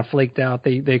choose kind of flaked out,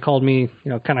 they called me,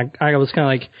 you know, I was kind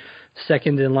of like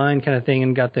second in line kind of thing,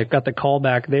 and got the call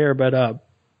back there. But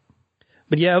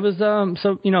yeah, it was,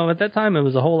 so, you know, at that time it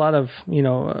was a whole lot of, you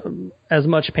know, as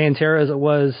much Pantera as it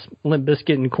was Limp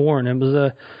Bizkit and Korn. It was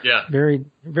a very,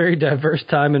 very diverse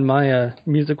time in my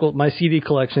my CD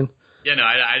collection. Yeah, no,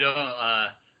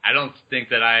 I don't think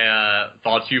that I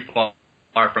fall too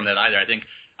far from that either.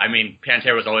 I mean,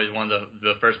 Pantera was always one of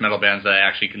the first metal bands that I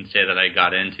actually can say that I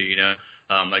got into, you know.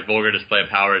 Like Vulgar Display of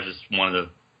Power is just one of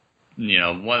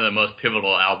the most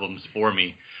pivotal albums for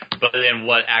me. But then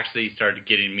what actually started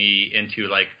getting me into,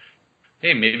 like,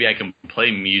 hey, maybe I can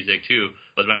play music too,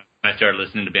 was when I started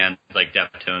listening to bands like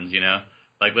Deftones, you know.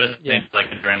 Like listening to like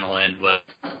Adrenaline was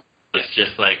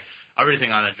just like,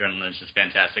 everything on Adrenaline is just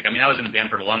fantastic. I mean, I was in a band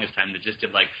for the longest time that just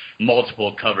did like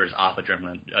multiple covers off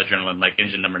Adrenaline, like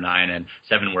Engine Number 9 and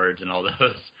 7 Words and all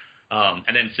those.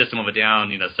 And then System of a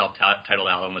Down, you know, self-titled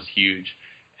album was huge.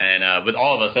 And with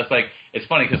all of us, that's like, it's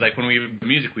funny because like the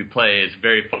music we play is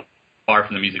very far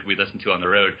from the music we listen to on the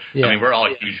road. Yeah. I mean, we're all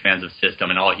huge fans of System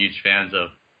and all huge fans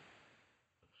of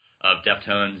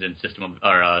Deftones and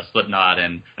Slipknot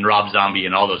and Rob Zombie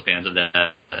and all those bands of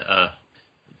that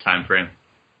time frame.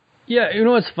 Yeah, you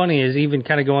know what's funny is even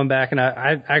kind of going back, and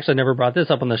I actually never brought this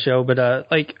up on the show, but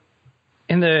like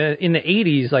in the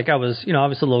 80s, like I was, you know,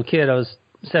 obviously a little kid. I was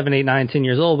 7, 8, 9, 10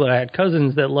 years old, but I had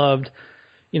cousins that loved,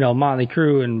 you know, Motley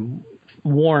Crue and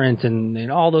Warrant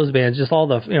and all those bands, just all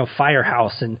the, you know,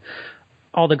 Firehouse and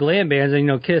all the glam bands, and, you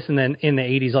know, Kiss, and then in the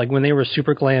 80s, like when they were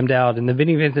super glammed out, and the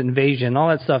Vinnie Vincent Invasion, all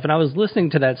that stuff. And I was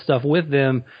listening to that stuff with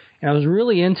them, and I was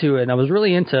really into it, and I was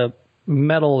really into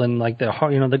metal and like the,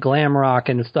 you know, the glam rock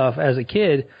and stuff as a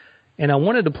kid, and I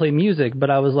wanted to play music, but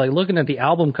I was like looking at the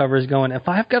album covers going, if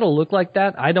I've got to look like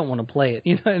that, I don't want to play it,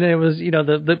 you know. And it was, you know,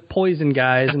 the Poison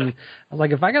guys, and I was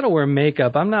like, if I got to wear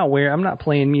makeup, I'm not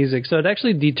playing music. So it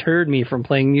actually deterred me from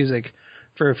playing music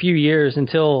for a few years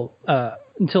until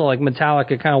like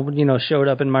Metallica kind of, you know, showed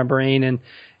up in my brain, and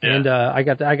I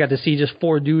got to see just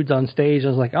 4 dudes on stage. I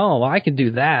was like, oh, well, I could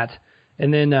do that.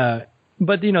 And then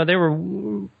but, you know, they were,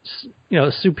 you know,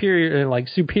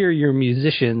 superior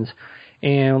musicians.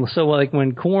 And so, like,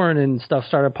 when Korn and stuff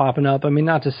started popping up, I mean,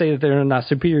 not to say that they're not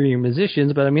superior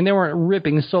musicians, but, I mean, they weren't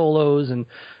ripping solos and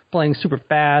playing super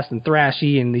fast and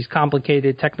thrashy and these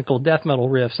complicated technical death metal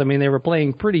riffs. I mean, they were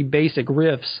playing pretty basic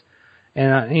riffs.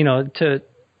 And, you know, to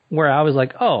where I was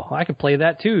like, oh, I could play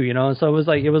that too, you know. And so it was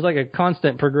like a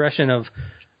constant progression of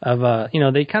you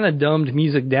know, they kind of dumbed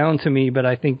music down to me, but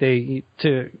I think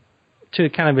to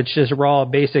kind of its just raw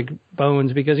basic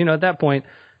bones, because, you know, at that point,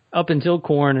 up until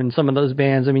Korn and some of those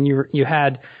bands, I mean, you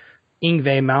had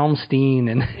Yngwie Malmsteen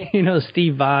and, you know,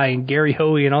 Steve Vai and Gary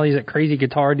Hoey and all these crazy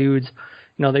guitar dudes.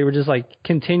 You know, they were just like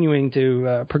continuing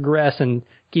to progress and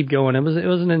keep going. It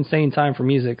was an insane time for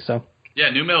music. So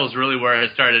yeah, nu metal is really where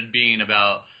it started being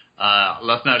about.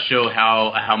 Let's not show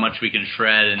how much we can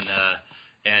shred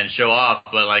and show off,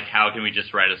 but like how can we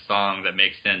just write a song that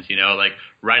makes sense, you know, like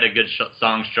write a good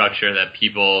song structure that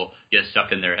people get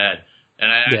stuck in their head.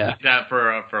 And I think that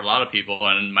for a lot of people,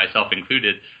 and myself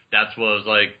included, that's what was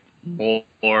like more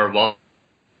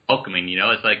welcoming, you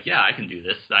know. It's like, yeah, I can do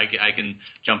this. I can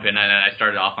jump in, and I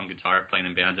started off on guitar, playing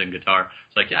in bands and guitar.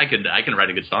 It's like, yeah, I can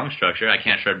write a good song structure. I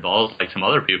can't shred balls like some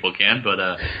other people can, but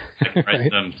I can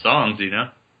write some songs, you know.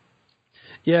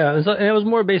 Yeah, and it was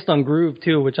more based on groove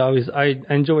too, which I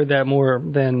enjoyed that more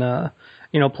than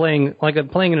you know, playing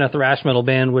in a thrash metal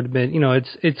band would have been. You know,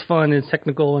 it's fun, it's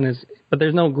technical, but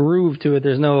there's no groove to it.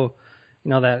 There's no,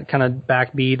 you know, that kind of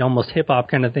backbeat, almost hip hop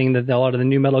kind of thing that a lot of the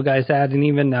nu metal guys had, and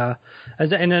even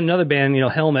in another band, you know,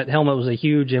 Helmet was a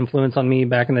huge influence on me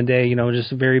back in the day. You know,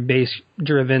 just very bass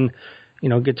driven, you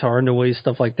know, guitar noise,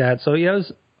 stuff like that. So yeah,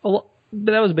 but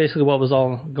that was basically what was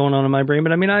all going on in my brain.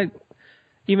 But I mean,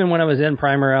 even when I was in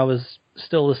Primer, I was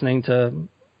still listening to,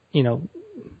 you know,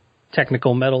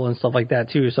 technical metal and stuff like that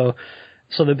too. So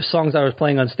the songs I was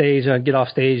playing on stage, I'd get off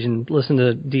stage and listen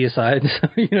to Deicide. So,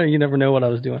 you never know what I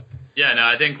was doing. Yeah, no,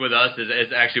 I think with us,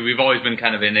 it's actually, we've always been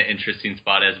kind of in an interesting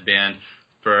spot as a band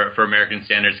for American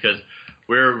Standards, because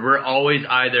we're always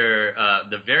either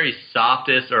the very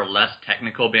softest or less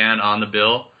technical band on the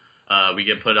bill. We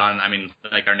get put on, I mean,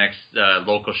 like our next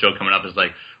local show coming up is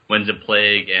like Winds of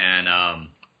Plague and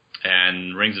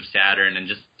Rings of Saturn, and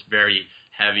just very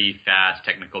heavy, fast,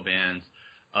 technical bands.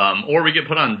 Or we get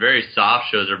put on very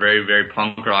soft shows or very, very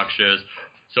punk rock shows.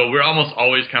 So we're almost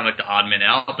always kind of like the odd man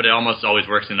out, but it almost always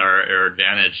works in our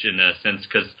advantage in a sense,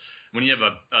 because when you have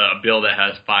a bill that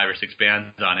has 5 or 6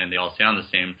 bands on it and they all sound the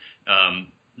same,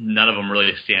 none of them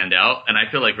really stand out. And I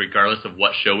feel like regardless of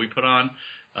what show we put on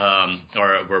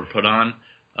or we're put on,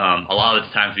 a lot of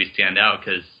the times we stand out,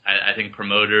 because I think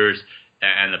promoters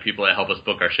and the people that help us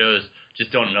book our shows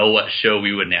just don't know what show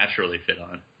we would naturally fit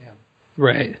on. Yeah.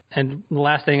 Right. And the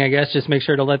last thing, I guess, just make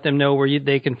sure to let them know where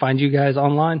they can find you guys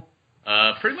online.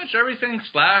 Pretty much everything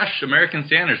 / American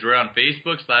Standards. We're on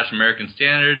Facebook / American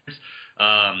Standards.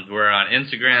 We're on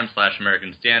Instagram /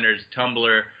 American Standards,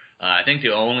 Tumblr. I think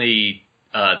the only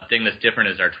thing that's different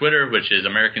is our Twitter, which is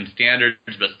American Standards,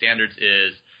 but Standards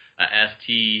is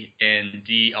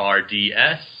STNDRDS.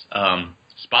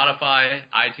 Spotify,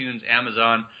 iTunes,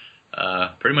 Amazon,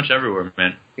 pretty much everywhere,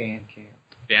 man.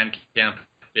 Bandcamp.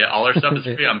 Yeah, all our stuff is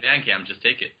free on Bandcamp. Just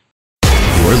take it.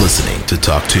 You're listening to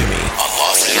Talk to Me on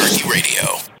Lost Anarchy Radio.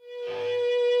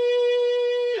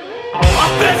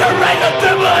 I've been to raise a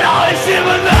thing, but always seem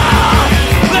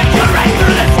enough. Let you right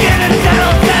through the skin and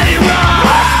settle any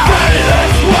rock. Carry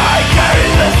this way,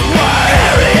 carry this way.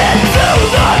 Carry it to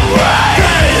the grave.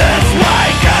 Carry this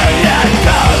way, carry it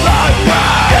to the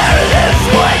grave. Carry this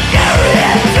way, carry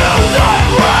it to the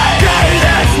grave. Carry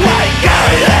this way,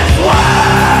 carry this way.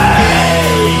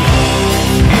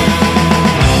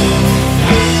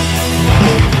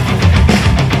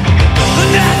 The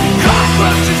nasty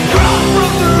cockroaches crawl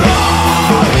from the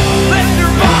road. Let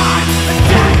your mind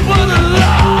attack for the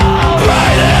law.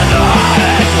 Right in the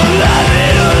heart, so let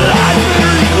it alive and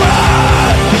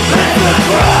regret. It's a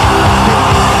crime.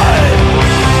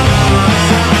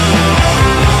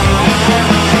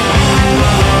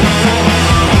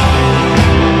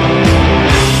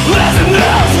 Listen,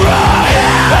 that's right.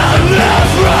 Listen,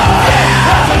 that's right.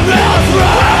 Listen, that's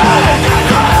right.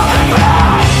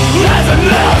 Listen,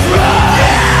 that's right.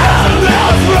 Listen,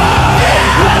 that's right.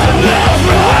 Listen, that's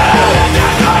right.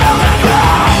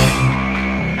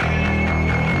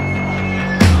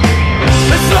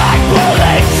 It's like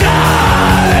pulling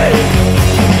teeth,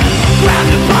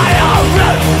 grounded by our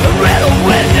roots, a riddle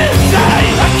with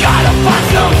insane. I gotta find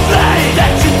something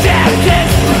that you damn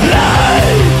can't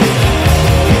believe.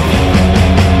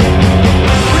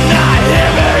 We're not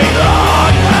here very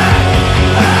long.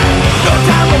 No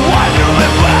time to wonder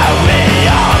if where we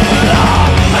all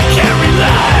belong. I can't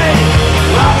relate.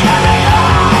 I can't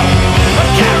relate. I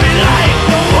can't relate.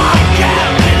 No, I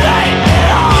can't relate at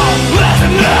all.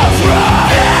 Listen, that's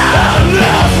right. Listen,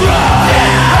 that's right.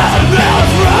 Listen,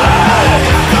 that's right.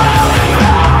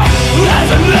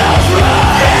 Listen, that's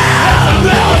right. Listen,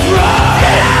 that's right.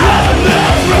 Listen,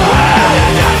 that's right.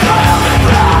 Listen, that's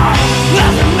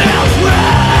right.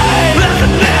 Listen, that's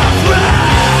right.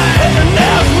 Listen,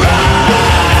 that's right.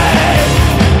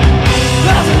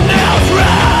 Listen, that's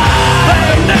right.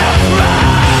 Listen, that's right.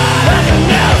 Listen,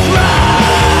 that's right.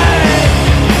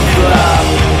 Club,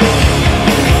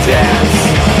 dance,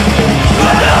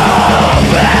 but all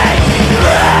big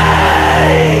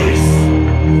grace.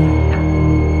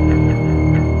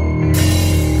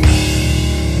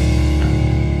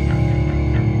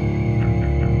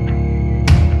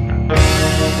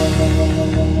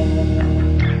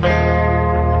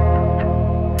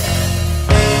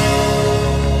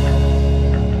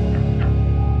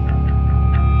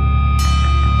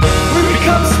 We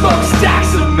become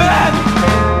smokestacks of men,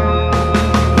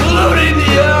 polluting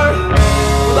the earth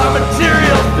with our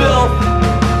material filth.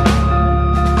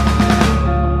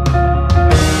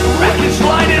 Wreckage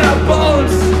lining our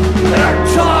bones and our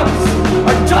tongues.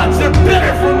 Our tongues are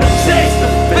bitter from the taste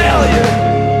of failure.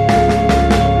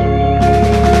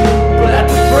 But at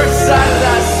the first sight of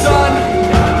that sun,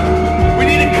 we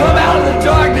need to come out of the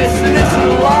darkness and into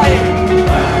the light.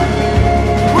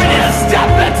 We need to step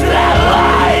into that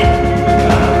light.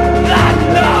 Not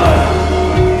know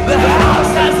the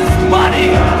house has its money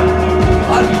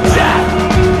on death.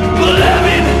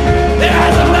 Living, it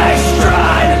has a nice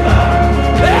stride.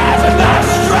 It has a nice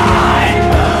stride.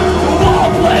 We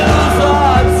won't play those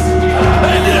odds.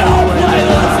 And you don't play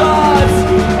those odds.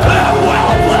 And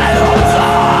we'll play those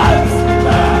odds.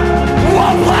 We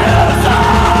won't play those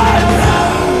odds.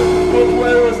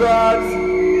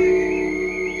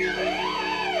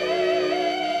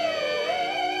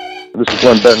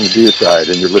 Glenn Benton, Deicide,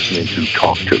 and you're listening to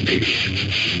Talk to Me.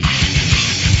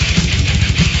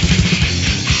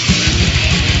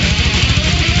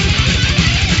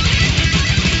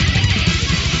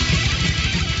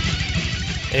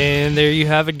 And there you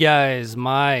have it, guys.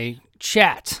 My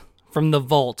chat from the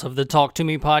vault of the Talk to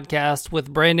Me podcast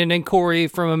with Brandon and Corey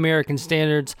from American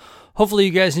Standards. Hopefully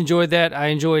you guys enjoyed that. I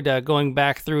enjoyed going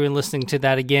back through and listening to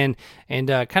that again and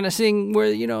kind of seeing where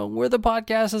the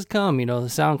podcast has come. The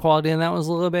sound quality in that was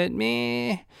a little bit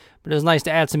meh, but it was nice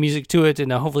to add some music to it,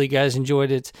 and hopefully you guys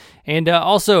enjoyed it. And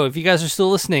also, if you guys are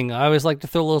still listening, I always like to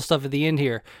throw a little stuff at the end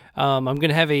here. I'm going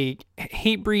to have a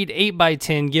Hatebreed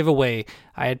 8x10 giveaway.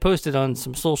 I had posted on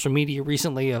some social media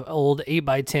recently an old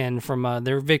 8x10 from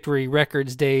their Victory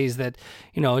Records days that,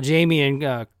 Jamie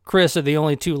and Chris are the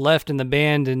only two left in the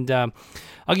band. And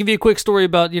I'll give you a quick story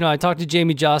about, I talked to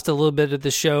Jamie Jost a little bit at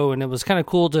the show, and it was kind of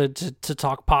cool to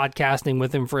talk podcasting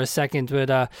with him for a second. But,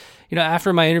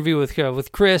 after my interview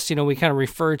with Chris, we kind of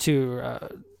refer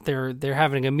to they're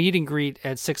having a meet and greet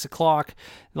at 6:00.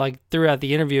 Like throughout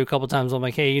the interview a couple times, I'm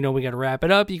like, hey, we got to wrap it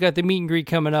up. You got the meet and greet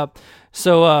coming up.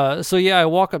 So yeah, I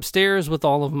walk upstairs with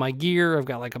all of my gear. I've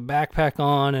got like a backpack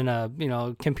on and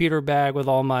a computer bag with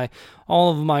all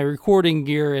of my recording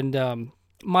gear. And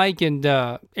Mike and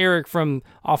Eric from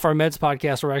Off Our Meds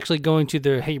podcast are actually going to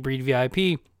the Hatebreed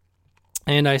VIP.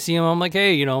 And I see him, I'm like,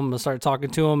 hey, I'm going to start talking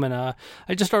to him, and I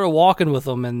just started walking with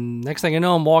him, and next thing I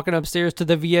know, I'm walking upstairs to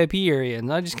the VIP area,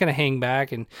 and I just kind of hang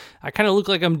back, and I kind of look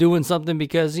like I'm doing something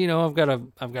because, I've got a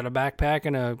backpack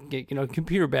and a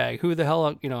computer bag. Who the hell,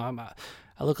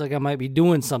 I look like I might be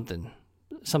doing something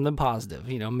positive,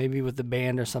 maybe with the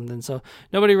band or something. So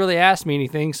nobody really asked me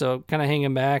anything, so kind of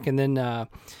hanging back, and then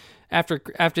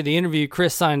After the interview,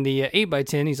 Chris signed the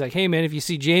 8x10. He's like, hey, man, if you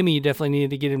see Jamie, you definitely need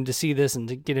to get him to see this and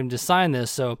to get him to sign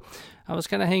this. So I was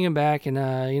kind of hanging back and,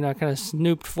 kind of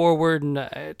snooped forward.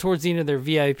 And towards the end of their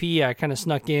VIP, I kind of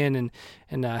snuck in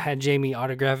and had Jamie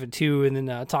autograph it too. And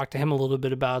then talked to him a little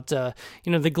bit about, the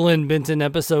Glenn Benton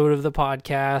episode of the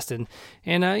podcast.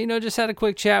 And just had a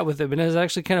quick chat with him. And it was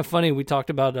actually kind of funny. We talked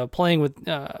about playing with,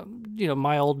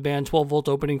 my old band, 12 Volt,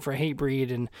 opening for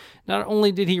Hatebreed. And not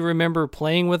only did he remember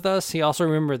playing with us, he also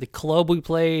remembered the club we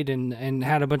played and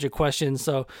had a bunch of questions.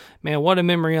 So, man, what a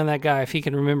memory on that guy if he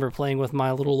can remember playing with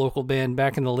my little local band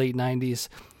back in the late 90s.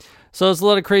 So it's a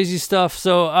lot of crazy stuff.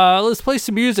 So let's play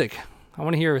some music. I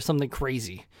want to hear something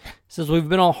crazy. Since we've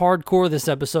been all hardcore this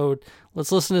episode,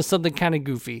 let's listen to something kind of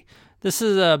goofy. This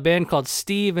is a band called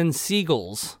Steve and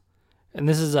Seagulls, and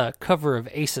this is a cover of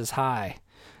Aces High.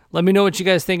 Let me know what you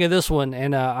guys think of this one,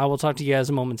 and I will talk to you guys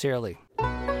momentarily.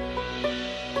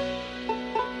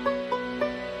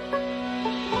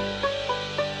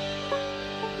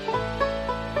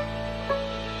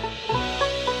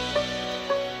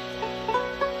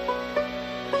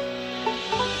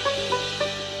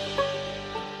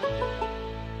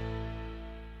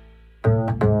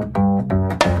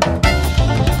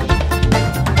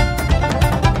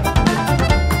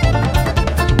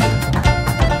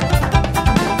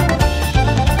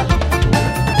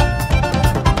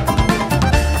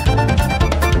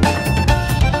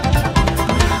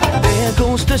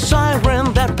 The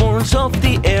siren that warns of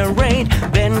the air raid.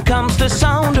 Then comes the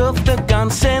sound of the gun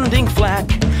sending flak.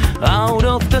 Out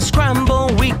of the scramble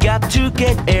we got to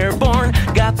get airborne.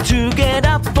 Got to get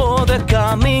up for the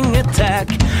coming attack.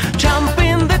 Jump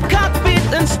in the cockpit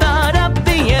and start up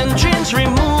the engines.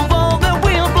 Remove all the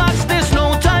wheel blocks, there's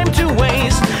no time to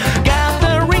waste.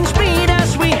 Gathering speed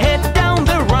as we head down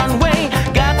the runway.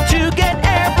 Got to get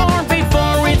airborne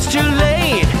before it's too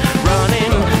late.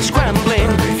 Running,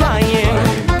 scrambling, flying,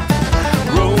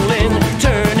 rolling,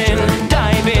 turning,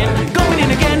 diving, going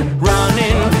in again.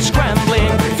 Running,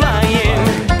 scrambling, flying,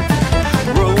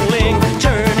 rolling,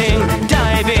 turning,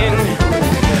 diving.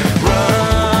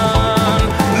 Run,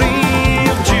 leave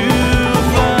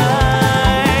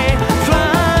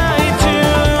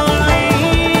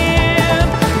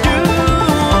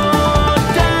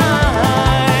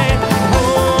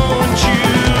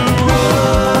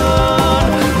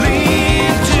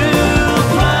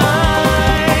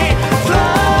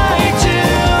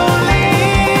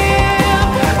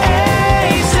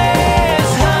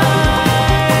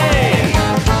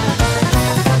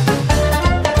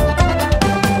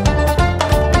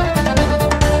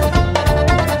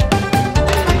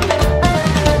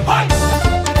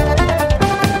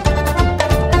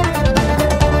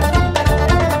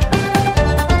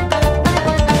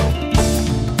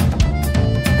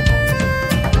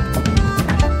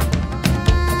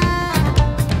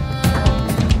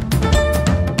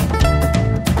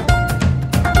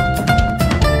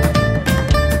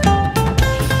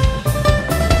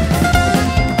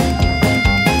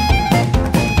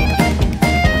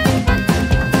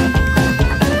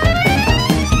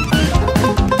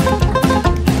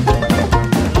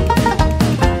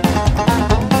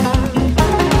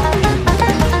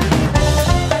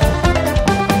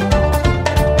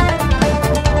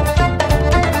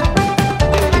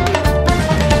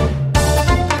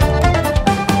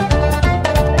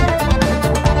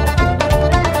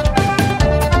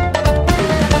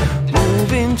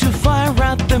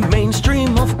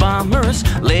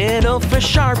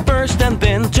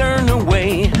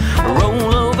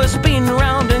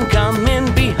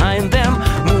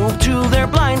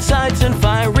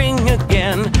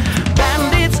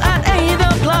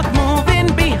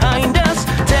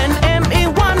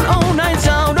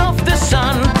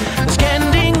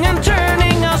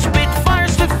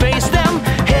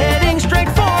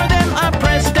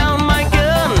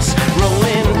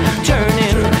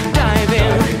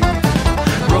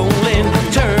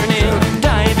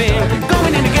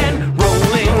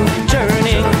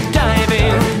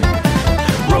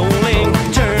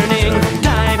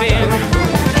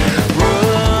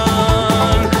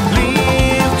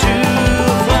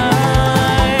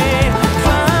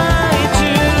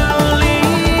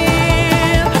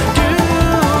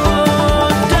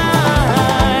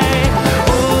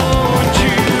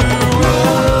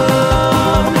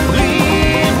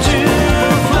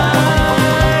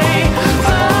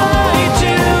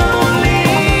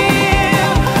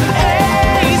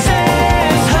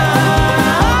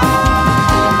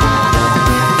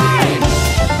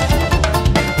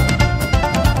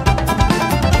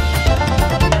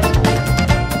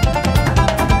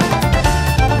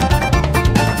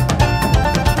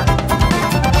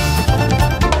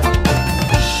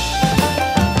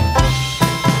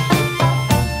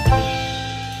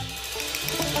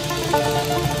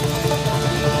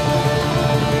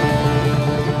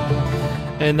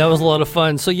And that was a lot of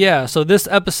fun. So yeah, so this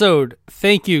episode,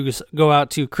 thank yous go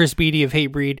out to Chris Beatty of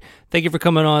Hatebreed. Thank you for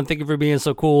coming on. Thank you for being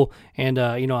so cool. And,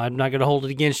 I'm not going to hold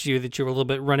it against you that you were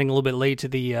running a little bit late to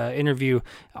the interview.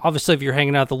 Obviously, if you're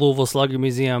hanging out at the Louisville Slugger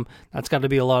Museum, that's got to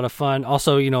be a lot of fun.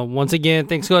 Also, once again,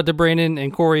 thanks go out to Brandon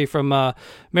and Corey from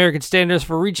American Standards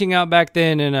for reaching out back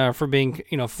then and for being,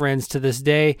 friends to this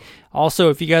day. Also,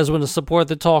 if you guys want to support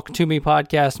the Talk to Me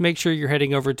podcast, make sure you're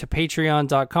heading over to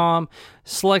patreon.com,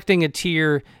 selecting a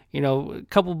tier. A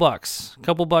couple bucks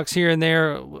here and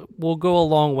there will go a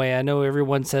long way. I know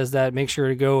everyone says that. Make sure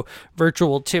to go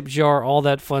virtual tip jar, all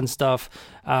that fun stuff.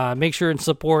 Make sure and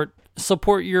support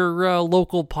your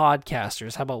local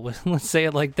podcasters. How about let's say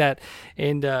it like that,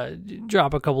 and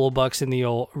drop a couple of bucks in the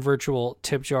old virtual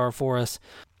tip jar for us.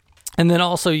 And then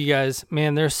also, you guys,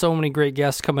 man, there's so many great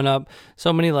guests coming up.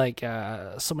 So many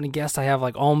guests I have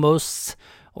almost,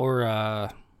 or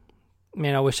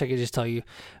man, I wish I could just tell you,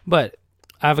 but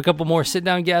I have a couple more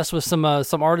sit-down guests with some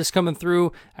artists coming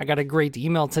through. I got a great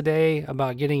email today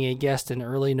about getting a guest in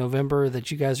early November that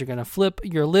you guys are going to flip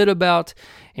your lid about.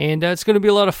 And it's going to be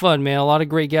a lot of fun, man. A lot of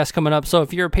great guests coming up. So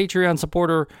if you're a Patreon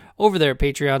supporter over there at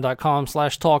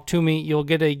patreon.com/talktome, you'll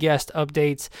get a guest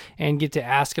updates and get to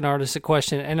ask an artist a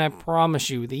question. And I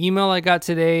promise you, the email I got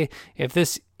today, if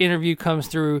this interview comes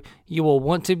through, you will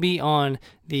want to be on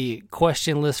the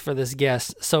question list for this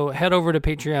guest. So head over to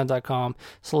patreon.com,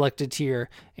 select a tier,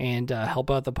 and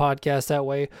help out the podcast that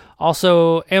way.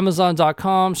 Also,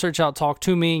 amazon.com, search out Talk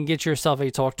To Me and get yourself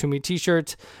a Talk To Me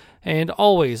t-shirt. And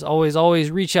always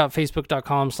reach out,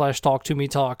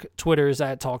 facebook.com/talktometalk, Twitter's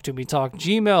at talktometalk,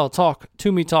 Gmail,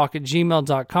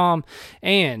 talktometalk@gmail.com.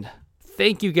 And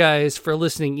thank you guys for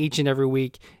listening each and every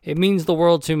week. It means the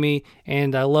world to me,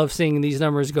 and I love seeing these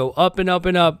numbers go up and up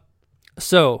and up.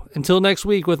 So, until next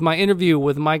week with my interview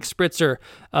with Mike Spritzer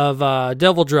of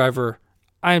Devil Driver,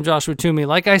 I am Joshua Toomey,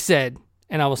 like I said,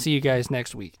 and I will see you guys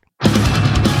next week.